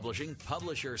old-fashioned publishing.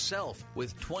 Publish yourself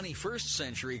with 21st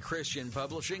century Christian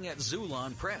publishing at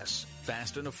Zulon Press.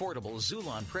 Fast and affordable,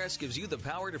 Zulon Press gives you the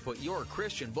power to put your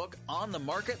Christian book on the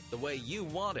market the way you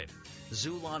want it.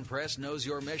 Zulon Press knows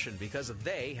your mission because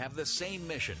they have the same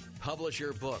mission. Publish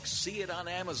your book. See it on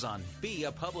Amazon. Be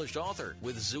a published author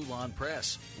with Zulon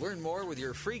Press. Learn more with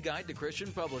your free guide to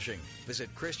Christian publishing. Visit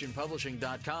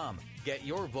ChristianPublishing.com. Get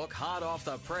your book hot off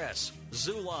the press.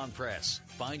 Zulon Press.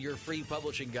 Find your free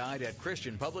publishing guide at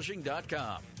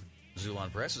ChristianPublishing.com.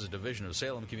 Zulon Press is a division of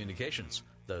Salem Communications,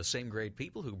 the same great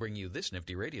people who bring you this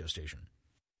nifty radio station.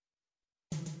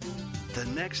 The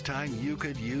next time you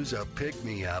could use a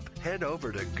pick-me-up, head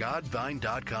over to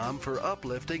Godvine.com for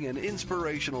uplifting and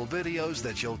inspirational videos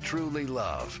that you'll truly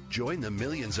love. Join the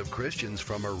millions of Christians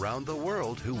from around the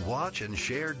world who watch and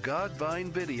share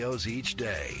Godvine videos each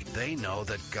day. They know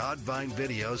that Godvine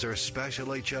videos are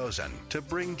specially chosen to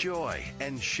bring joy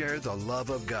and share the love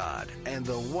of God and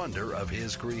the wonder of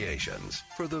His creations.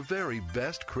 For the very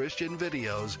best Christian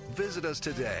videos, visit us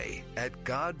today at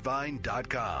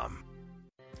Godvine.com.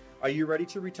 Are you ready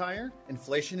to retire?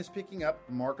 Inflation is picking up,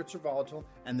 the markets are volatile,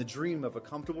 and the dream of a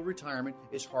comfortable retirement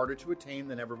is harder to attain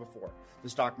than ever before. The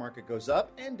stock market goes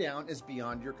up and down is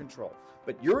beyond your control,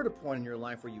 but you're at a point in your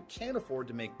life where you can't afford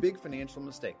to make big financial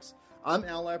mistakes. I'm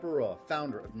Al Labaroa,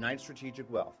 founder of Knight Strategic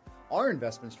Wealth. Our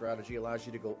investment strategy allows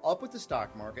you to go up with the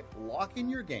stock market, lock in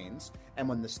your gains, and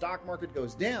when the stock market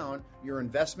goes down, your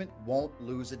investment won't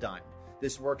lose a dime.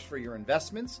 This works for your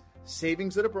investments,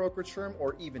 savings at a brokerage firm,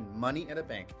 or even money at a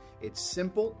bank. It's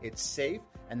simple, it's safe,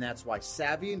 and that's why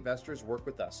savvy investors work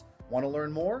with us. Want to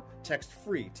learn more? Text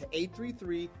FREE to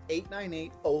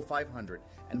 833-898-0500,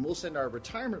 and we'll send our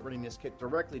retirement readiness kit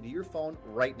directly to your phone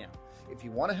right now. If you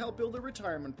want to help build a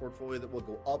retirement portfolio that will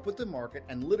go up with the market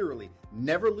and literally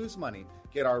never lose money,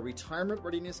 get our retirement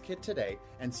readiness kit today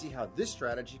and see how this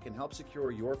strategy can help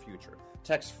secure your future.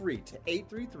 Text FREE to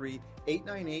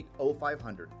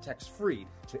 833-898-0500. Text FREE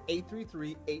to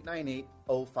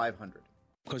 833-898-0500.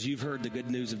 Because you've heard the good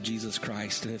news of Jesus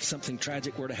Christ. And if something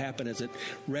tragic were to happen, as it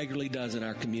regularly does in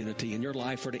our community, and your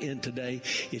life were to end today,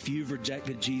 if you've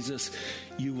rejected Jesus,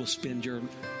 you will spend your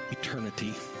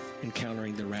eternity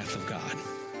encountering the wrath of God.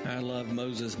 I love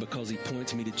Moses because he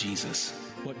points me to Jesus.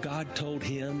 What God told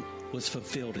him was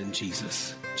fulfilled in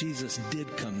Jesus. Jesus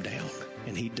did come down,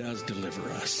 and he does deliver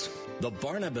us. The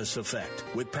Barnabas Effect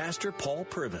with Pastor Paul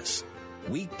Purvis.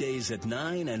 Weekdays at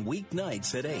 9 and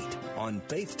weeknights at 8 on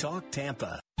Faith Talk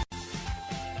Tampa.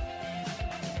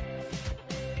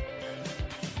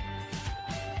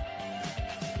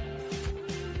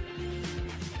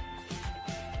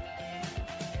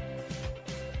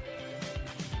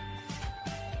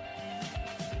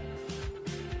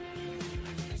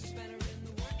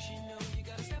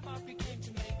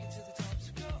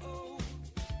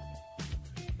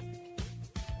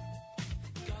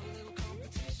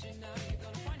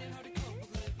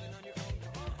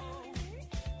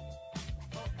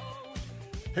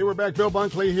 Hey, we're back. Bill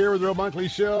Bunkley here with the Bill Bunkley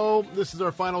Show. This is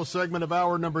our final segment of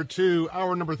hour number 2.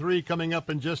 Hour number 3 coming up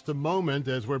in just a moment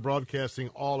as we're broadcasting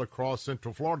all across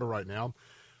Central Florida right now.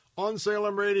 On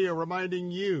Salem Radio,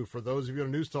 reminding you, for those of you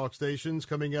on News Talk stations,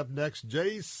 coming up next,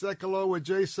 Jay Sekulow with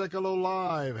Jay Sekulow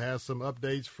Live has some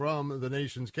updates from the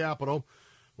nation's capital.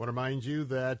 I want to remind you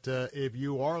that if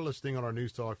you are listening on our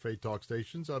News Talk, Faith Talk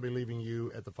stations, I'll be leaving you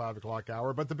at the 5 o'clock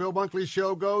hour. But the Bill Bunkley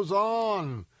Show goes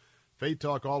on. Faith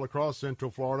Talk all across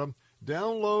Central Florida.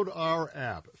 Download our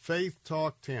app, Faith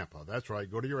Talk Tampa. That's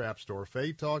right. Go to your app store,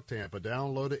 Faith Talk Tampa.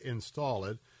 Download it, install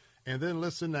it, and then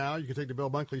listen now. You can take the Bill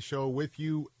Bunkley Show with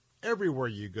you everywhere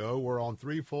you go. We're on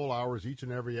 3 full hours each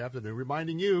and every afternoon,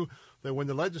 reminding you that when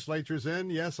the legislature's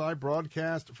in, yes, I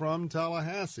broadcast from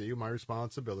Tallahassee. My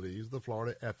responsibility is the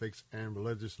Florida Ethics and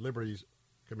Religious Liberties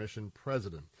Commission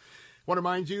president. I want to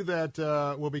remind you that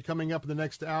we'll be coming up in the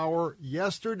next hour.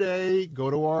 Yesterday,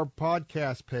 go to our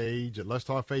podcast page at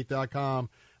letstalkfaith.com.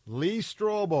 Lee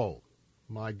Strobel,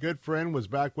 my good friend, was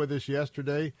back with us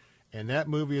yesterday. And that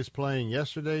movie is playing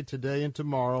yesterday, today, and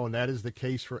tomorrow, and that is The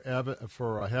Case for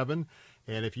Heaven.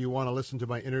 And if you want to listen to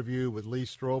my interview with Lee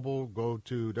Strobel, go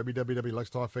to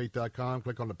www.letstalkfaith.com,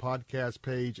 click on the podcast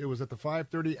page. It was at the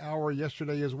 5:30 hour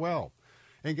yesterday as well.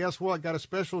 And guess what? Got a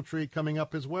special treat coming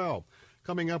up as well.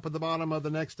 Coming up at the bottom of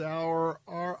the next hour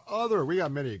are we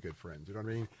got many good friends, you know what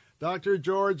I mean? Dr.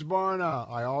 George Barna.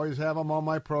 I always have him on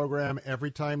my program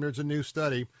every time there's a new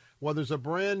study. Well, there's a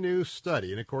brand new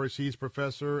study, and of course, he's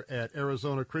professor at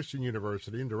Arizona Christian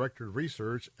University and director of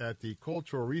research at the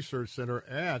Cultural Research Center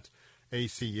at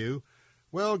ACU.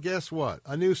 Well, guess what?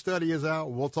 A new study is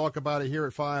out. We'll talk about it here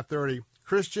at 5:30.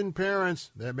 Christian parents,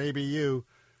 that may be you,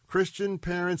 Christian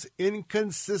parents'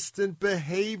 inconsistent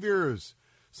behaviors,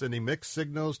 sending mixed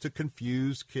signals to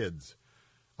confused kids.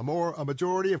 A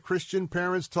majority of Christian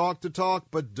parents talk the talk,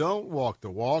 but don't walk the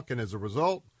walk, and as a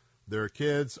result, their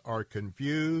kids are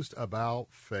confused about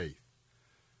faith.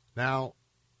 Now,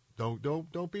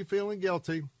 don't be feeling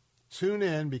guilty. Tune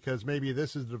in, because maybe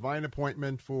this is a divine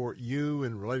appointment for you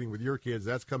and relating with your kids.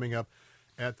 That's coming up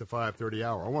at the 5:30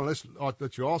 hour. I want to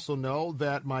let you also know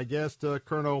that my guest,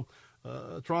 Colonel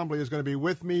Trombley, is going to be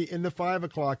with me in the 5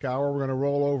 o'clock hour. We're going to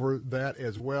roll over that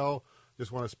as well.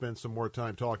 Just want to spend some more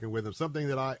time talking with him, something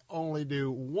that I only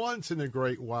do once in a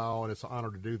great while, and it's an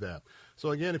honor to do that. So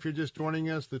again, if you're just joining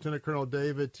us, Lieutenant Colonel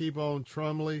David T-Bone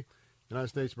Trombley, United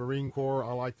States Marine Corps,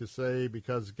 I like to say,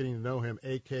 because getting to know him,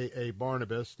 a.k.a.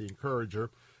 Barnabas, the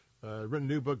Encourager, written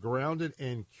a new book, Grounded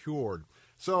and Cured.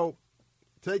 So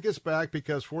take us back,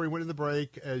 because before we went to the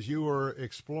break, as you were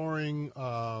exploring,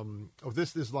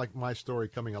 this is like my story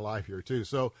coming alive here too.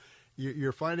 So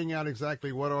you're finding out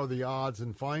exactly what are the odds,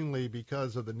 and finally,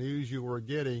 because of the news you were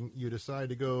getting, you decide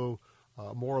to go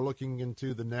more looking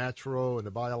into the natural and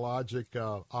the biologic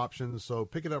options. So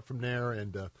pick it up from there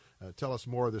and tell us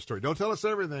more of the story. Don't tell us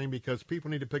everything, because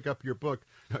people need to pick up your book,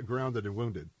 Grounded and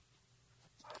Wounded.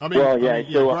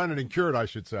 Grounded and Cured, I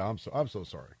should say. I'm so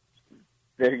sorry.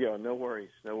 There you go. No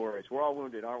worries. We're all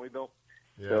wounded, aren't we, Bill?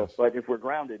 Yes. So, but if we're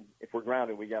grounded,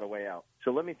 we got a way out.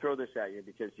 So let me throw this at you,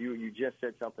 because you just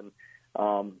said something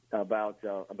about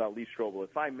Lee Strobel.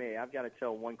 If I may, I've got to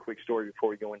tell one quick story before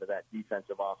we go into that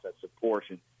defensive offensive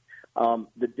portion.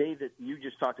 The day that you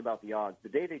just talked about the odds, the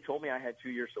day they told me I had 2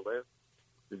 years to live,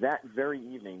 that very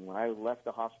evening when I left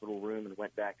the hospital room and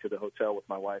went back to the hotel with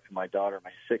my wife and my daughter,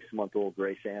 my 6-month-old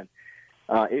Grace Ann,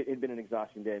 it had been an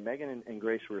exhausting day. Megan and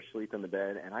Grace were asleep in the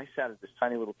bed, and I sat at this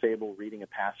tiny little table reading a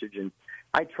passage, and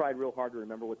I tried real hard to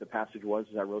remember what the passage was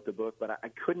as I wrote the book, but I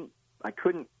couldn't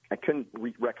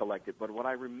recollect it. But what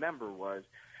I remember was,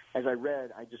 as I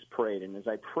read, I just prayed, and as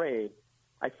I prayed,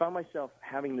 I found myself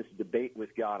having this debate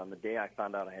with God on the day I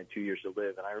found out I had 2 years to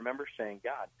live, and I remember saying,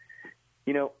 God,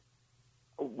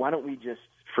 why don't we just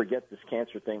forget this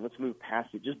cancer thing? Let's move past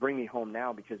it. Just bring me home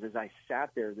now, because as I sat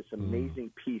there, this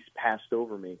amazing peace passed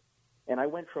over me. And I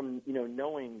went from,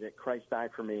 knowing that Christ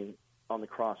died for me on the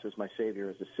cross as my Savior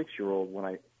as a 6-year-old when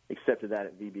I accepted that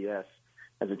at VBS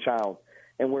as a child,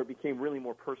 and where it became really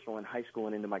more personal in high school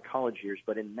and into my college years.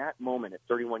 But in that moment at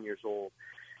 31 years old,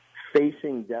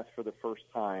 facing death for the first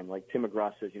time, like Tim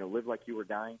McGraw says, live like you were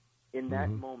dying. In that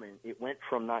moment, it went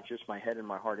from not just my head and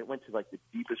my heart, it went to like the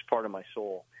deepest part of my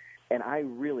soul. And I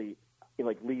really,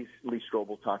 like Lee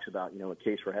Strobel talks about, A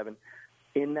Case for Heaven.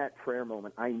 In that prayer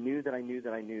moment, I knew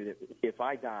that if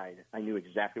I died, I knew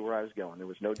exactly where I was going. There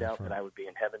was no doubt that I would be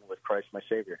in heaven with Christ, my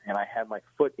Savior. And I had my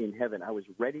foot in heaven. I was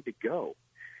ready to go.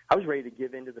 I was ready to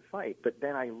give in to the fight. But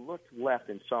then I looked left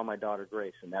and saw my daughter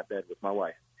Grace in that bed with my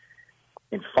wife.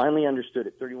 And finally understood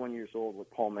at 31 years old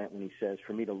what Paul meant when he says,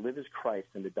 for me to live as Christ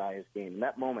and to die as gain. In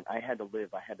that moment, I had to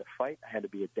live. I had to fight. I had to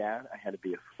be a dad. I had to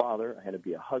be a father. I had to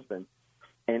be a husband.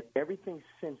 And everything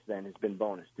since then has been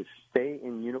bonus. To stay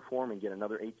in uniform and get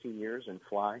another 18 years and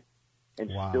fly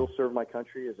and still serve my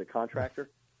country as a contractor,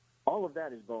 all of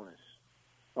that is bonus.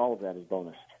 All of that is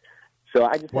bonus. So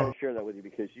I just want to share that with you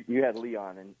because you had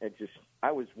Leon, and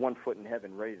I was 1 foot in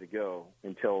heaven ready to go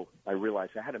until I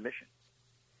realized I had a mission.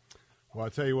 Well, I'll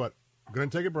tell you what, I'm going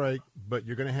to take a break, but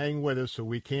you're going to hang with us so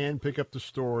we can pick up the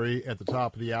story at the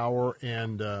top of the hour.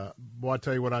 And, I'll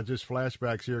tell you what, I just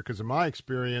flashbacks here because in my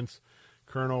experience,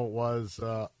 Colonel, was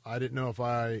I didn't know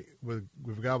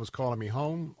if God was calling me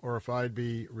home or if I'd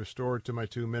be restored to my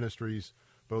 2 ministries,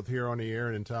 both here on the air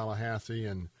and in Tallahassee.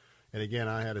 And again,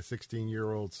 I had a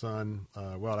 16-year-old son,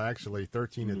 actually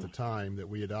 13 at the time, that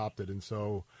we adopted. And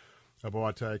so, boy,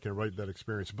 I tell you, I can relate to that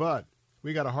experience. But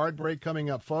we got a hard break coming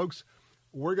up, folks.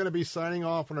 We're going to be signing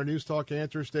off on our News Talk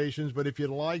answer stations, but if you'd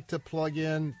like to plug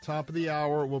in top of the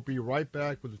hour, we'll be right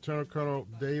back with Lieutenant Colonel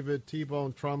David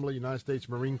T-Bone Trumley, United States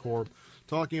Marine Corps,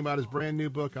 talking about his brand new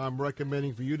book I'm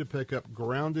recommending for you to pick up,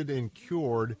 Grounded and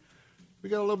Cured. We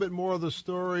got a little bit more of the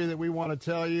story that we want to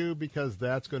tell you because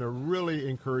that's going to really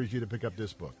encourage you to pick up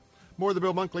this book. More of the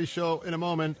Bill Bunkley Show in a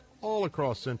moment, all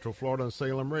across Central Florida on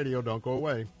Salem Radio. Don't go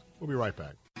away. We'll be right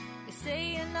back. They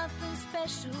say you're nothing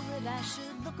special, that I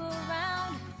should look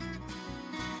around.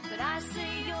 But I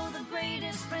say you're the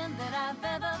greatest friend that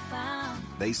I've ever found.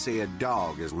 They say a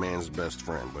dog is man's best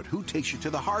friend, but who takes you to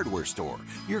the hardware store?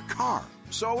 Your car.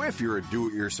 So if you're a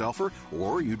do-it-yourselfer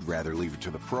or you'd rather leave it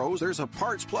to the pros, there's a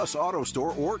Parts Plus Auto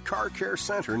Store or Car Care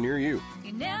Center near you.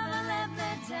 You never let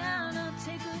me down, I'll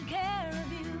take good care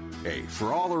of you. Hey,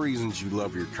 for all the reasons you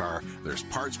love your car, there's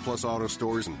Parts Plus Auto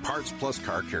Stores and Parts Plus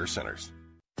Car Care Centers.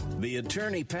 The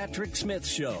Attorney Patrick Smith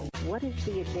Show. What is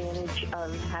the advantage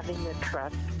of having the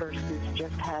trust versus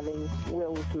just having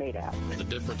wills made out? The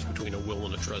difference between a will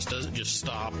and a trust doesn't just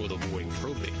stop with avoiding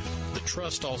probate. The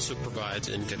trust also provides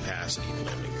incapacity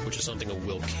lending, which is something a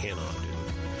will cannot do.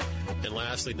 And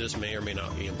lastly, this may or may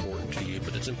not be important to you,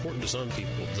 but it's important to some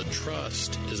people. The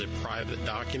trust is a private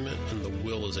document and the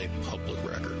will is a public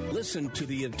record. Listen to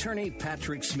the Attorney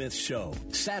Patrick Smith Show,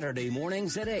 Saturday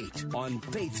mornings at 8 on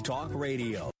Faith Talk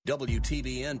Radio.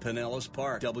 WTBN Pinellas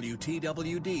Park,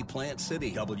 WTWD Plant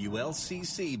City,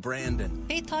 WLCC Brandon.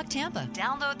 Faith Talk Tampa.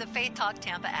 Download the Faith Talk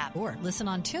Tampa app or listen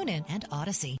on TuneIn and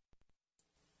Odyssey.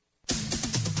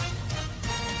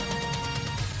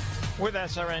 With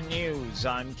SRN News,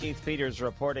 I'm Keith Peters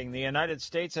reporting the United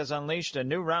States has unleashed a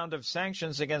new round of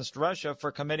sanctions against Russia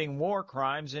for committing war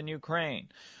crimes in Ukraine.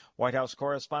 White House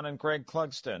correspondent Greg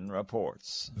Clugston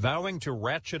reports. Vowing to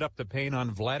ratchet up the pain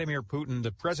on Vladimir Putin,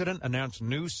 the president announced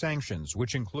new sanctions,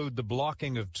 which include the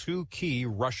blocking of 2 key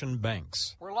Russian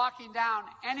banks. We're locking down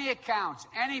any accounts,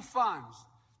 any funds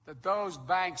that those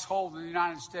banks hold in the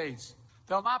United States.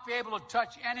 They'll not be able to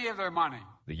touch any of their money.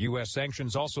 The U.S.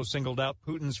 sanctions also singled out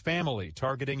Putin's family,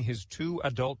 targeting his 2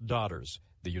 adult daughters.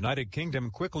 The United Kingdom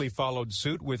quickly followed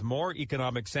suit with more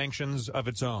economic sanctions of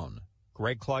its own.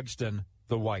 Greg Clugston,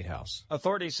 the White House.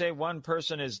 Authorities say 1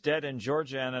 person is dead in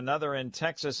Georgia and another in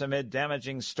Texas amid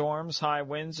damaging storms, high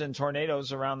winds, and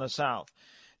tornadoes around the South.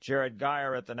 Jared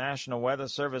Geyer at the National Weather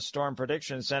Service Storm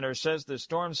Prediction Center says the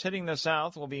storms hitting the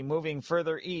South will be moving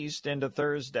further east into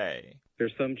Thursday.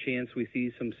 There's some chance we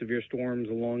see some severe storms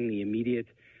along the immediate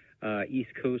east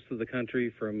coast of the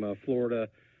country from Florida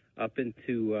up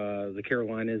into the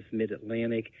Carolinas,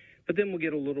 mid-Atlantic. But then we'll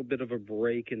get a little bit of a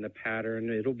break in the pattern.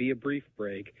 It'll be a brief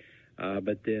break.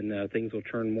 But then things will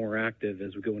turn more active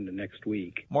as we go into next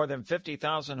week. More than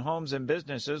 50,000 homes and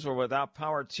businesses were without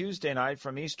power Tuesday night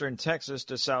from eastern Texas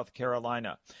to South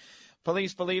Carolina.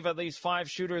 Police believe at least 5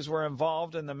 shooters were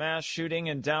involved in the mass shooting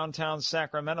in downtown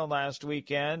Sacramento last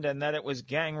weekend and that it was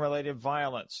gang-related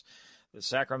violence. The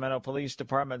Sacramento Police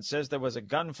Department says there was a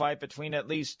gunfight between at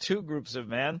least 2 groups of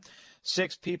men.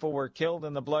 6 people were killed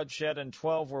in the bloodshed and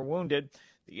 12 were wounded.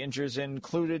 The injuries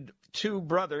included 2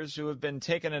 brothers who have been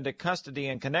taken into custody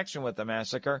in connection with the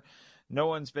massacre. No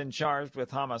one's been charged with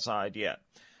homicide yet.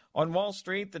 On Wall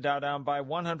Street, the Dow down by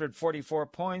 144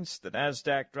 points, the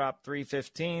Nasdaq dropped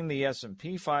 315, the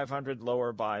S&P 500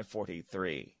 lower by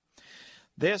 43.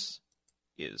 This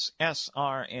is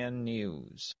SRN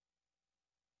News.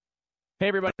 Hey,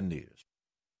 everybody. News.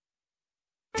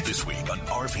 This week on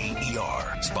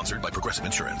RVER, sponsored by Progressive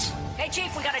Insurance. Hey,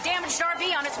 Chief, we got a damaged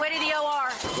RV on its way to the OR.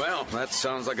 Well, that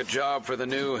sounds like a job for the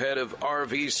new head of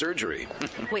RV surgery.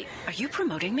 Wait, are you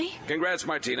promoting me? Congrats,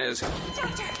 Martinez.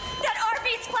 Doctor, that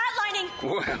RV's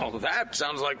flatlining. Well, that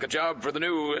sounds like a job for the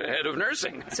new head of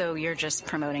nursing. So you're just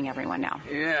promoting everyone now?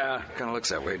 Yeah, kind of looks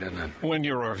that way, doesn't it? When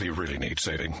your RV really needs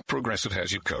saving, Progressive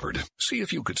has you covered. See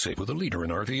if you could save with a leader in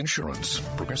RV insurance.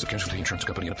 Progressive Casualty Insurance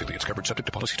Company and affiliates, covered subject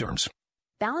to policy terms.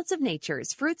 Balance of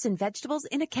Nature's fruits and vegetables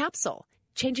in a capsule.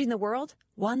 Changing the world,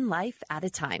 one life at a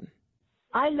time.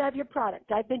 I love your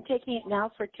product. I've been taking it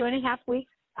now for 2.5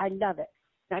 weeks. I love it.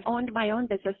 I've owned my own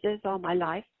businesses all my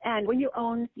life, and when you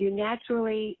own, you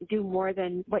naturally do more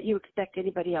than what you expect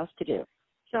anybody else to do.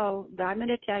 So I'm going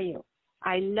to tell you,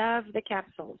 I love the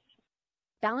capsules.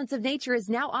 Balance of Nature is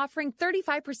now offering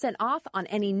 35% off on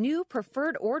any new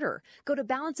preferred order. Go to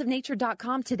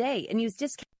balanceofnature.com today and use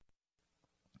discount.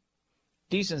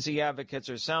 Decency advocates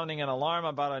are sounding an alarm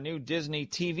about a new Disney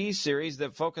TV series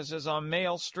that focuses on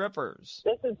male strippers.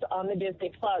 This is on the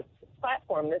Disney Plus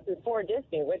platform. This is for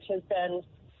Disney, which has been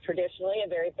traditionally a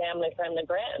very family-friendly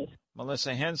brand.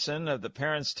 Melissa Henson of the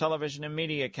Parents Television and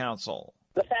Media Council.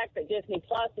 The fact that Disney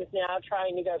Plus is now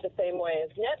trying to go the same way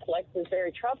as Netflix is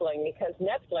very troubling because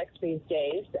Netflix these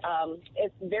days,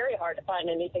 it's very hard to find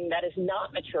anything that is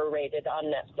not mature rated on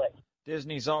Netflix.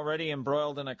 Disney's already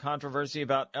embroiled in a controversy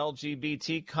about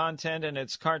LGBT content and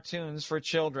its cartoons for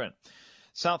children.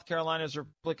 South Carolina's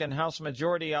Republican House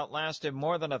majority outlasted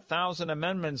more than 1,000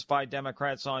 amendments by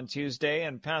Democrats on Tuesday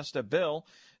and passed a bill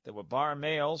that would bar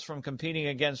males from competing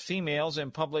against females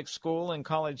in public school and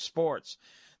college sports.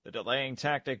 The delaying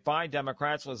tactic by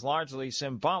Democrats was largely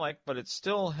symbolic, but it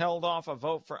still held off a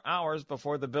vote for hours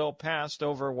before the bill passed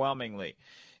overwhelmingly.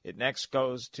 It next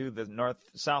goes to the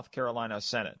South Carolina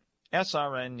Senate.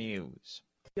 SRN News.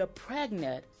 You're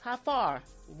pregnant. How far?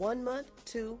 1 month,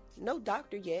 2. No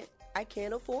doctor yet. I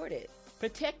can't afford it.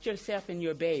 Protect yourself and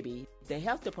your baby. The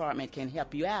health department can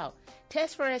help you out.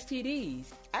 Test for STDs.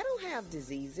 I don't have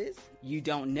diseases. You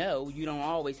don't know. You don't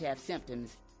always have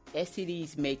symptoms.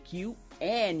 STDs make you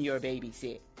and your baby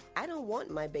sick. I don't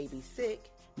want my baby sick.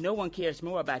 No one cares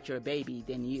more about your baby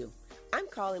than you. I'm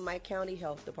calling my county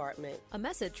health department. A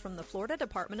message from the Florida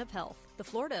Department of Health, the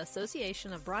Florida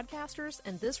Association of Broadcasters,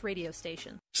 and this radio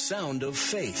station. Sound of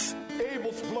Faith.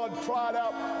 Abel's blood cried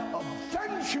out,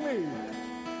 avenge me.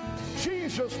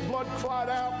 Jesus' blood cried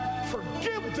out,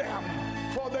 forgive them,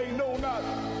 for they know not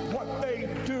what they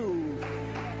do.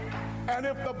 And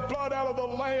if the blood out of the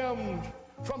lamb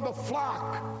from the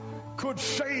flock could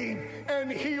save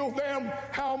and heal them,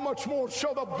 how much more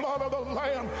shall the blood of the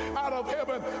Lamb out of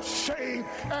heaven save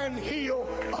and heal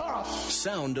us?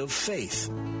 Sound of Faith.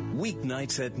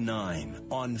 Weeknights at 9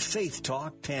 on Faith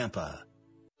Talk Tampa.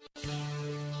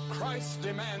 Christ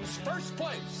demands first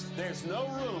place. There's no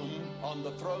room on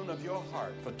the throne of your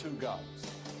heart for two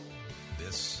gods.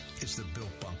 This is the Bill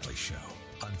Bunkley Show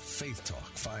on Faith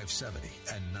Talk 570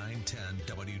 and 910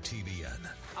 WTBN.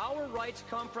 Our rights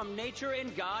come from nature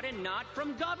and God and not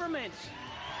from government.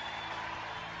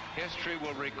 History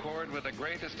will record with the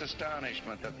greatest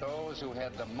astonishment that those who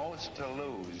had the most to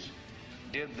lose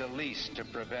did the least to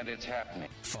prevent its happening.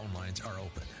 Phone lines are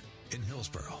open. In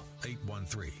Hillsborough,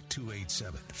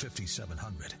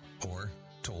 813-287-5700 or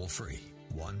toll free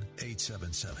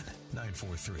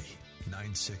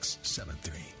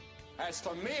 1-877-943-9673. As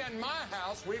for me and my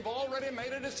house, we've already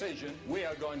made a decision. We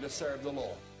are going to serve the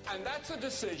Lord. And that's a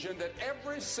decision that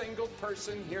every single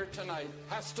person here tonight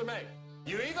has to make.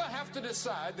 You either have to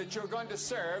decide that you're going to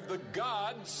serve the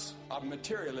gods of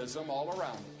materialism all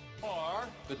around, or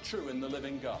the true and the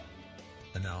living God.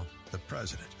 And now, the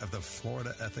president of the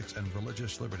Florida Ethics and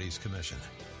Religious Liberties Commission.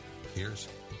 Here's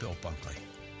Bill Bunkley.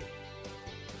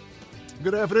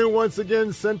 Good afternoon once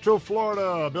again, Central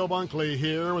Florida. Bill Bunkley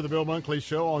here with the Bill Bunkley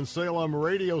Show on Salem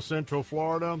Radio, Central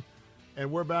Florida.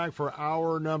 And we're back for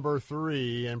hour number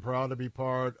 3 and proud to be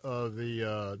part of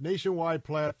the nationwide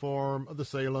platform of the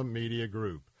Salem Media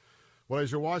Group. Well,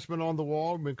 as your watchman on the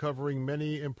wall, we've been covering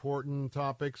many important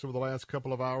topics over the last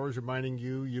couple of hours, reminding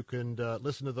you you can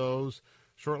listen to those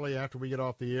shortly after we get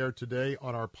off the air today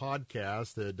on our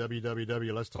podcast at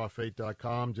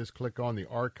www.letstalkfaith.com. Just click on the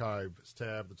Archives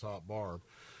tab at the top bar.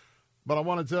 But I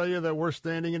want to tell you that we're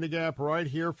standing in the gap right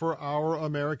here for our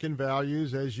American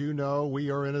values. As you know,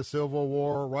 we are in a civil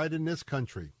war right in this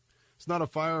country. It's not a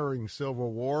firing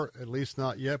civil war, at least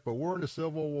not yet, but we're in a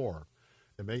civil war.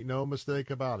 And make no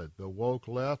mistake about it, the woke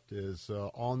left is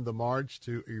on the march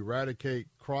to eradicate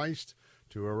Christ,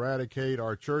 to eradicate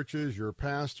our churches, your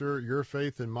pastor, your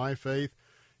faith, and my faith.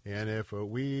 And if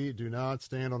we do not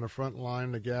stand on the front line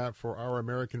of the gap for our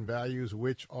American values,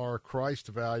 which are Christ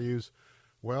values,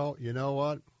 well, you know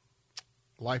what?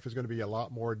 Life is going to be a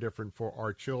lot more different for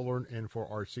our children and for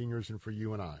our seniors and for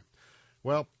you and I.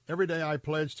 Well, every day I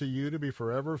pledge to you to be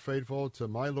forever faithful to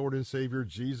my Lord and Savior,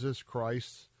 Jesus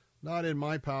Christ, not in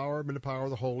my power, but in the power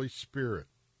of the Holy Spirit.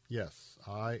 Yes,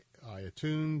 I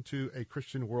attune to a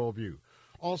Christian worldview.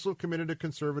 Also committed to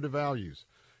conservative values.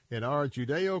 In our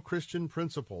Judeo-Christian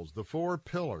principles, the 4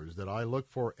 pillars that I look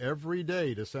for every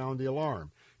day to sound the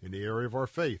alarm in the area of our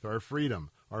faith, our freedom,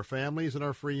 our families, and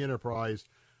our free enterprise,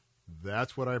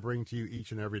 that's what I bring to you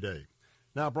each and every day.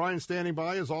 Now, Brian's standing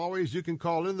by. As always, you can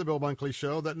call in the Bill Bunkley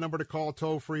Show. That number to call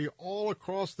toll-free all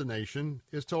across the nation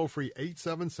is toll-free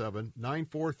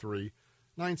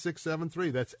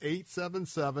 877-943-9673. That's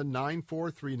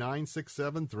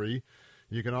 877-943-9673.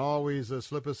 You can always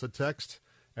slip us a text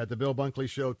at the Bill Bunkley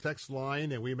Show text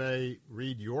line, and we may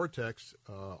read your text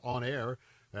on air.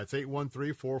 That's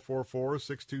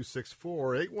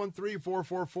 813-444-6264,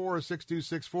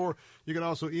 813-444-6264. You can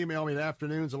also email me at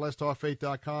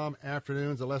afternoons@letstalkfaith.com,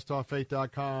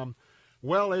 afternoons@letstalkfaith.com.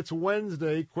 Well, it's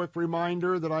Wednesday. Quick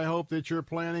reminder that I hope that you're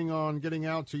planning on getting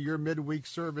out to your midweek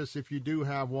service. If you do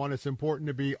have one, it's important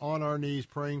to be on our knees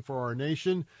praying for our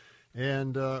nation.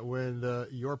 And when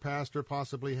your pastor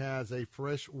possibly has a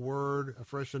fresh word, a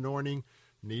fresh anointing,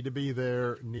 need to be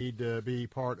there, need to be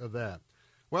part of that.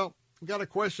 Well, got a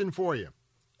question for you.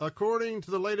 According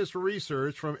to the latest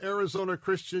research from Arizona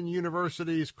Christian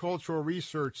University's Cultural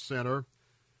Research Center,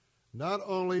 not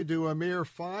only do a mere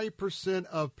 5%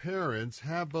 of parents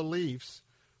have beliefs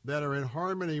that are in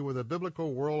harmony with a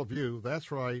biblical worldview,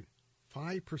 that's right,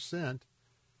 5%,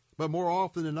 but more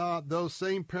often than not, those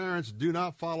same parents do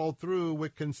not follow through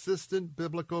with consistent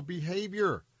biblical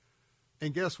behavior.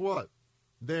 And guess what?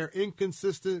 Their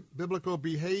inconsistent biblical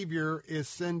behavior is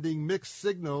sending mixed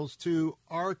signals to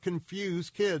our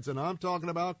confused kids, and I'm talking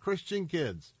about Christian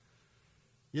kids.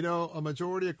 You know, a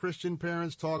majority of Christian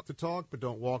parents talk the talk but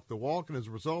don't walk the walk, and as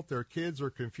a result, their kids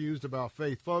are confused about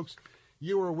faith. Folks,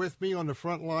 you were with me on the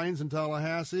front lines in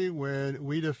Tallahassee when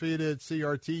we defeated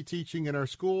CRT teaching in our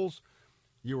schools.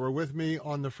 You were with me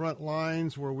on the front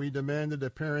lines where we demanded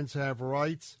that parents have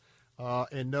rights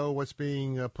and know what's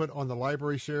being put on the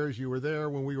library shares. You were there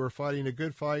when we were fighting a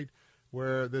good fight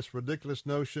where this ridiculous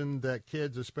notion that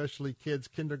kids, especially kids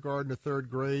kindergarten to third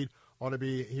grade, ought to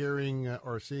be hearing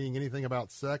or seeing anything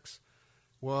about sex.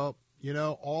 Well, you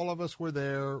know, all of us were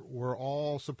there. We're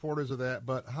all supporters of that.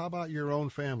 But how about your own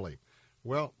family?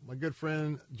 Well, my good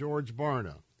friend George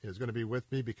Barna is going to be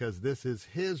with me because this is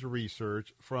his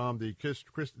research from the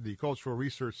Cultural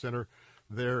Research Center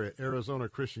there at Arizona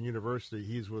Christian University.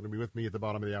 He's going to be with me at the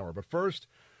bottom of the hour. But first,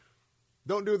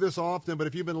 don't do this often, but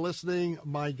if you've been listening,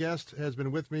 my guest has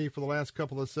been with me for the last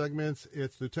couple of segments.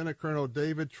 It's Lieutenant Colonel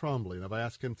David Trombley, and I've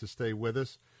asked him to stay with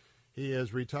us. He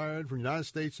is retired from the United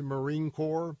States Marine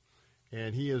Corps,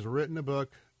 and he has written a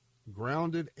book,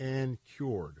 Grounded and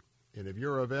Cured. And if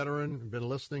you're a veteran, been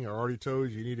listening, I already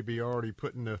told you need to be already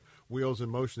putting the wheels in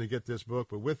motion to get this book.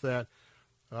 But with that,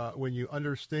 when you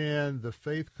understand the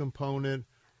faith component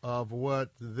of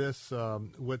what this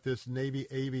Navy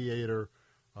aviator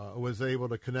was able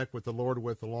to connect with the Lord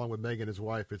with, along with Megan, his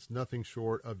wife, it's nothing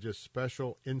short of just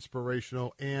special,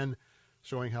 inspirational, and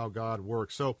showing how God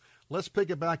works. So let's pick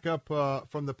it back up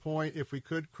from the point, if we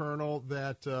could, Colonel,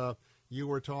 that you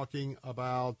were talking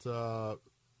about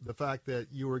the fact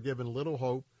that you were given little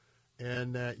hope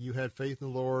and that you had faith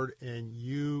in the Lord and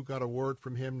you got a word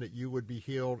from him that you would be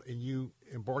healed and you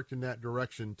embarked in that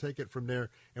direction. Take it from there.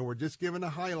 And we're just giving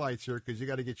the highlights here because you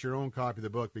got to get your own copy of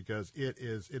the book because it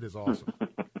is awesome.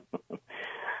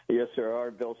 Yes, sir. All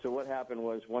right, Bill. So what happened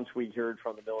was once we heard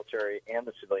from the military and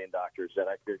the civilian doctors that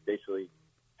I basically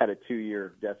had a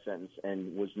 2-year death sentence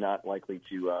and was not likely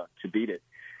to beat it,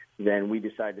 then we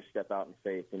decided to step out in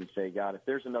faith and say, God, if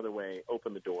there's another way,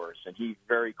 open the doors. And he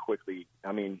very quickly,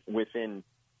 I mean, within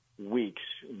weeks,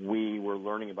 we were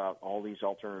learning about all these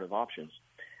alternative options.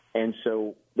 And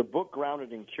so the book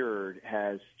Grounded and Cured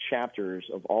has chapters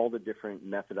of all the different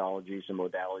methodologies and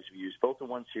modalities we use, both the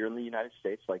ones here in the United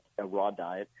States, like a raw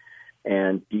diet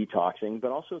and detoxing,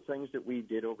 but also things that we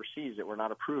did overseas that were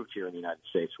not approved here in the United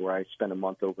States, where I spent a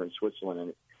month over in Switzerland. And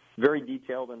it's very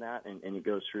detailed in that, and it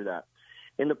goes through that.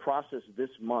 In the process this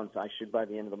month, I should, by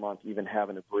the end of the month, even have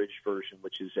an abridged version,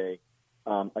 which is a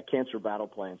cancer battle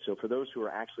plan. So for those who are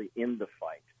actually in the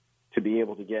fight, to be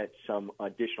able to get some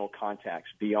additional contacts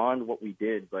beyond what we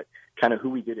did, but kind of who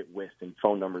we did it with and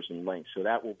phone numbers and links. So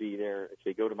that will be there. If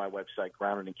they go to my website,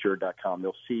 groundedandcured.com,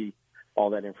 they'll see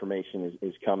all that information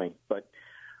is coming. But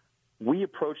we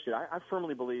approached it. I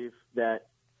firmly believe that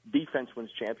defense wins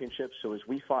championships. So as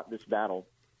we fought this battle,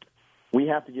 we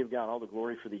have to give God all the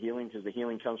glory for the healing because the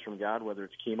healing comes from God, whether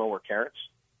it's chemo or carrots.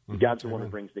 God's the one who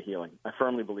brings the healing. I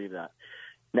firmly believe that.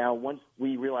 Now, once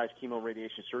we realized chemo,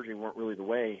 radiation, surgery weren't really the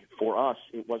way, for us,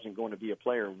 it wasn't going to be a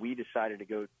player. We decided to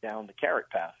go down the carrot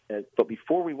path. But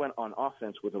before we went on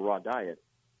offense with a raw diet,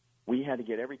 we had to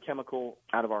get every chemical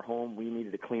out of our home. We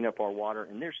needed to clean up our water.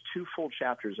 And there's 2 full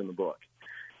chapters in the book.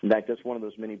 In fact, that's one of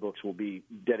those mini books will be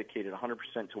dedicated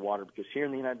 100% to water because here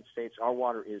in the United States, our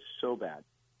water is so bad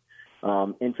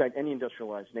In fact, any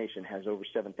industrialized nation has over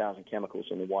 7,000 chemicals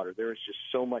in the water. There is just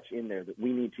so much in there that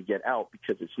we need to get out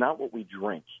because it's not what we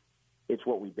drink, it's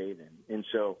what we bathe in. And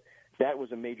so that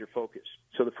was a major focus.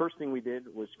 So the first thing we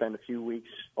did was spend a few weeks,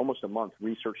 almost a month,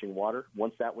 researching water.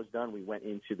 Once that was done, we went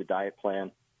into the diet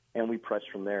plan, and we pressed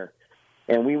from there.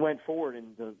 And we went forward,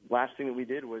 and the last thing that we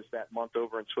did was that month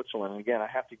over in Switzerland. And again, I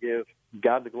have to give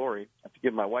God the glory. I have to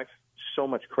give my wife so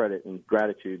much credit and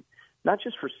gratitude, not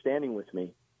just for standing with me,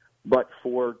 but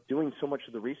for doing so much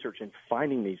of the research and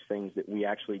finding these things that we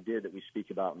actually did that we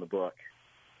speak about in the book.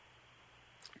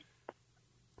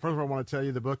 First of all, I want to tell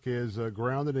you the book is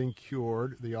Grounded and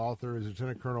Cured. The author is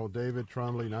Lieutenant Colonel David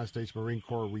Trombley, United States Marine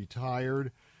Corps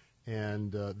retired.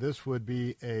 And this would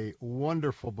be a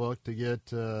wonderful book to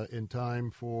get in time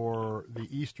for the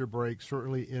Easter break,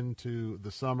 certainly into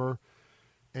the summer.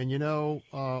 And, you know,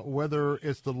 whether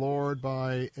it's the Lord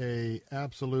by a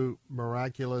absolute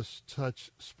miraculous touch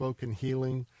spoken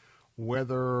healing,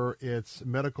 whether it's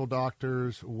medical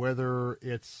doctors, whether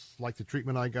it's like the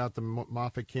treatment I got, the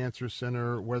Moffitt Cancer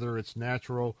Center, whether it's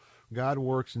natural, God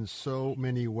works in so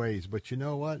many ways. But you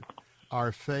know what?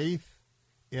 Our faith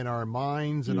in our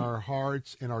minds, in our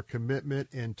hearts, in our commitment,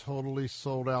 and totally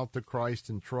sold out to Christ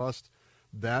and trust,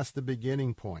 that's the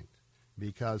beginning point.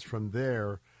 Because from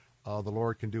there, the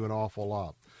Lord can do an awful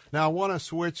lot. Now, I want to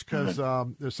switch because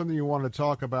there's something you wanted to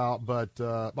talk about, but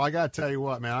I got to tell you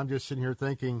what, man, I'm just sitting here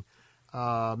thinking,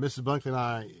 Mrs. Bunkley and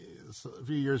I, a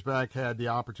few years back, had the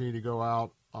opportunity to go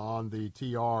out on the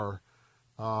TR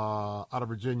out of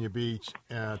Virginia Beach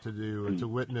to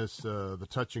witness the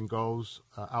touch and goes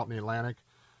out in the Atlantic.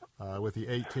 With the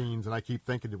 18s, and I keep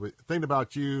thinking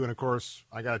about you, and of course,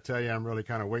 I got to tell you, I'm really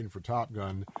kind of waiting for Top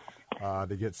Gun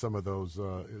to get some of those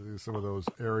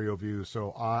aerial views.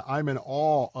 So I'm in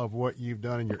awe of what you've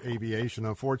done in your aviation.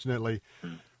 Unfortunately,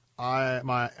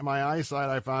 my eyesight,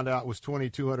 I found out, was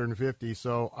 2250,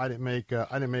 so I didn't make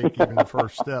even the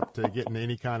first step to getting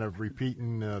any kind of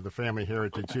repeating the family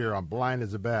heritage here. I'm blind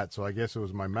as a bat, so I guess it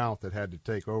was my mouth that had to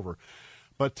take over.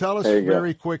 But tell us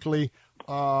very quickly.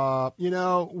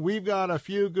 We've got a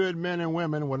few good men and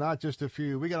women. Well, not just a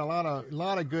few. We got a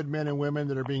lot of good men and women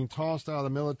that are being tossed out of the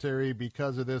military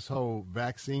because of this whole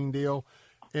vaccine deal.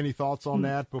 Any thoughts on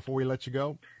that before we let you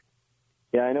go?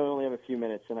 Yeah, I know I only have a few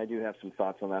minutes, and I do have some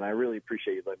thoughts on that. I really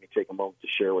appreciate you letting me take a moment to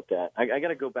share with that. I got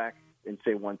to go back and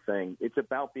say one thing. It's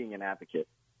about being an advocate,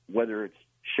 whether it's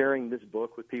sharing this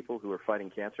book with people who are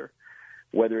fighting cancer,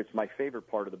 whether it's my favorite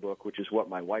part of the book, which is what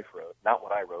my wife wrote, not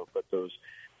what I wrote, but those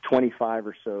 25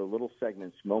 or so little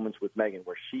segments, Moments with Megan,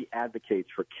 where she advocates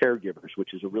for caregivers,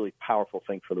 which is a really powerful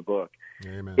thing for the book.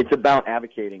 Amen. It's about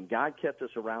advocating. God kept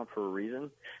us around for a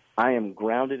reason. I am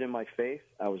grounded in my faith.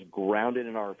 I was grounded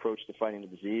in our approach to fighting the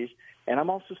disease, and I'm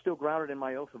also still grounded in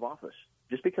my oath of office.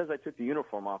 Just because I took the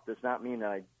uniform off does not mean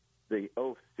that the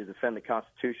oath to defend the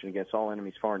Constitution against all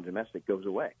enemies, foreign and domestic, goes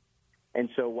away. And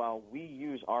so while we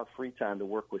use our free time to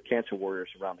work with cancer warriors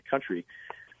around the country,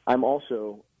 I'm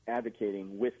also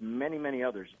advocating with many, many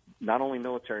others, not only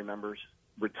military members,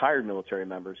 retired military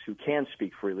members who can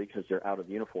speak freely because they're out of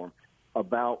uniform,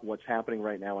 about what's happening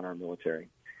right now in our military.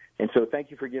 And so thank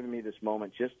you for giving me this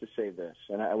moment just to say this.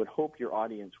 And I would hope your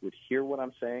audience would hear what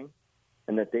I'm saying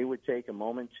and that they would take a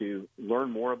moment to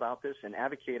learn more about this and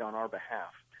advocate on our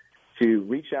behalf, to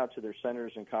reach out to their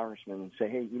senators and congressmen and say,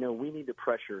 hey, we need to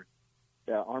pressure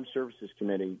the Armed Services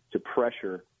Committee to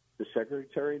pressure the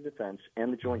Secretary of Defense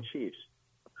and the Joint Chiefs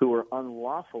who are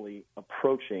unlawfully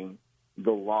approaching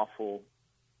the lawful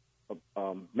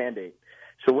mandate.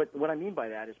 So what I mean by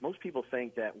that is most people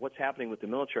think that what's happening with the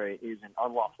military is an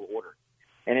unlawful order.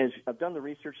 And as I've done the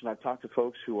research and I've talked to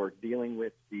folks who are dealing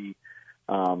with the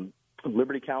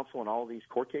Liberty Council and all of these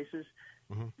court cases,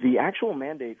 the actual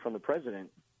mandate from the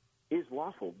president is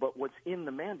lawful. But what's in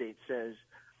the mandate says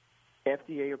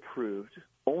FDA-approved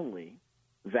only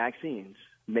vaccines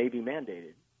may be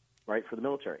mandated, right, for the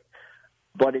military.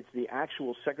 But it's the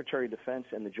actual Secretary of Defense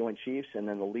and the Joint Chiefs and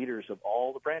then the leaders of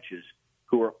all the branches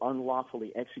who are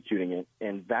unlawfully executing it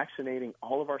and vaccinating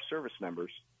all of our service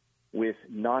members with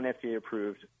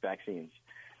non-FDA-approved vaccines.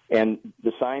 And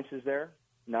the science is there.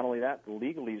 Not only that, the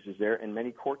legalese is there, and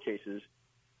many court cases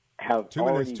have 2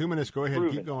 minutes. 2 minutes. Go ahead.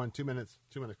 Proven. Keep going. 2 minutes.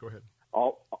 2 minutes. Go ahead.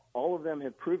 All of them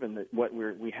have proven that what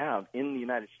we have in the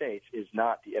United States is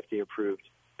not the FDA-approved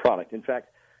product. In fact,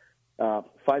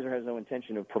 Pfizer has no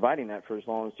intention of providing that for as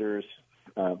long as there's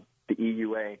the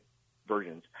EUA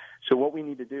versions. So what we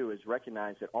need to do is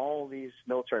recognize that all these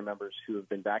military members who have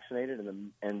been vaccinated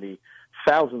and the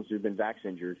thousands who have been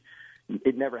vaccinated,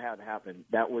 it never had to happen.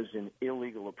 That was an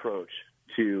illegal approach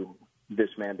to this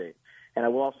mandate. And I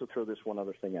will also throw this one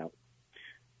other thing out.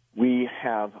 We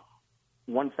have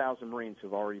 1,000 Marines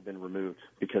have already been removed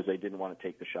because they didn't want to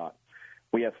take the shot.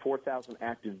 We have 4,000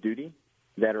 active duty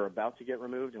that are about to get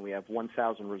removed, and we have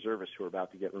 1,000 reservists who are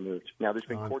about to get removed. Now, there's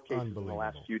been court cases in the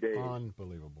last few days.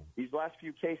 Unbelievable. These last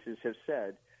few cases have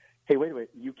said, hey, wait a minute,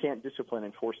 you can't discipline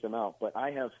and force them out. But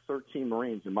I have 13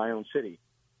 Marines in my own city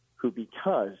who,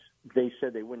 because they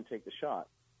said they wouldn't take the shot,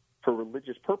 for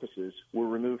religious purposes, were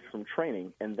removed from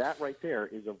training. And that right there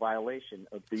is a violation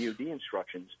of DOD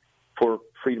instructions for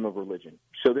freedom of religion.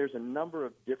 So there's a number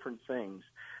of different things,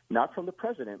 not from the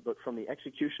president, but from the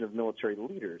execution of military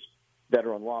leaders that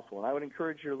are unlawful. And I would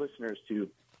encourage your listeners to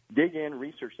dig in,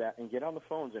 research that, and get on the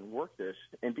phones and work this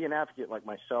and be an advocate like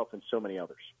myself and so many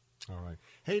others. All right.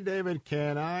 Hey, David,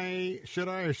 should I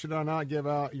or should I not give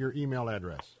out your email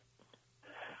address?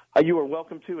 You are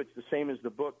welcome to. It's the same as the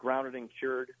book, Grounded and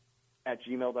Cured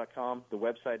 @gmail.com. The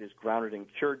website is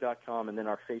groundedandcured.com, and then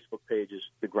our Facebook page is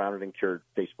the Grounded and Cured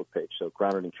Facebook page. So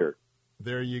Grounded and Cured.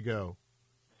 There you go.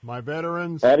 My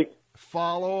veterans,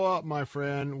 follow up, my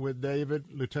friend, with David,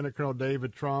 Lieutenant Colonel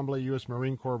David Trombley, U.S.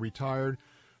 Marine Corps retired.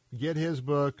 Get his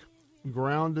book,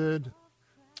 Grounded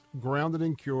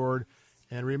and Cured.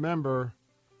 And remember,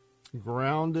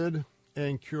 groundedandcured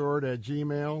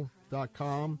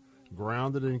 @gmail.com,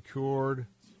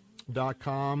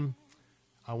 groundedandcured.com.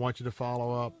 I want you to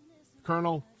follow up.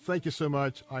 Colonel, thank you so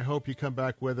much. I hope you come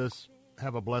back with us.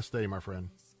 Have a blessed day, my friend.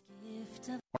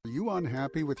 Are you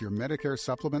unhappy with your Medicare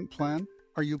supplement plan?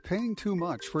 Are you paying too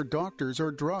much for doctors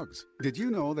or drugs? Did you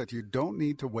know that you don't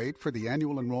need to wait for the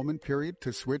annual enrollment period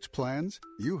to switch plans?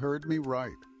 You heard me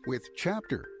right. With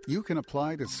Chapter, you can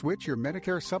apply to switch your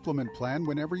Medicare supplement plan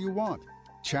whenever you want.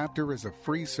 Chapter is a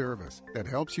free service that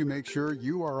helps you make sure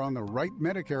you are on the right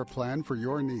Medicare plan for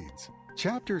your needs.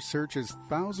 Chapter searches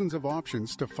thousands of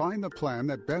options to find the plan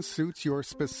that best suits your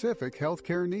specific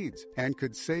healthcare needs and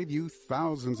could save you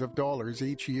thousands of dollars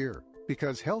each year.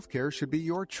 Because healthcare should be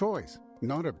your choice,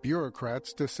 not a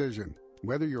bureaucrat's decision.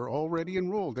 Whether you're already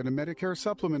enrolled in a Medicare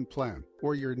supplement plan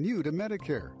or you're new to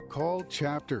Medicare, call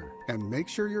Chapter and make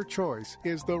sure your choice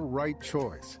is the right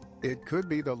choice. It could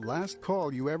be the last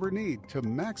call you ever need to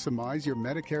maximize your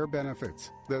Medicare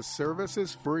benefits. The service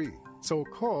is free, so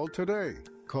call today.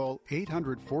 Call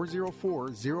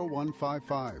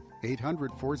 800-404-0155,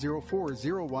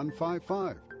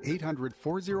 800-404-0155,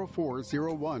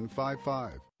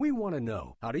 800-404-0155. We want to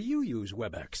know, how do you use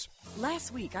WebEx?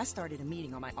 Last week, I started a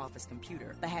meeting on my office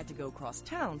computer, but had to go cross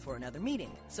town for another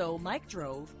meeting. So Mike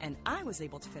drove, and I was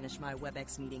able to finish my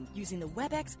WebEx meeting using the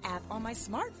WebEx app on my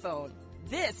smartphone.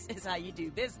 This is how you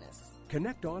do business.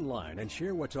 Connect online and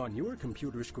share what's on your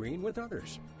computer screen with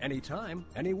others. Anytime,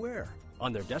 anywhere.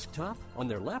 On their desktop, on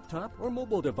their laptop, or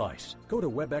mobile device. Go to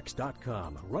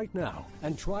WebEx.com right now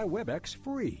and try WebEx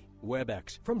free.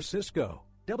 WebEx from Cisco.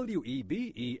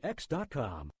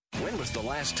 WEBEX.com. When was the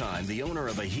last time the owner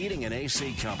of a heating and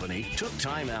AC company took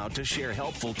time out to share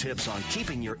helpful tips on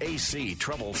keeping your AC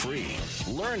trouble-free?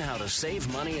 Learn how to save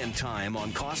money and time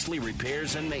on costly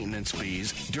repairs and maintenance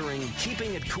fees during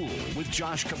Keeping It Cool with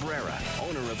Josh Cabrera,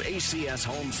 owner of ACS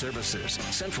Home Services,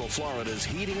 Central Florida's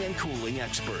heating and cooling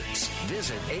experts.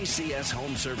 Visit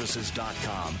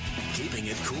acshomeservices.com. Keeping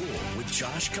It Cool with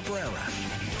Josh Cabrera.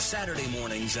 Saturday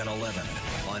mornings at 11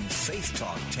 on Faith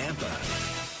Talk Tampa.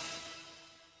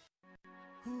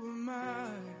 Who am I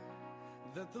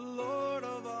that the Lord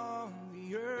of all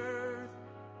the earth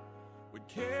would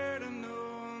care to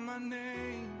know my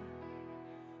name,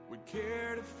 would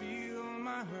care to feel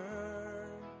my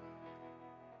hurt?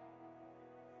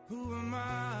 Who am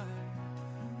I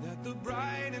that the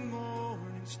bright and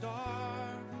morning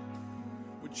star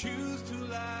would choose to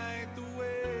light the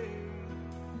way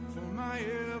for my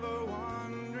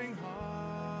ever-wandering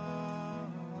heart?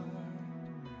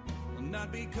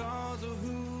 Not because of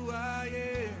who I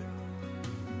am,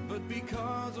 but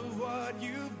because of what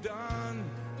you've done.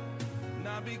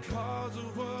 Not because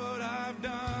of what I've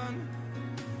done,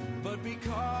 but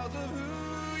because of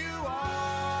who you are.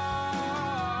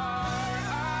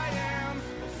 I am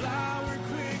a flower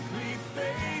quickly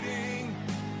fading,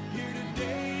 here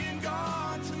today and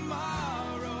gone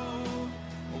tomorrow,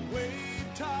 a wave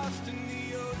tossed in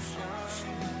the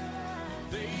ocean,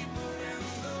 vapor in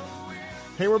the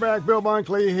wind. Hey, we're back. Bill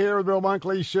Bunkley here with Bill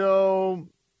Bunkley Show,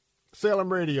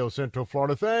 Salem Radio, Central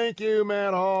Florida. Thank you,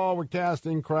 Matt Hall. We're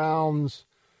casting crowns.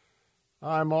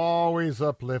 I'm always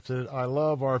uplifted. I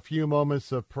love our few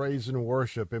moments of praise and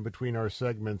worship in between our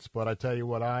segments. But I tell you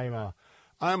what, I'm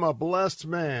a blessed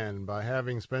man by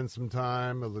having spent some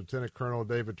time with Lieutenant Colonel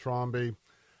David Trombley,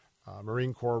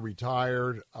 Marine Corps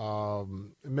retired.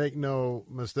 Make no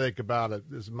mistake about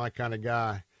it. This is my kind of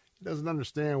guy. He doesn't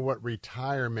understand what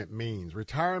retirement means.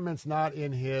 Retirement's not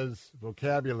in his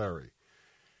vocabulary.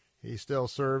 He's still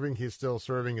serving. He's still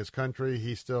serving his country.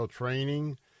 He's still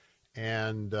training.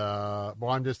 And,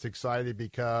 I'm just excited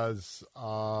because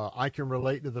I can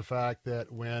relate to the fact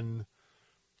that when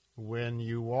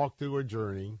you walk through a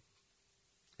journey,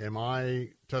 and my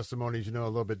testimony is, a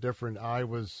little bit different.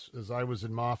 As I was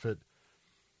in Moffat,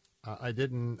 I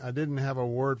didn't have a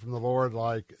word from the Lord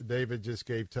like David just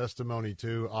gave testimony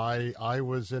to. I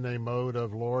was in a mode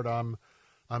of, Lord, I'm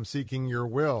seeking your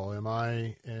will.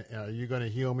 Are you going to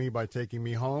heal me by taking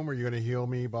me home, or are you going to heal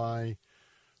me by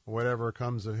whatever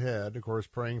comes ahead? Of course,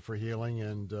 praying for healing,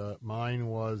 and mine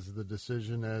was the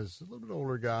decision as a little bit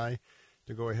older guy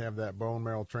to go have that bone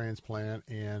marrow transplant.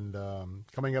 And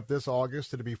coming up this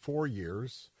August, it'll be 4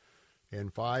 years,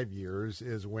 and 5 years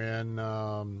is when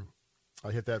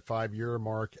I hit that 5-year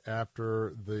mark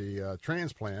after the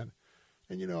transplant.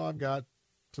 And, I've got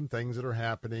some things that are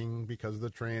happening because of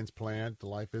the transplant.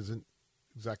 Life isn't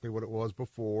exactly what it was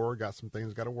before. Got some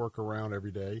things got to work around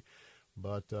every day.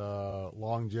 But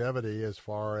longevity, as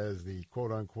far as the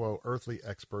quote-unquote earthly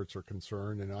experts are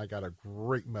concerned, and I got a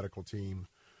great medical team,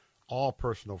 all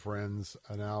personal friends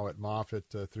now at Moffat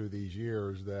through these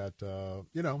years that,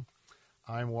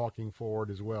 I'm walking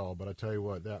forward as well. But I tell you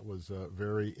what, that was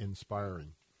very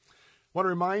inspiring. I want to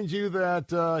remind you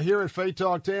that here at Faith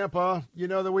Talk Tampa,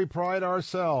 that we pride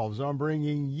ourselves on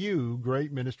bringing you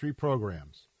great ministry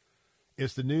programs.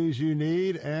 It's the news you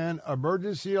need and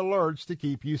emergency alerts to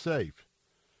keep you safe.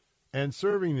 And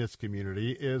serving this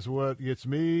community is what gets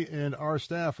me and our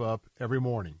staff up every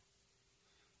morning.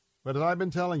 But as I've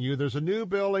been telling you, there's a new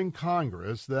bill in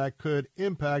Congress that could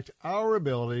impact our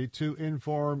ability to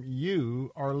inform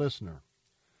you, our listener.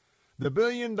 The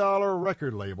billion-dollar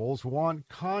record labels want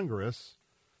Congress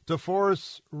to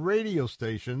force radio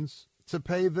stations to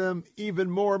pay them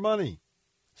even more money,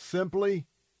 simply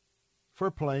for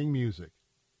playing music.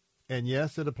 And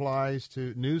yes, it applies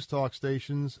to news talk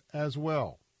stations as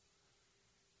well.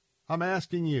 I'm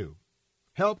asking you,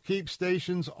 help keep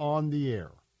stations on the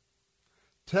air.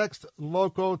 Text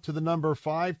LOCO to the number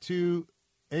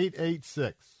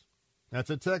 52886. That's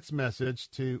a text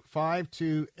message to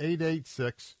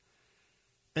 52886.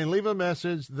 And leave a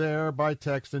message there by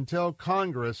text and tell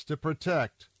Congress to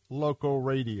protect local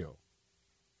radio.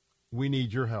 We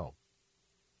need your help.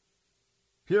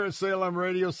 Here at Salem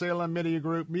Radio, Salem Media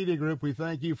Group, we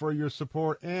thank you for your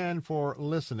support and for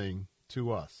listening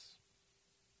to us.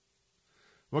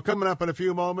 Well, coming up in a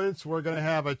few moments, we're going to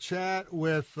have a chat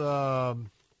with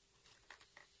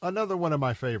another one of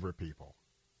my favorite people.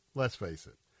 Let's face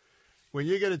it. When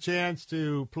you get a chance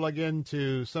to plug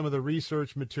into some of the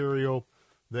research material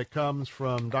that comes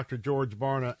from Dr. George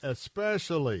Barna,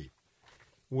 especially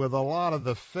with a lot of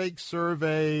the fake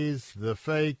surveys, the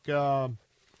fake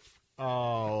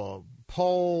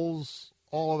polls,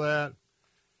 all of that,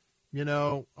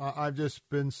 I've just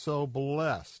been so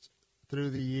blessed through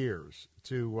the years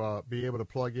to be able to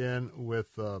plug in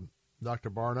with Dr.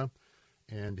 Barna.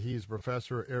 And he's a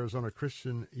professor at Arizona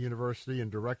Christian University and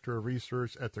director of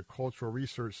research at the Cultural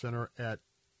Research Center at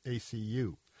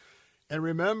ACU. And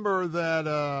remember that,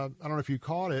 I don't know if you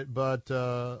caught it, but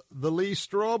the Lee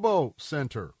Strobel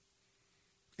Center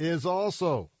is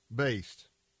also based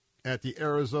at the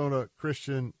Arizona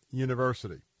Christian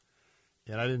University.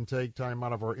 And I didn't take time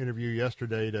out of our interview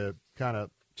yesterday to kind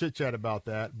of chit-chat about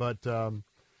that. But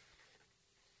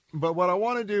what I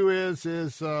want to do is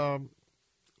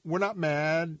we're not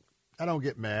mad. I don't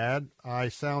get mad. I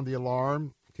sound the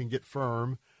alarm, can get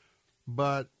firm.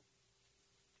 But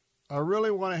I really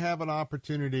want to have an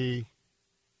opportunity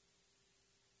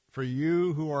for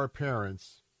you who are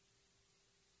parents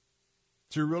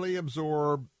to really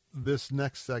absorb this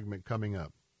next segment coming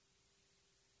up.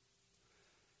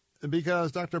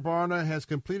 Because Dr. Barna has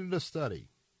completed a study,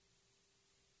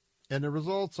 and the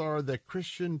results are that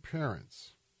Christian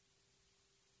parents,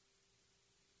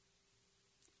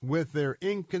 with their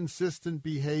inconsistent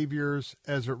behaviors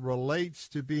as it relates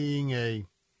to being a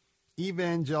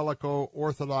evangelical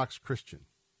Orthodox Christian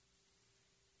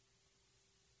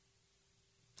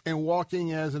and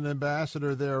walking as an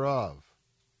ambassador thereof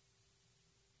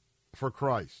for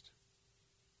Christ.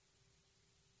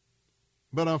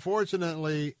 But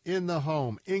unfortunately, in the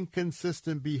home,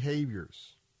 inconsistent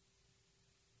behaviors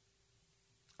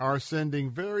are sending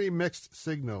very mixed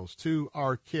signals to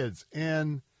our kids,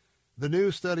 and the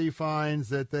new study finds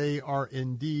that they are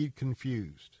indeed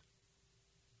confused.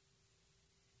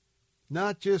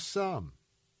 Not just some,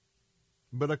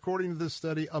 but according to this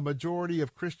study, a majority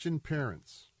of Christian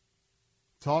parents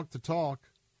talk the talk,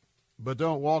 but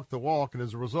don't walk the walk, and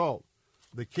as a result,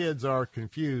 the kids are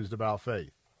confused about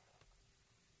faith.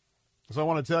 So I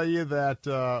want to tell you that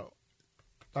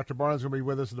Dr. Barnes is going to be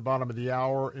with us at the bottom of the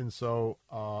hour, and so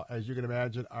as you can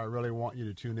imagine, I really want you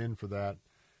to tune in for that,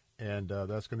 and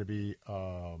that's going to be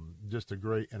just a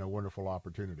great and a wonderful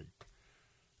opportunity.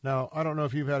 Now, I don't know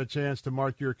if you've had a chance to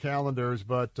mark your calendars,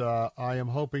 but I am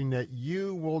hoping that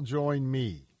you will join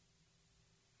me.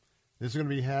 This is going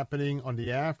to be happening on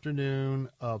the afternoon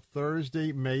of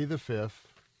Thursday, May the 5th.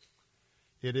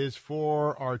 It is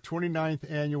for our 29th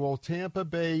annual Tampa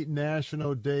Bay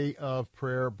National Day of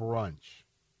Prayer Brunch.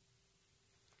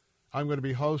 I'm going to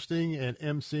be hosting and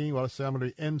emceeing, I'm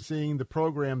going to be emceeing the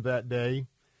program that day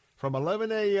from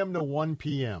 11 a.m. to 1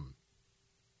 p.m.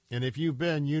 And if you've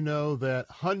been, you know that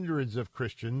hundreds of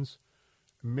Christians,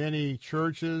 many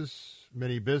churches,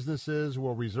 many businesses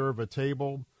will reserve a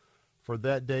table for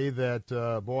that day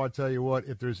that, boy, I tell you what,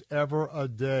 if there's ever a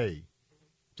day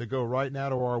to go right now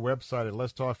to our website at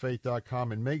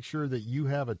letstalkfaith.com and make sure that you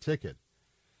have a ticket,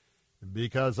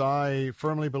 because I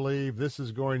firmly believe this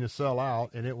is going to sell out,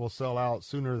 and it will sell out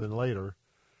sooner than later.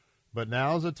 But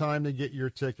now's the time to get your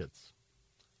tickets.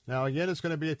 Now, again, it's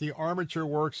going to be at the Armature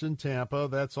Works in Tampa.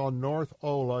 That's on North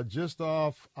Ola, just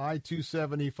off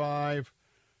I-275,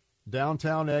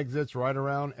 downtown exits right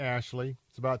around Ashley.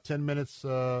 It's about 10 minutes,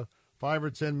 5 or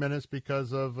 10 minutes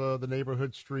because of the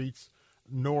neighborhood streets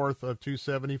north of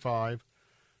 275.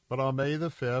 But on May the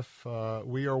 5th,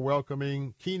 we are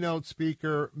welcoming keynote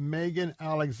speaker Megan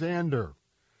Alexander,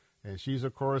 and she's a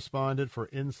correspondent for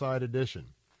Inside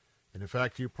Edition. And in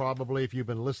fact, you probably, if you've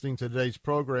been listening to today's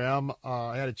program,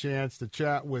 I had a chance to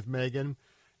chat with Megan,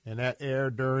 and that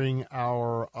aired during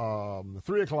our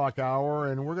 3 o'clock hour,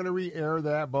 and we're going to re-air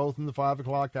that both in the 5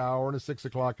 o'clock hour and the 6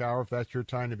 o'clock hour if that's your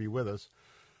time to be with us.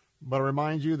 But I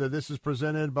remind you that this is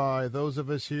presented by those of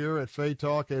us here at Faith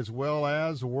Talk, as well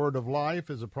as Word of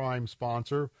Life is a prime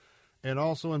sponsor, and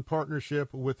also in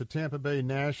partnership with the Tampa Bay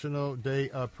National Day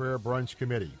of Prayer Brunch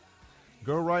Committee.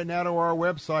 Go right now to our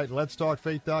website,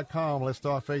 letstalkfaith.com,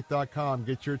 letstalkfaith.com.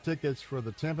 Get your tickets for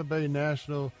the Tampa Bay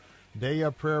National Day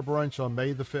of Prayer Brunch on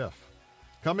May the 5th.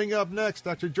 Coming up next,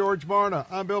 Dr. George Barna.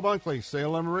 I'm Bill Bunkley,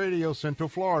 Salem Radio, Central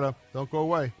Florida. Don't go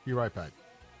away. Be right back.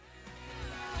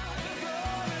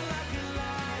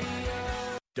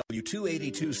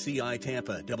 W282CI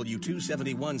Tampa,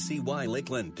 W271CY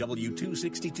Lakeland,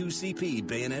 W262CP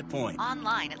Bayonet Point.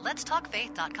 Online at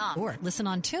letstalkfaith.com or listen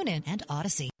on TuneIn and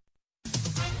Odyssey.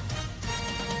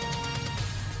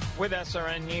 With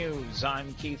SRN News,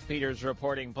 I'm Keith Peters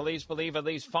reporting. Police believe at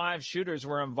least 5 shooters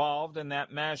were involved in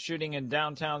that mass shooting in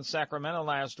downtown Sacramento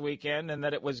last weekend and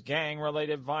that it was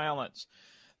gang-related violence.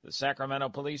 The Sacramento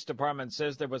Police Department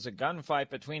says there was a gunfight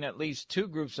between at least 2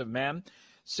 groups of men.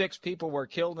 6 people were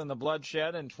killed in the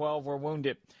bloodshed and 12 were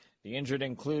wounded. The injured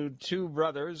include 2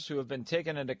 brothers who have been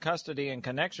taken into custody in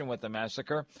connection with the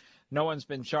massacre. No one's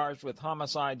been charged with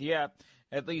homicide yet.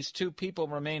 At least 2 people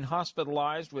remain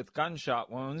hospitalized with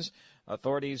gunshot wounds.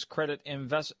 Authorities credit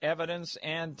evidence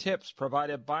and tips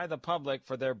provided by the public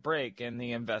for their break in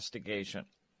the investigation.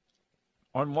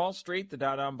 On Wall Street, the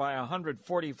Dow down by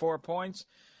 144 points.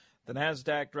 The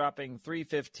Nasdaq dropping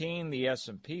 315, the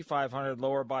S&P 500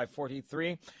 lower by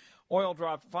 43. Oil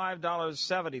dropped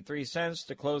 $5.73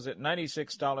 to close at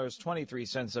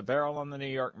 $96.23 a barrel on the New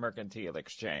York Mercantile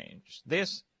Exchange.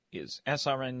 This is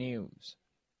SRN News.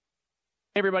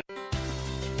 Hey, everybody.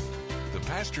 The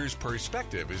Pastor's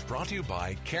Perspective is brought to you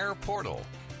by Care Portal.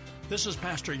 This is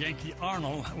Pastor Yankee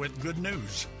Arnold with good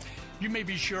news. You may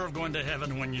be sure of going to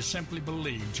heaven when you simply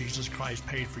believe Jesus Christ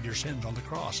paid for your sins on the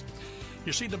cross.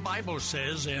 You see, the Bible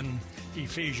says in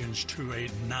Ephesians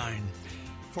 2:8-9,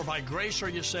 "For by grace are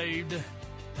you saved."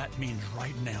 That means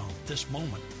right now, this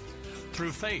moment.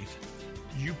 Through faith,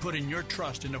 you put in your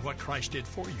trust into what Christ did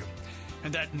for you,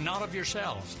 and that not of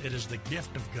yourselves, it is the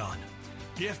gift of God.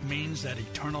 Gift means that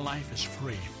eternal life is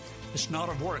free. It's not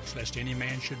of works, lest any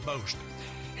man should boast.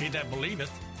 He that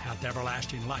believeth hath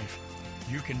everlasting life.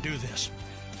 You can do this.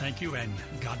 Thank you, and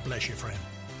God bless you, friend.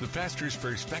 The Pastor's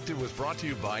Perspective was brought to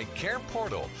you by Care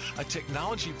Portal, a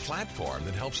technology platform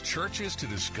that helps churches to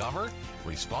discover,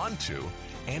 respond to,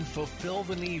 and fulfill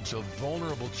the needs of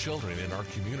vulnerable children in our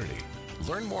community.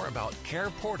 Learn more about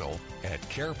Care Portal at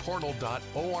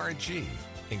careportal.org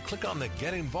and click on the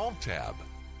Get Involved tab.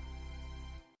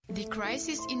 The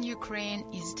crisis in Ukraine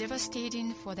is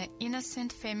devastating for the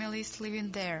innocent families living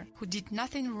there who did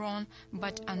nothing wrong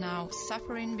but are now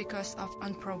suffering because of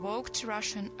unprovoked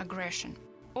Russian aggression.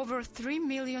 Over 3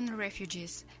 million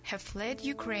refugees have fled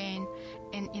Ukraine,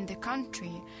 and in the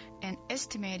country, an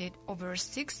estimated over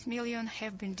 6 million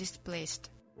have been displaced.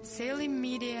 Salem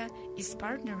Media is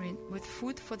partnering with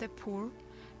Food for the Poor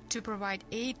to provide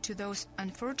aid to those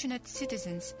unfortunate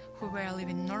citizens who were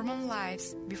living normal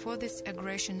lives before this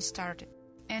aggression started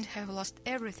and have lost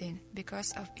everything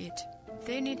because of it.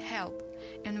 They need help,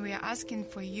 and we are asking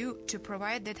for you to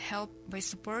provide that help by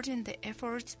supporting the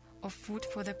efforts of Food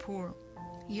for the Poor.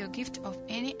 Your gift of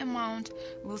any amount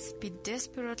will speed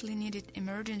desperately needed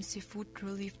emergency food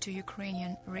relief to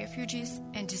Ukrainian refugees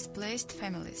and displaced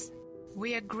families.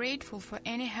 We are grateful for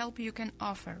any help you can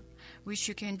offer, which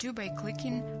you can do by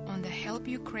clicking on the Help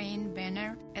Ukraine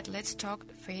banner at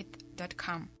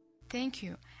letstalkfaith.com. Thank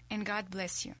you, and God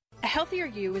bless you. A healthier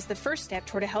you is the first step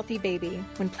toward a healthy baby.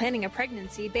 When planning a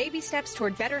pregnancy, baby steps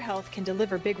toward better health can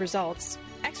deliver big results.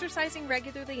 Exercising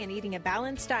regularly and eating a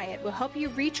balanced diet will help you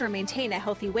reach or maintain a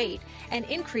healthy weight and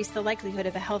increase the likelihood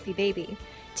of a healthy baby.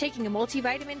 Taking a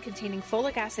multivitamin containing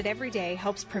folic acid every day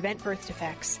helps prevent birth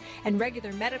defects, and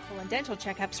regular medical and dental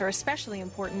checkups are especially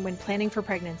important when planning for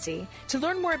pregnancy. To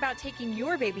learn more about taking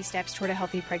your baby steps toward a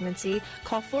healthy pregnancy,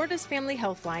 call Florida's Family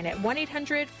Health Line at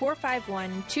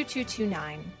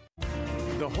 1-800-451-2229.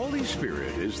 The Holy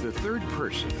Spirit is the third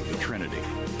person of the Trinity.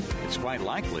 It's quite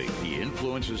likely he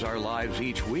influences our lives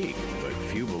each week, but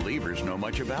few believers know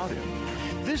much about him.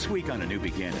 This week on A New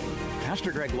Beginning,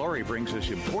 Pastor Greg Laurie brings us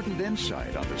important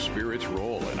insight on the Spirit's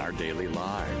role in our daily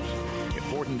lives.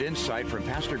 Important insight from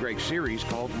Pastor Greg's series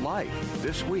called Life,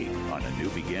 this week on A New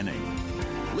Beginning.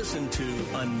 Listen to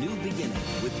A New Beginning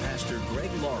with Pastor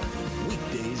Greg Laurie,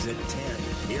 weekdays at 10,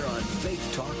 here on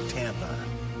Faith Talk Tampa.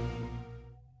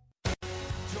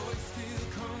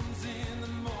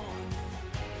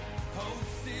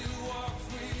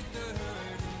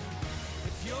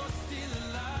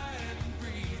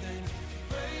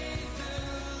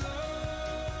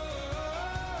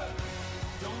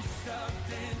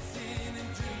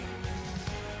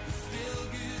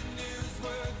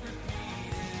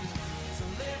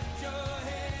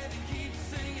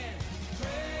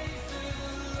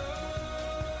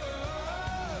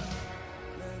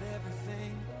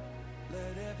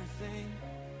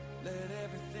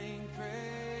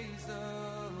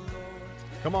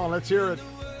 Come on, let's hear it.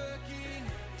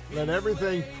 Let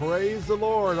everything praise the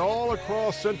Lord all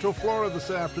across Central Florida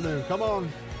this afternoon. Come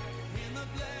on.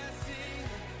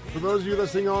 For those of you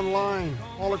listening online,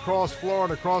 all across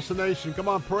Florida, across the nation, come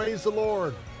on, praise the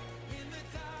Lord.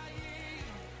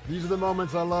 These are the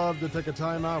moments I love to take a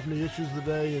time out from the issues of the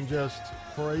day and just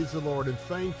praise the Lord and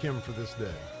thank Him for this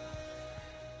day.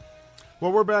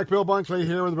 Well, we're back. Bill Bunkley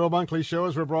here with the Bill Bunkley Show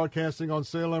as we're broadcasting on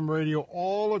Salem Radio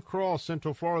all across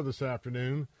Central Florida this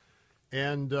afternoon.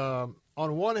 And on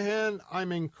one hand,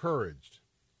 I'm encouraged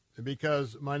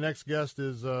because my next guest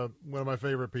is one of my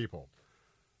favorite people.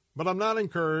 But I'm not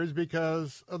encouraged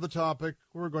because of the topic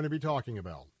we're going to be talking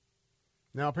about.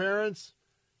 Now, parents,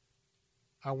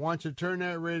 I want you to turn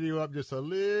that radio up just a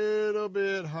little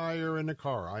bit higher in the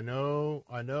car. I know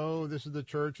this is the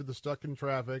church of the stuck in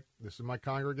traffic. This is my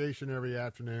congregation every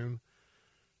afternoon.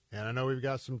 And I know we've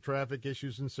got some traffic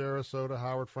issues in Sarasota,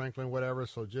 Howard, Franklin, whatever.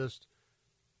 So just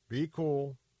be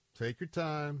cool. Take your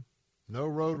time. No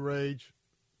road rage.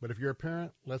 But if you're a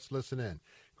parent, let's listen in.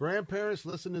 Grandparents,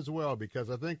 listen as well, because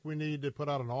I think we need to put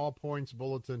out an all-points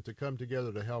bulletin to come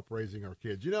together to help raising our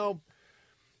kids. You know,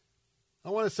 I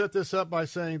want to set this up by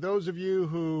saying those of you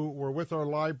who were with our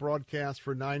live broadcast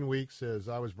for 9 weeks as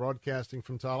I was broadcasting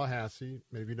from Tallahassee,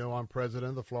 maybe you know I'm president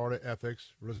of the Florida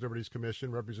Ethics Religious Liberties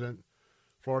Commission, represent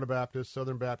Florida Baptists,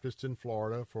 Southern Baptists in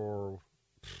Florida for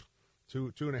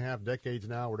two and a half decades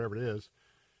now, whatever it is.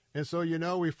 And so, you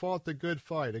know, we fought the good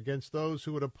fight against those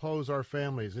who would oppose our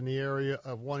families in the area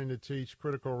of wanting to teach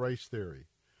critical race theory.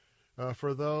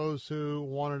 For those who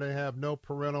wanted to have no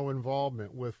parental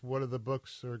involvement with what are the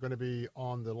books are going to be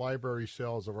on the library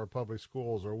shelves of our public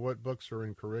schools or what books are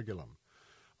in curriculum.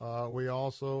 We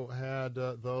also had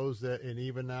those that, and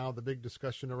even now the big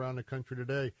discussion around the country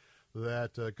today,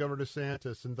 that Governor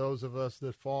DeSantis and those of us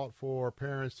that fought for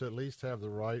parents to at least have the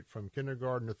right from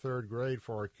kindergarten to third grade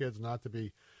for our kids not to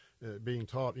be being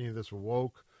taught any of this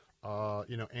woke,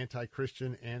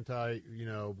 anti-Christian,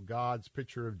 God's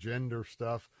picture of gender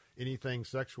stuff, anything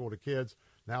sexual to kids.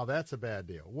 Now that's a bad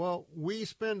deal. Well, we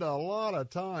spend a lot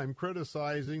of time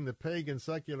criticizing the pagan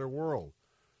secular world.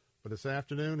 But this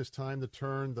afternoon it's time to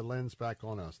turn the lens back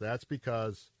on us. That's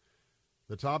because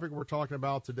the topic we're talking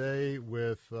about today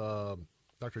with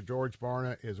Dr. George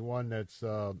Barna is one that's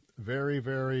very,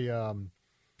 very,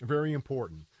 very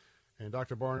important. And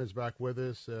Dr. Barna is back with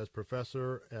us as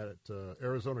professor at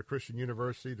Arizona Christian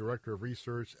University, director of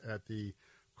research at the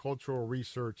Cultural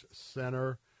Research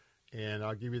Center. And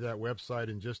I'll give you that website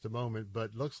in just a moment.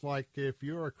 But looks like if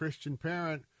you're a Christian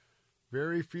parent,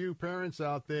 Very few parents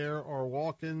out there are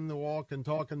walking the walk and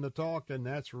talking the talk, and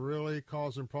that's really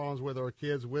causing problems with our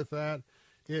kids with that.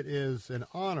 It is an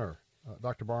honor,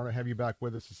 Dr. Barna, to have you back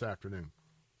with us this afternoon.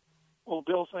 Well,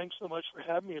 Bill, thanks so much for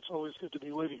having me. It's always good to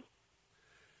be with you.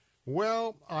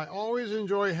 Well, I always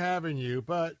enjoy having you,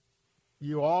 but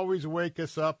you always wake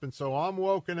us up, and so I'm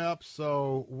woken up.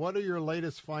 So what are your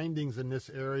latest findings in this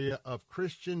area of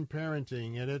Christian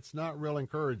parenting? And it's not real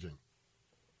encouraging.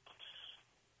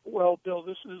 Well, Bill,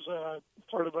 this is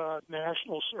part of a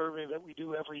national survey that we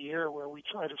do every year where we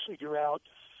try to figure out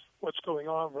what's going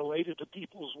on related to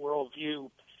people's worldview.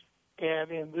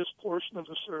 And in this portion of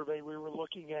the survey, we were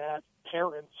looking at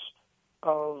parents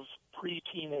of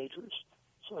pre-teenagers.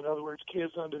 So in other words,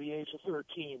 kids under the age of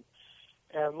 13.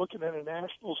 And looking at a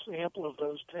national sample of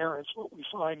those parents, what we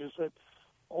find is that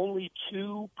only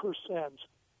 2%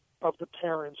 of the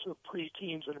parents of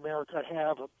preteens in America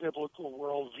have a biblical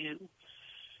worldview.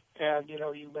 And, you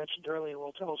know, you mentioned earlier,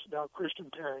 well, tell us about Christian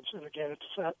parents. And again,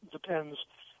 it depends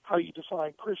how you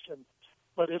define Christian.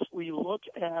 But if we look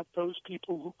at those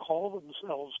people who call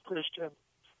themselves Christian,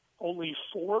 only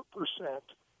 4%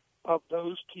 of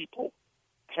those people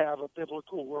have a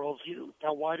biblical worldview.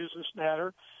 Now, why does this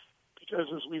matter? Because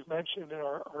as we've mentioned in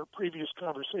our previous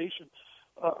conversation,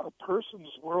 a person's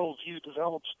worldview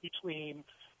develops between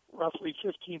roughly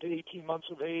 15 to 18 months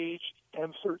of age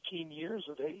and 13 years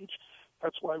of age.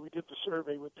 That's why we did the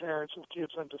survey with parents of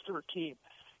kids under 13.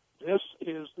 This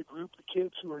is the group of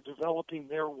kids who are developing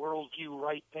their worldview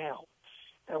right now.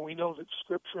 And we know that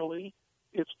scripturally,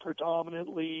 it's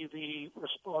predominantly the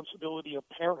responsibility of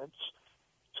parents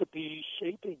to be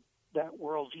shaping that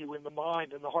worldview in the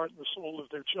mind and the heart and the soul of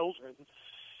their children.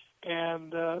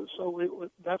 And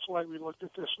that's why we looked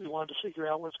at this. We wanted to figure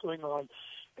out what's going on.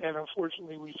 And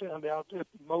unfortunately, we found out that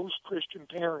most Christian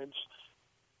parents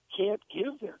can't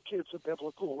give their kids a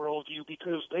biblical worldview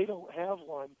because they don't have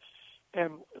one.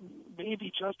 And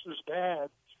maybe just as bad,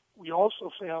 we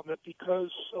also found that because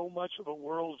so much of a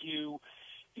worldview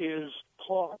is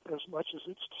taught as much as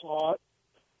it's taught,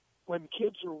 when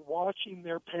kids are watching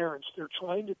their parents, they're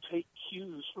trying to take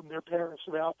cues from their parents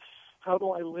about how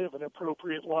do I live an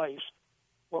appropriate life.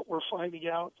 What we're finding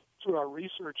out through our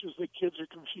research is that kids are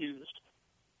confused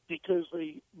because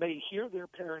they may hear their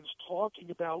parents talking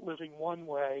about living one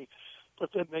way, but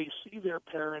then they see their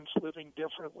parents living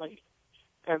differently.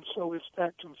 And so it's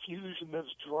that confusion that's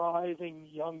driving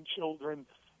young children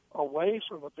away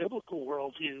from a biblical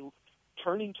worldview,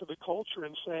 turning to the culture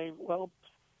and saying, well,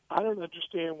 I don't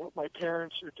understand what my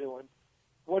parents are doing.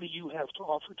 What do you have to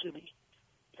offer to me?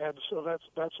 And so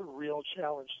that's a real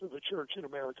challenge to the church in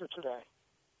America today.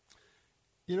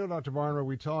 You know, Dr. Barna,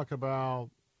 we talk about,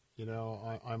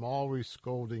 I'm always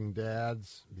scolding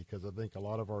dads because I think a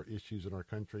lot of our issues in our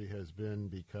country has been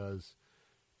because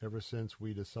ever since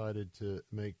we decided to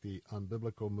make the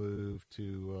unbiblical move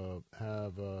to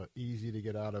have easy to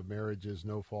get out of marriages,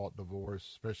 no-fault divorce,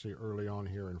 especially early on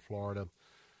here in Florida,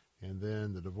 and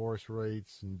then the divorce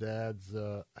rates and dads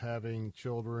having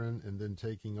children and then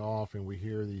taking off, and we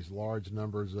hear these large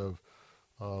numbers of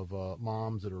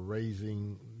moms that are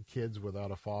raising kids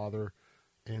without a father,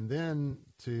 and then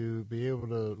to be able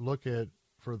to look at,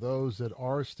 for those that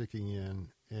are sticking in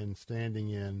and standing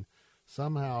in,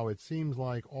 somehow it seems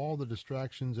like all the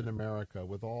distractions in America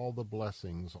with all the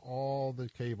blessings, all the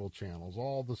cable channels,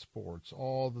 all the sports,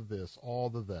 all the this, all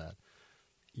the that,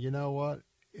 you know what?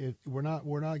 We're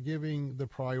not giving the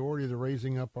priority to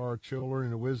raising up our children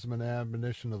in the wisdom and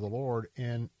admonition of the Lord,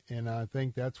 and I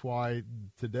think that's why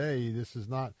today this is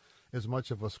not as much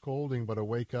of a scolding, but a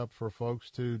wake up for folks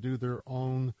to do their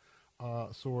own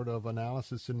sort of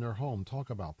analysis in their home. Talk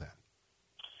about that.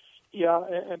 Yeah,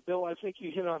 and Bill, I think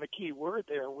you hit on a key word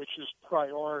there, which is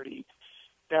priority.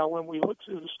 Now, when we look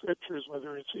through the scriptures,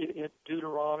 whether it's in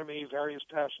Deuteronomy, various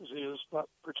passages, but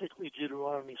particularly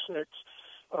Deuteronomy 6,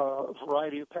 a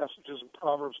variety of passages in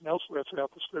Proverbs and elsewhere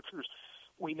throughout the scriptures,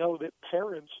 we know that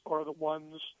parents are the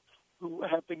ones who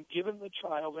have been given the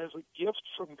child as a gift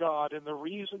from God, and the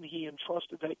reason he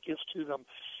entrusted that gift to them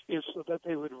is so that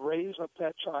they would raise up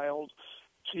that child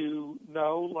to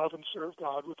know, love, and serve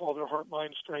God with all their heart,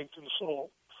 mind, strength, and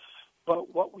soul.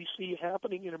 But what we see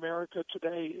happening in America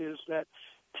today is that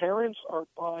parents are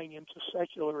buying into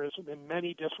secularism in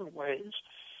many different ways.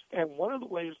 And one of the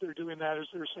ways they're doing that is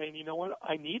they're saying, you know what,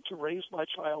 I need to raise my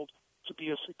child to be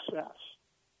a success.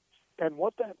 And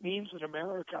what that means in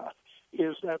America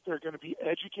is that they're going to be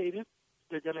educated,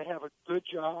 they're going to have a good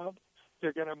job,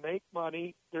 they're going to make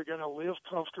money, they're going to live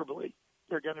comfortably,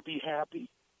 they're going to be happy.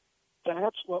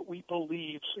 That's what we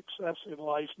believe success in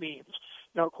life means.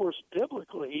 Now, of course,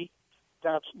 biblically,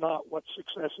 that's not what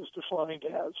success is defined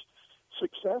as.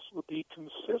 Success would be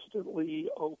consistently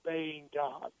obeying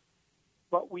God.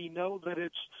 But we know that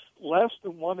it's less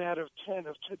than 1 out of 10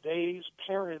 of today's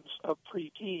parents of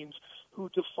preteens who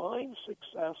define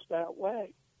success that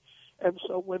way. And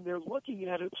so when they're looking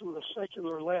at it through a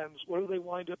secular lens, what do they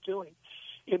wind up doing?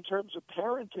 In terms of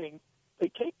parenting, they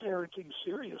take parenting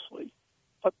seriously.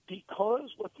 But because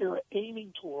what they're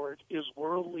aiming toward is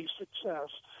worldly success,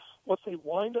 what they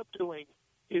wind up doing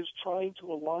is trying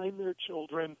to align their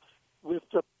children with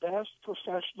the best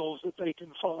professionals that they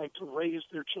can find to raise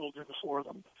their children for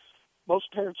them.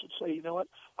 Most parents would say, you know what,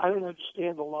 I don't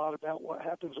understand a lot about what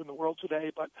happens in the world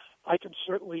today, but I can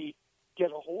certainly get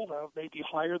a hold of, maybe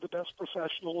hire the best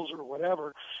professionals or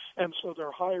whatever. And so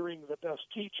they're hiring the best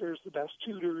teachers, the best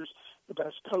tutors, the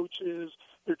best coaches.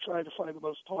 They're trying to find the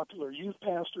most popular youth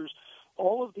pastors.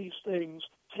 All of these things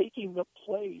taking the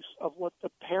place of what the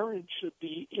parent should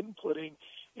be inputting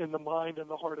in the mind and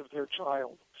the heart of their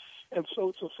child. And so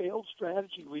it's a failed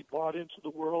strategy. We bought into the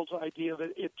world's idea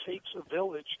that it takes a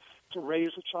village to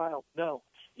raise a child. No,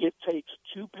 it takes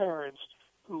two parents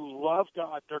who love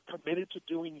God, they're committed to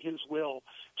doing His will,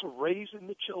 to raising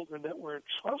the children that were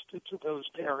entrusted to those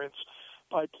parents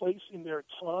by placing their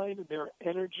time and their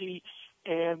energy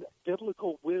and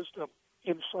biblical wisdom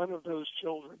in front of those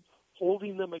children,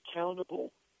 holding them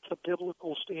accountable to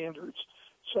biblical standards.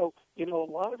 So, a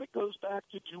lot of it goes back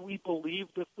to, do we believe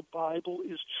that the Bible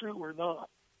is true or not?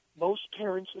 Most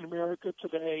parents in America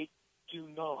today do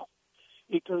not.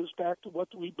 It goes back to, what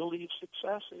do we believe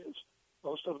success is?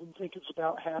 Most of them think it's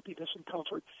about happiness and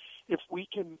comfort. If we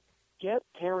can get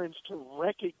parents to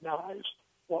recognize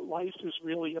what life is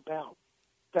really about,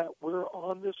 that we're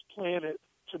on this planet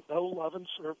to know, love, and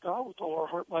serve God with all our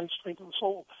heart, mind, strength, and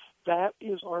soul, that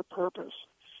is our purpose.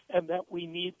 And that we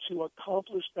need to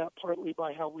accomplish that partly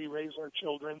by how we raise our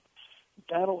children.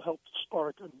 That'll help to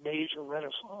spark a major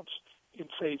renaissance in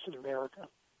faith in America.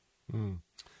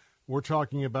 We're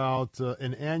talking about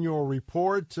an annual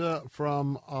report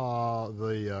from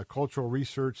the Cultural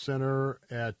Research Center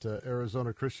at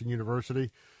Arizona Christian University.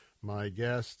 My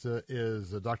guest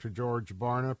is Dr. George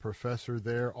Barna, professor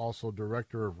there, also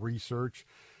director of research.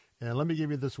 And let me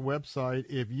give you this website.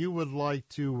 If you would like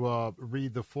to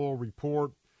read the full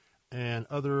report and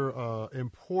other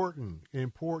important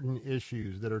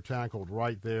issues that are tackled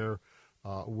right there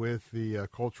with the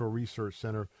Cultural Research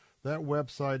Center, that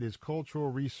website is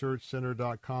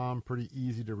culturalresearchcenter.com, pretty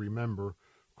easy to remember,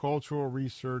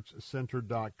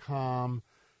 culturalresearchcenter.com.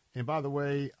 And by the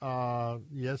way,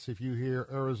 yes, if you hear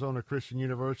Arizona Christian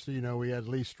University, we had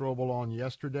Lee Strobel on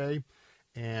yesterday,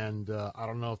 and I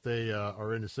don't know if they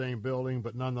are in the same building,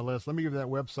 but nonetheless, let me give you that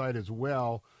website as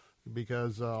well,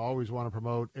 because I always want to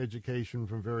promote education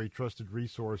from very trusted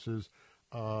resources.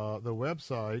 The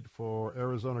website for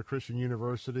Arizona Christian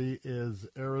University is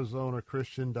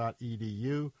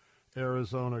arizonachristian.edu,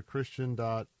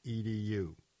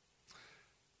 arizonachristian.edu.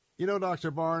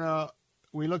 Dr. Barna,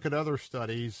 we look at other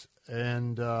studies,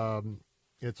 and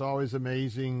it's always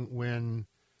amazing when,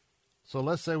 so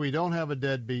let's say we don't have a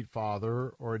deadbeat father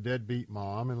or a deadbeat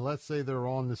mom, and let's say they're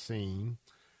on the scene,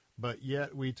 but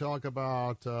yet we talk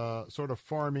about sort of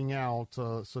farming out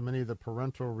so many of the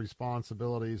parental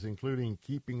responsibilities, including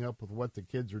keeping up with what the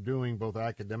kids are doing, both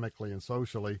academically and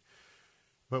socially.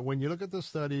 But when you look at the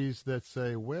studies that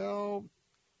say, well,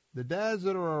 the dads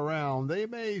that are around, they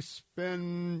may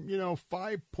spend,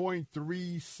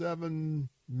 5.37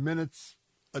 minutes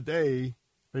a day,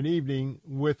 an evening,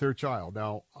 with their child.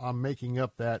 Now, I'm making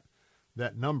up that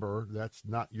number. That's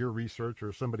not your research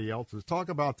or somebody else's. Talk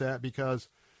about that, because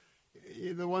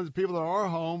the people that are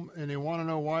home and they want to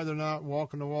know why they're not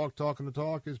walking the walk, talking the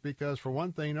talk, is because, for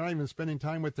one thing, they're not even spending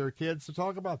time with their kids to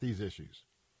talk about these issues.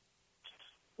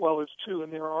 Well, it's true,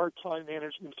 and there are time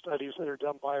management studies that are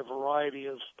done by a variety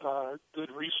of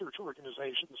good research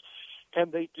organizations,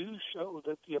 and they do show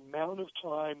that the amount of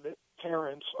time that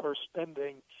parents are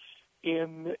spending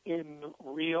in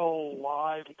real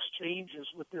live exchanges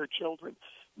with their children,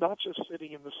 not just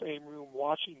sitting in the same room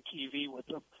watching TV with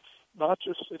them, not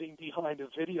just sitting behind a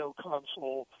video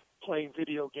console playing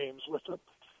video games with them,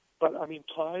 but,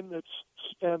 time that's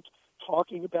spent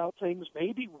talking about things,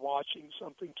 maybe watching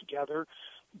something together,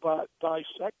 but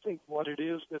dissecting what it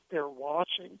is that they're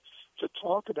watching, to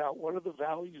talk about what are the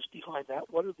values behind that,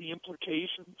 what are the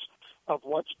implications of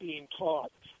what's being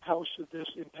taught, how should this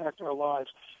impact our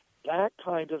lives. That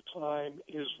kind of time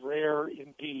is rare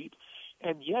indeed.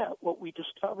 And yet, what we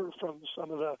discover from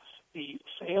some of the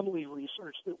family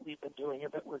research that we've been doing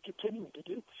and that we're continuing to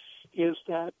do is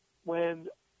that when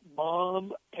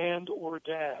mom and or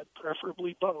dad,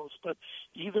 preferably both, but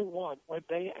either one, when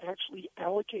they actually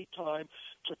allocate time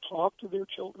to talk to their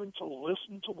children, to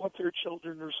listen to what their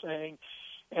children are saying,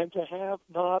 and to have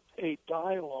not a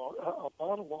dialogue, a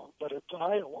monologue, but a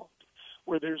dialogue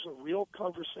where there's a real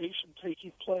conversation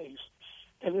taking place.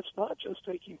 And it's not just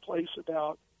taking place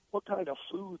about what kind of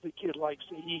food the kid likes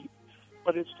to eat,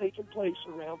 but it's taking place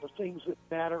around the things that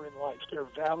matter in life, their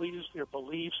values, their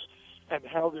beliefs, and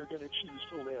how they're going to choose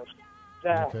to live.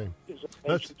 That is a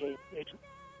major game changer.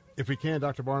 If we can,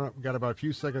 Dr. Barna, we've got about a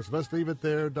few seconds. Let's leave it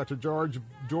there. Dr. George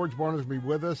Barna is going to be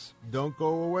with us. Don't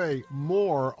go away.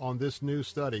 More on this new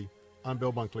study. I'm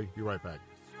Bill Bunkley. Be right back.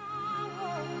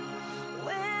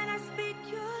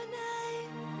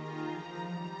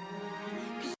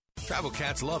 Travel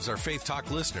Cats loves our Faith Talk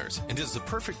listeners and is the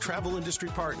perfect travel industry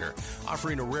partner,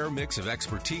 offering a rare mix of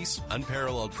expertise,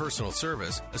 unparalleled personal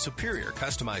service, a superior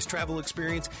customized travel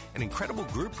experience, and incredible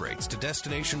group rates to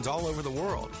destinations all over the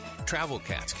world. Travel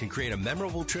Cats can create a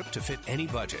memorable trip to fit any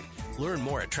budget. Learn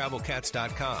more at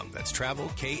TravelCats.com. That's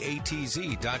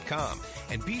TravelKatz.com.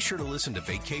 And be sure to listen to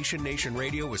Vacation Nation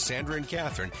Radio with Sandra and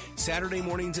Catherine Saturday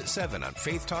mornings at 7 on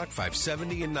Faith Talk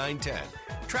 570 and 910.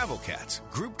 Travel Cats,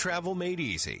 group travel made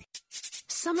easy.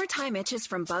 Summertime itches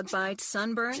from bug bites,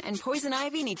 sunburn, and poison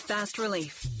ivy need fast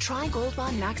relief. Try Gold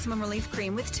Bond Maximum Relief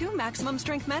Cream with 2 maximum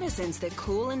strength medicines that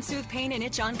cool and soothe pain and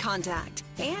itch on contact.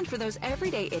 And for those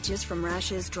everyday itches from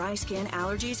rashes, dry skin,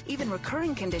 allergies, even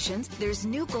recurring conditions, there's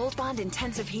new Gold Bond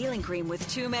Intensive Healing Cream with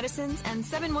 2 medicines and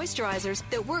 7 moisturizers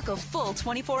that work a full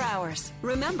 24 hours.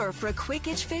 Remember, for a quick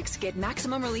itch fix, get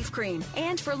Maximum Relief Cream.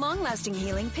 And for long-lasting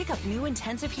healing, pick up new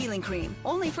Intensive Healing Cream.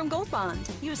 Only from Gold Bond.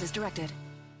 Use as directed.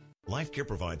 LifeCare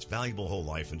provides valuable whole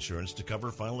life insurance to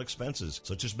cover final expenses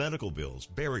such as medical bills,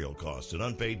 burial costs, and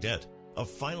unpaid debt. A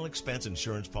final expense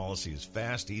insurance policy is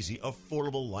fast, easy,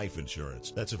 affordable life insurance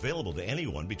that's available to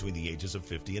anyone between the ages of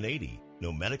 50 and 80.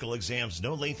 No medical exams,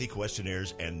 no lengthy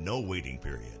questionnaires, and no waiting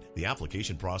period. The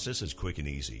application process is quick and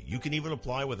easy. You can even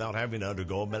apply without having to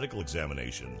undergo a medical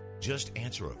examination. Just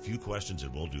answer a few questions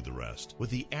and we'll do the rest. With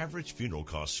the average funeral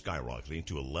cost skyrocketing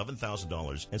to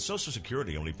 $11,000 and Social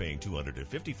Security only paying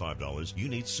 $255, you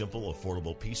need simple,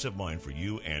 affordable peace of mind for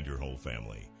you and your whole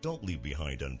family. Don't leave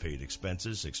behind unpaid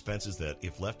expenses that,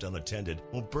 if left unattended,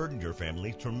 will burden your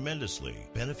family tremendously.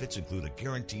 Benefits include a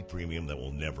guaranteed premium that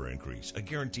will never increase, a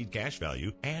guaranteed cash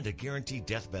value, and a guaranteed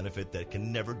death benefit that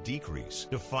can never decrease.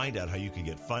 To find out how you can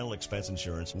get final expense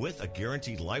insurance with a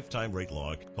guaranteed lifetime rate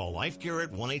lock, call LifeCare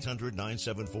at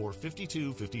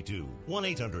 1-800-974-5252.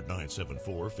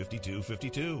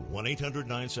 1-800-974-5252.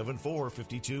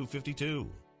 1-800-974-5252.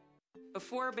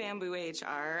 Before Bamboo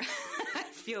HR, I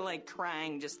feel like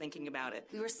crying just thinking about it.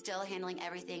 We were still handling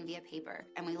everything via paper,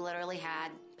 and we literally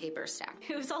had paper stacked.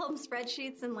 It was all in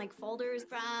spreadsheets and folders.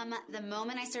 From the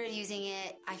moment I started using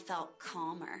it, I felt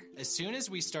calmer. As soon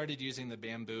as we started using the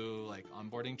Bamboo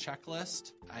onboarding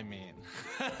checklist,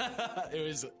 it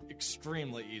was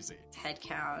extremely easy. Head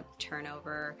count,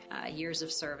 turnover, years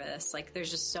of service.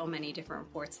 There's just so many different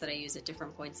reports that I use at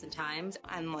different points in time.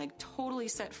 I'm totally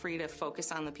set free to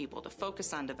focus on the people, to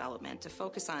focus on development, to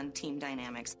focus on team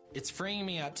dynamics. It's freeing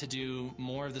me up to do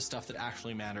more of the stuff that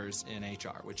actually matters in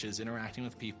HR, which is interacting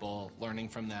with people, learning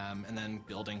from them, and then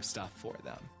building stuff for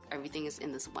them. Everything is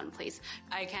in this one place.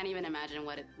 I can't even imagine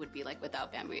what it would be like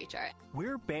without Bamboo HR.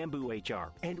 We're Bamboo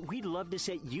HR, and we'd love to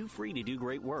set you free to do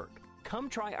great work. Come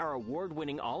try our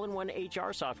award-winning all-in-one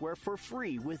HR software for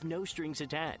free with no strings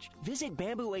attached. Visit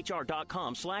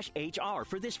bamboohr.com/HR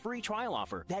for this free trial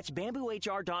offer. That's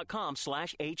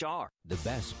bamboohr.com/HR. The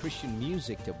best Christian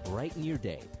music to brighten your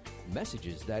day.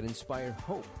 Messages that inspire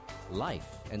hope,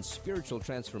 life, and spiritual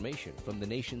transformation from the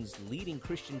nation's leading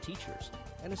Christian teachers,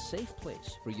 and a safe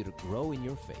place for you to grow in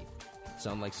your faith.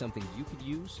 Sound like something you could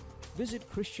use? Visit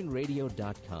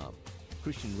ChristianRadio.com.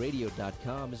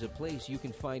 ChristianRadio.com is a place you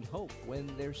can find hope when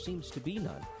there seems to be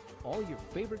none. All your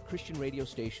favorite Christian radio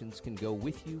stations can go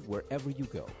with you wherever you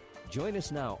go. Join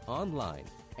us now online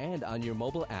and on your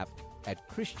mobile app at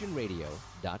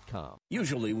ChristianRadio.com.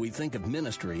 Usually we think of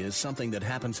ministry as something that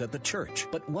happens at the church.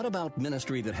 But what about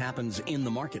ministry that happens in the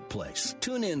marketplace?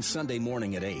 Tune in Sunday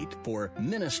morning at 8 for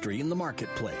Ministry in the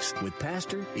Marketplace with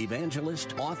pastor,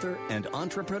 evangelist, author, and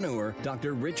entrepreneur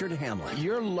Dr. Richard Hamlet.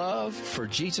 Your love for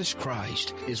Jesus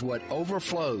Christ is what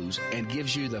overflows and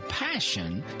gives you the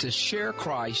passion to share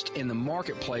Christ in the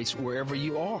marketplace wherever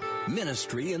you are.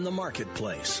 Ministry in the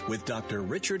Marketplace with Dr.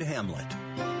 Richard Hamlet.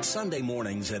 Sunday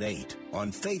mornings at 8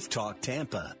 on Faith Talk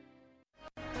Tampa.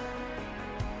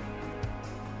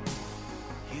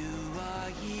 You are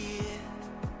here,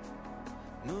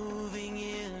 moving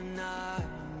in our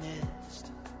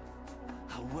midst.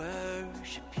 I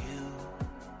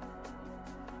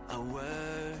I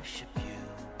worship you.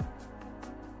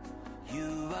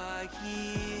 You are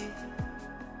here,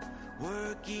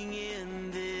 working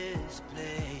in this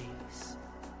place.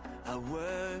 I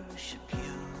worship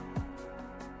you.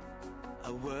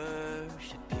 I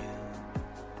worship you.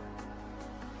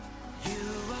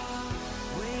 You are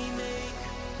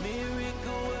waymaker,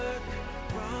 miracle worker,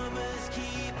 promise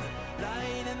keeper,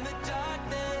 light in the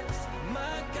darkness.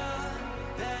 My God,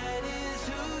 that is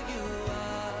who you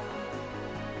are.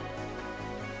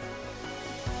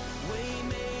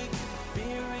 Waymaker,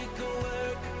 miracle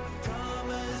worker,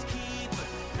 promise keeper,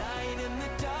 light in the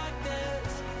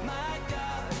darkness. My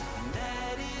God,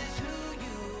 that is who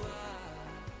you are.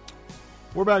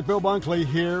 We're back. Bill Bunkley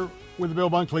here with the Bill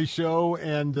Bunkley Show,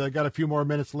 and got a few more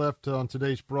minutes left on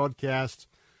today's broadcast.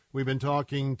 We've been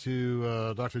talking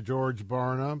to Dr. George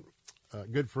Barna, a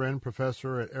good friend,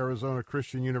 professor at Arizona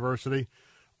Christian University,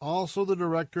 also the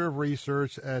director of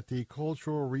research at the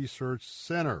Cultural Research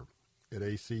Center at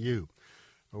ACU.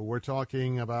 We're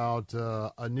talking about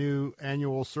a new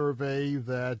annual survey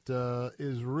that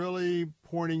is really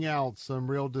pointing out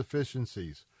some real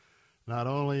deficiencies, not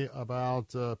only about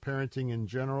parenting in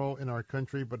general in our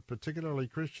country, but particularly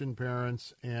Christian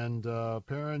parents and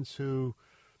parents who,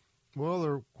 well,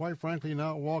 they're quite frankly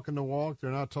not walking the walk,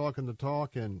 they're not talking the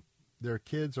talk, and their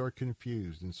kids are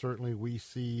confused. And certainly we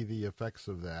see the effects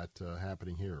of that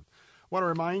happening here. I want to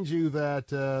remind you that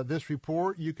this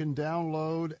report you can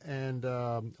download and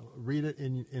read it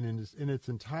in its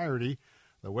entirety.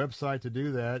 The website to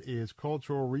do that is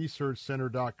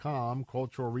culturalresearchcenter.com,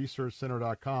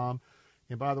 culturalresearchcenter.com.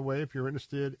 And by the way, if you're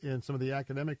interested in some of the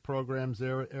academic programs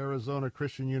there at Arizona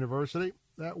Christian University,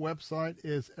 that website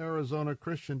is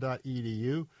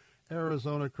arizonachristian.edu,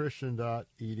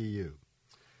 arizonachristian.edu.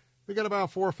 We got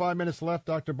about 4 or 5 minutes left,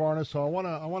 Dr. Barna, so I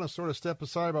want to sort of step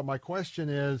aside, but my question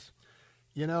is,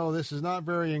 you know, this is not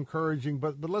very encouraging,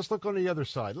 but let's look on the other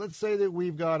side. Let's say that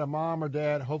we've got a mom or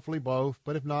dad, hopefully both,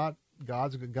 but if not,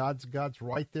 God's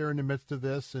right there in the midst of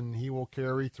this, and he will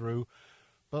carry through.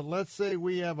 But let's say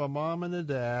we have a mom and a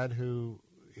dad who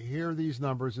hear these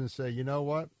numbers and say, you know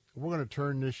what, we're going to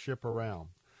turn this ship around.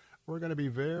 We're going to be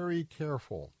very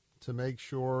careful to make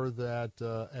sure that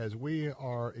as we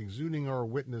are exuding our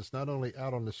witness, not only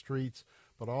out on the streets,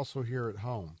 but also here at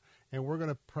home. And we're going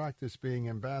to practice being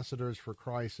ambassadors for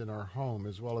Christ in our home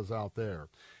as well as out there.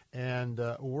 And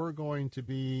we're going to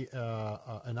be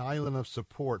an island of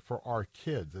support for our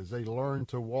kids as they learn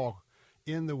to walk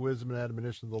in the wisdom and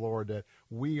admonition of the Lord, that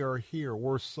we are here,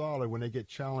 we're solid when they get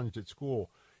challenged at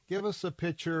school. Give us a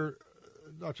picture,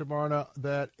 Dr. Barna,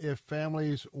 that if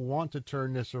families want to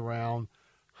turn this around,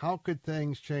 how could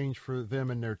things change for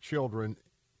them and their children,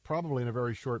 probably in a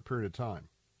very short period of time?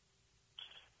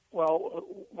 Well,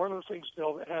 one of the things,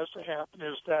 Bill, that has to happen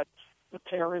is that the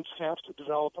parents have to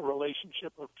develop a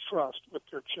relationship of trust with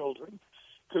their children,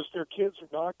 because their kids are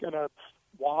not going to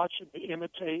watch and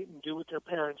imitate and do what their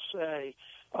parents say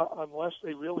unless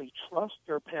they really trust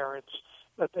their parents,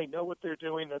 that they know what they're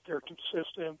doing, that they're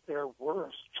consistent, they're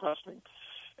worth trusting.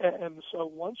 And so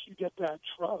once you get that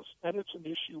trust, then it's an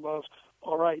issue of,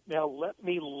 all right, now let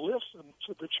me listen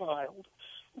to the child.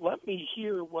 Let me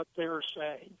hear what they're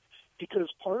saying.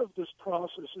 Because part of this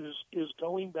process is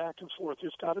going back and forth.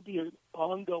 There's got to be an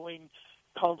ongoing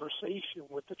conversation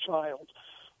with the child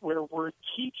where we're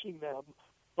teaching them,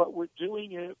 but we're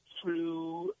doing it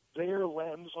through their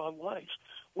lens on life.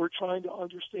 We're trying to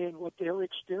understand what they're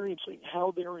experiencing,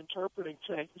 how they're interpreting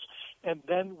things, and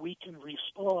then we can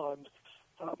respond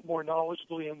more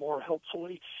knowledgeably and more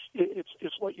helpfully.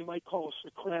 It's what you might call a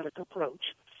Socratic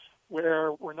approach,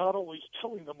 where we're not always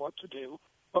telling them what to do,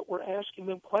 but we're asking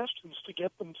them questions to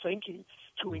get them thinking,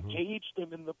 to engage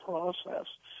them in the process,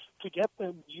 to get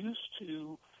them used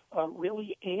to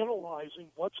really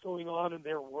analyzing what's going on in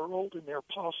their world and their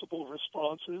possible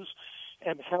responses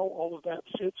and how all of that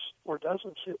fits or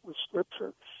doesn't fit with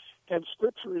Scripture. And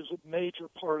Scripture is a major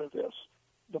part of this.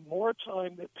 The more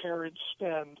time that parents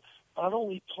spend not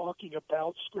only talking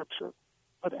about Scripture,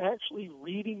 but actually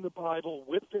reading the Bible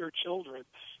with their children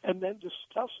and then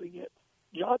discussing it,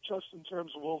 not just in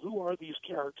terms of, well, who are these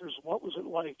characters? What was it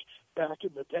like back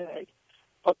in the day?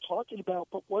 But talking about,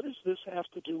 but what does this have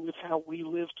to do with how we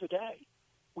live today?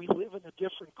 We live in a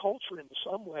different culture in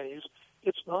some ways.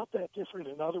 It's not that different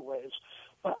in other ways.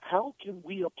 But how can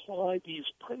we apply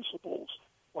these principles?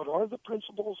 What are the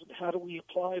principles and how do we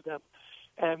apply them?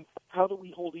 And how do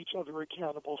we hold each other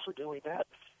accountable for doing that?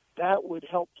 That would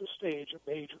help to stage a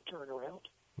major turnaround.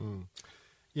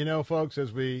 You know, folks,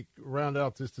 as we round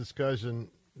out this discussion,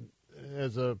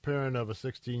 as a parent of a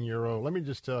 16-year-old, let me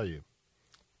just tell you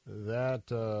that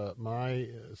my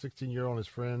 16-year-old and his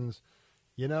friends,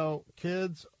 You know,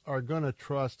 kids are going to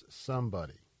trust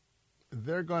somebody.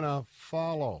 They're going to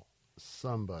follow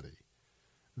somebody.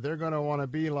 They're going to want to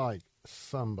be like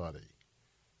somebody.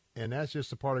 And that's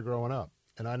just a part of growing up.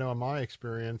 And I know in my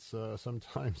experience,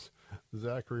 sometimes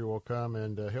Zachary will come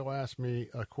and he'll ask me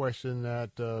a question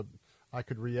that I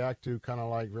could react to kind of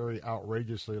like very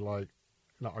outrageously, like,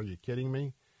 no, are you kidding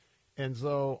me? And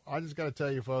so I just got to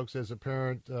tell you, folks, as a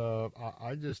parent,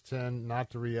 I just tend not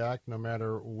to react no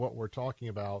matter what we're talking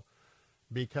about,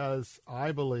 because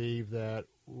I believe that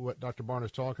what Dr. Barna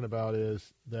is talking about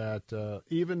is that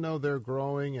even though they're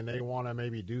growing and they want to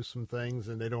maybe do some things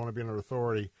and they don't want to be under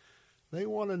authority, they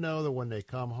want to know that when they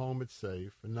come home, it's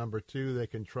safe. And number two, they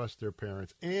can trust their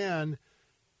parents and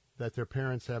that their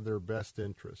parents have their best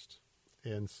interest.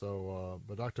 And so,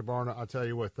 but Dr. Barna, I'll tell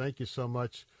you what, thank you so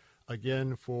much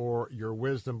again for your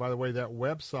wisdom. By the way, that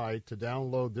website to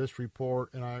download this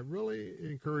report, and I really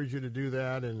encourage you to do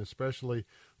that, and especially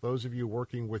those of you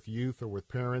working with youth or with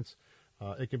parents,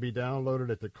 it can be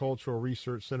downloaded at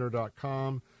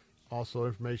theculturalresearchcenter.com. Also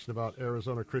information about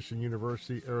Arizona Christian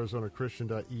University,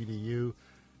 arizonachristian.edu.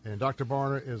 And Dr.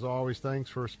 Barna, as always, thanks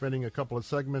for spending a couple of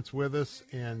segments with us,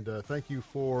 and thank you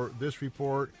for this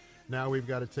report. Now we've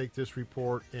got to take this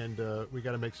report, and we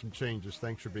got to make some changes.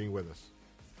 Thanks for being with us.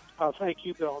 Thank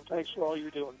you, Bill, and thanks for all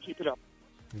you're doing. Keep it up.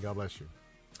 And God bless you.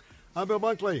 I'm Bill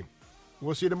Bunkley.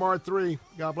 We'll see you tomorrow at 3.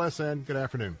 God bless and good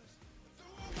afternoon.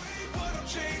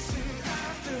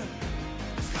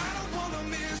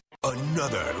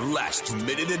 Another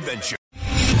last-minute adventure.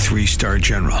 3-star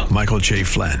General Michael J.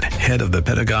 Flynn, head of the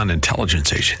Pentagon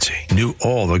Intelligence Agency, knew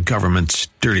all the government's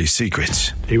dirty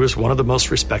secrets. He was one of the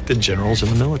most respected generals in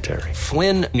the military.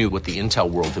 Flynn knew what the intel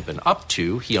world had been up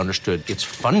to. He understood its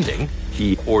funding.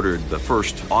 He ordered the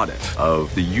first audit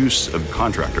of the use of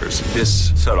contractors.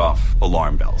 This set off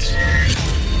alarm bells.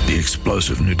 The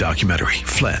explosive new documentary,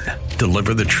 Flynn,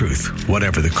 Deliver the Truth,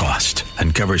 Whatever the Cost,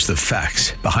 uncovers the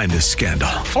facts behind this scandal.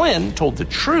 Flynn told the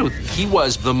truth. He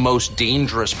was the most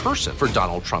dangerous person for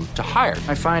Donald Trump to hire.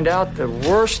 I find out the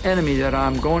worst enemy that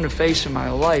I'm going to face in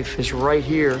my life is right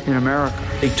here in America.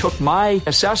 They took my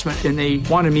assessment and they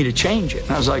wanted me to change it.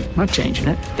 And I was like, I'm not changing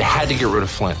it. They had to get rid of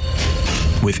Flynn.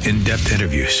 With in-depth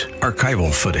interviews,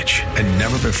 archival footage, and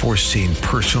never-before-seen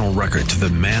personal records of the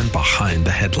man behind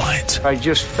the headlines. I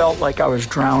just felt like I was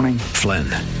drowning. Flynn,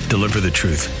 Deliver the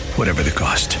Truth, Whatever the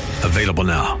Cost. Available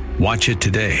now. Watch it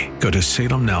today. Go to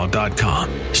salemnow.com.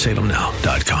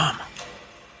 salemnow.com.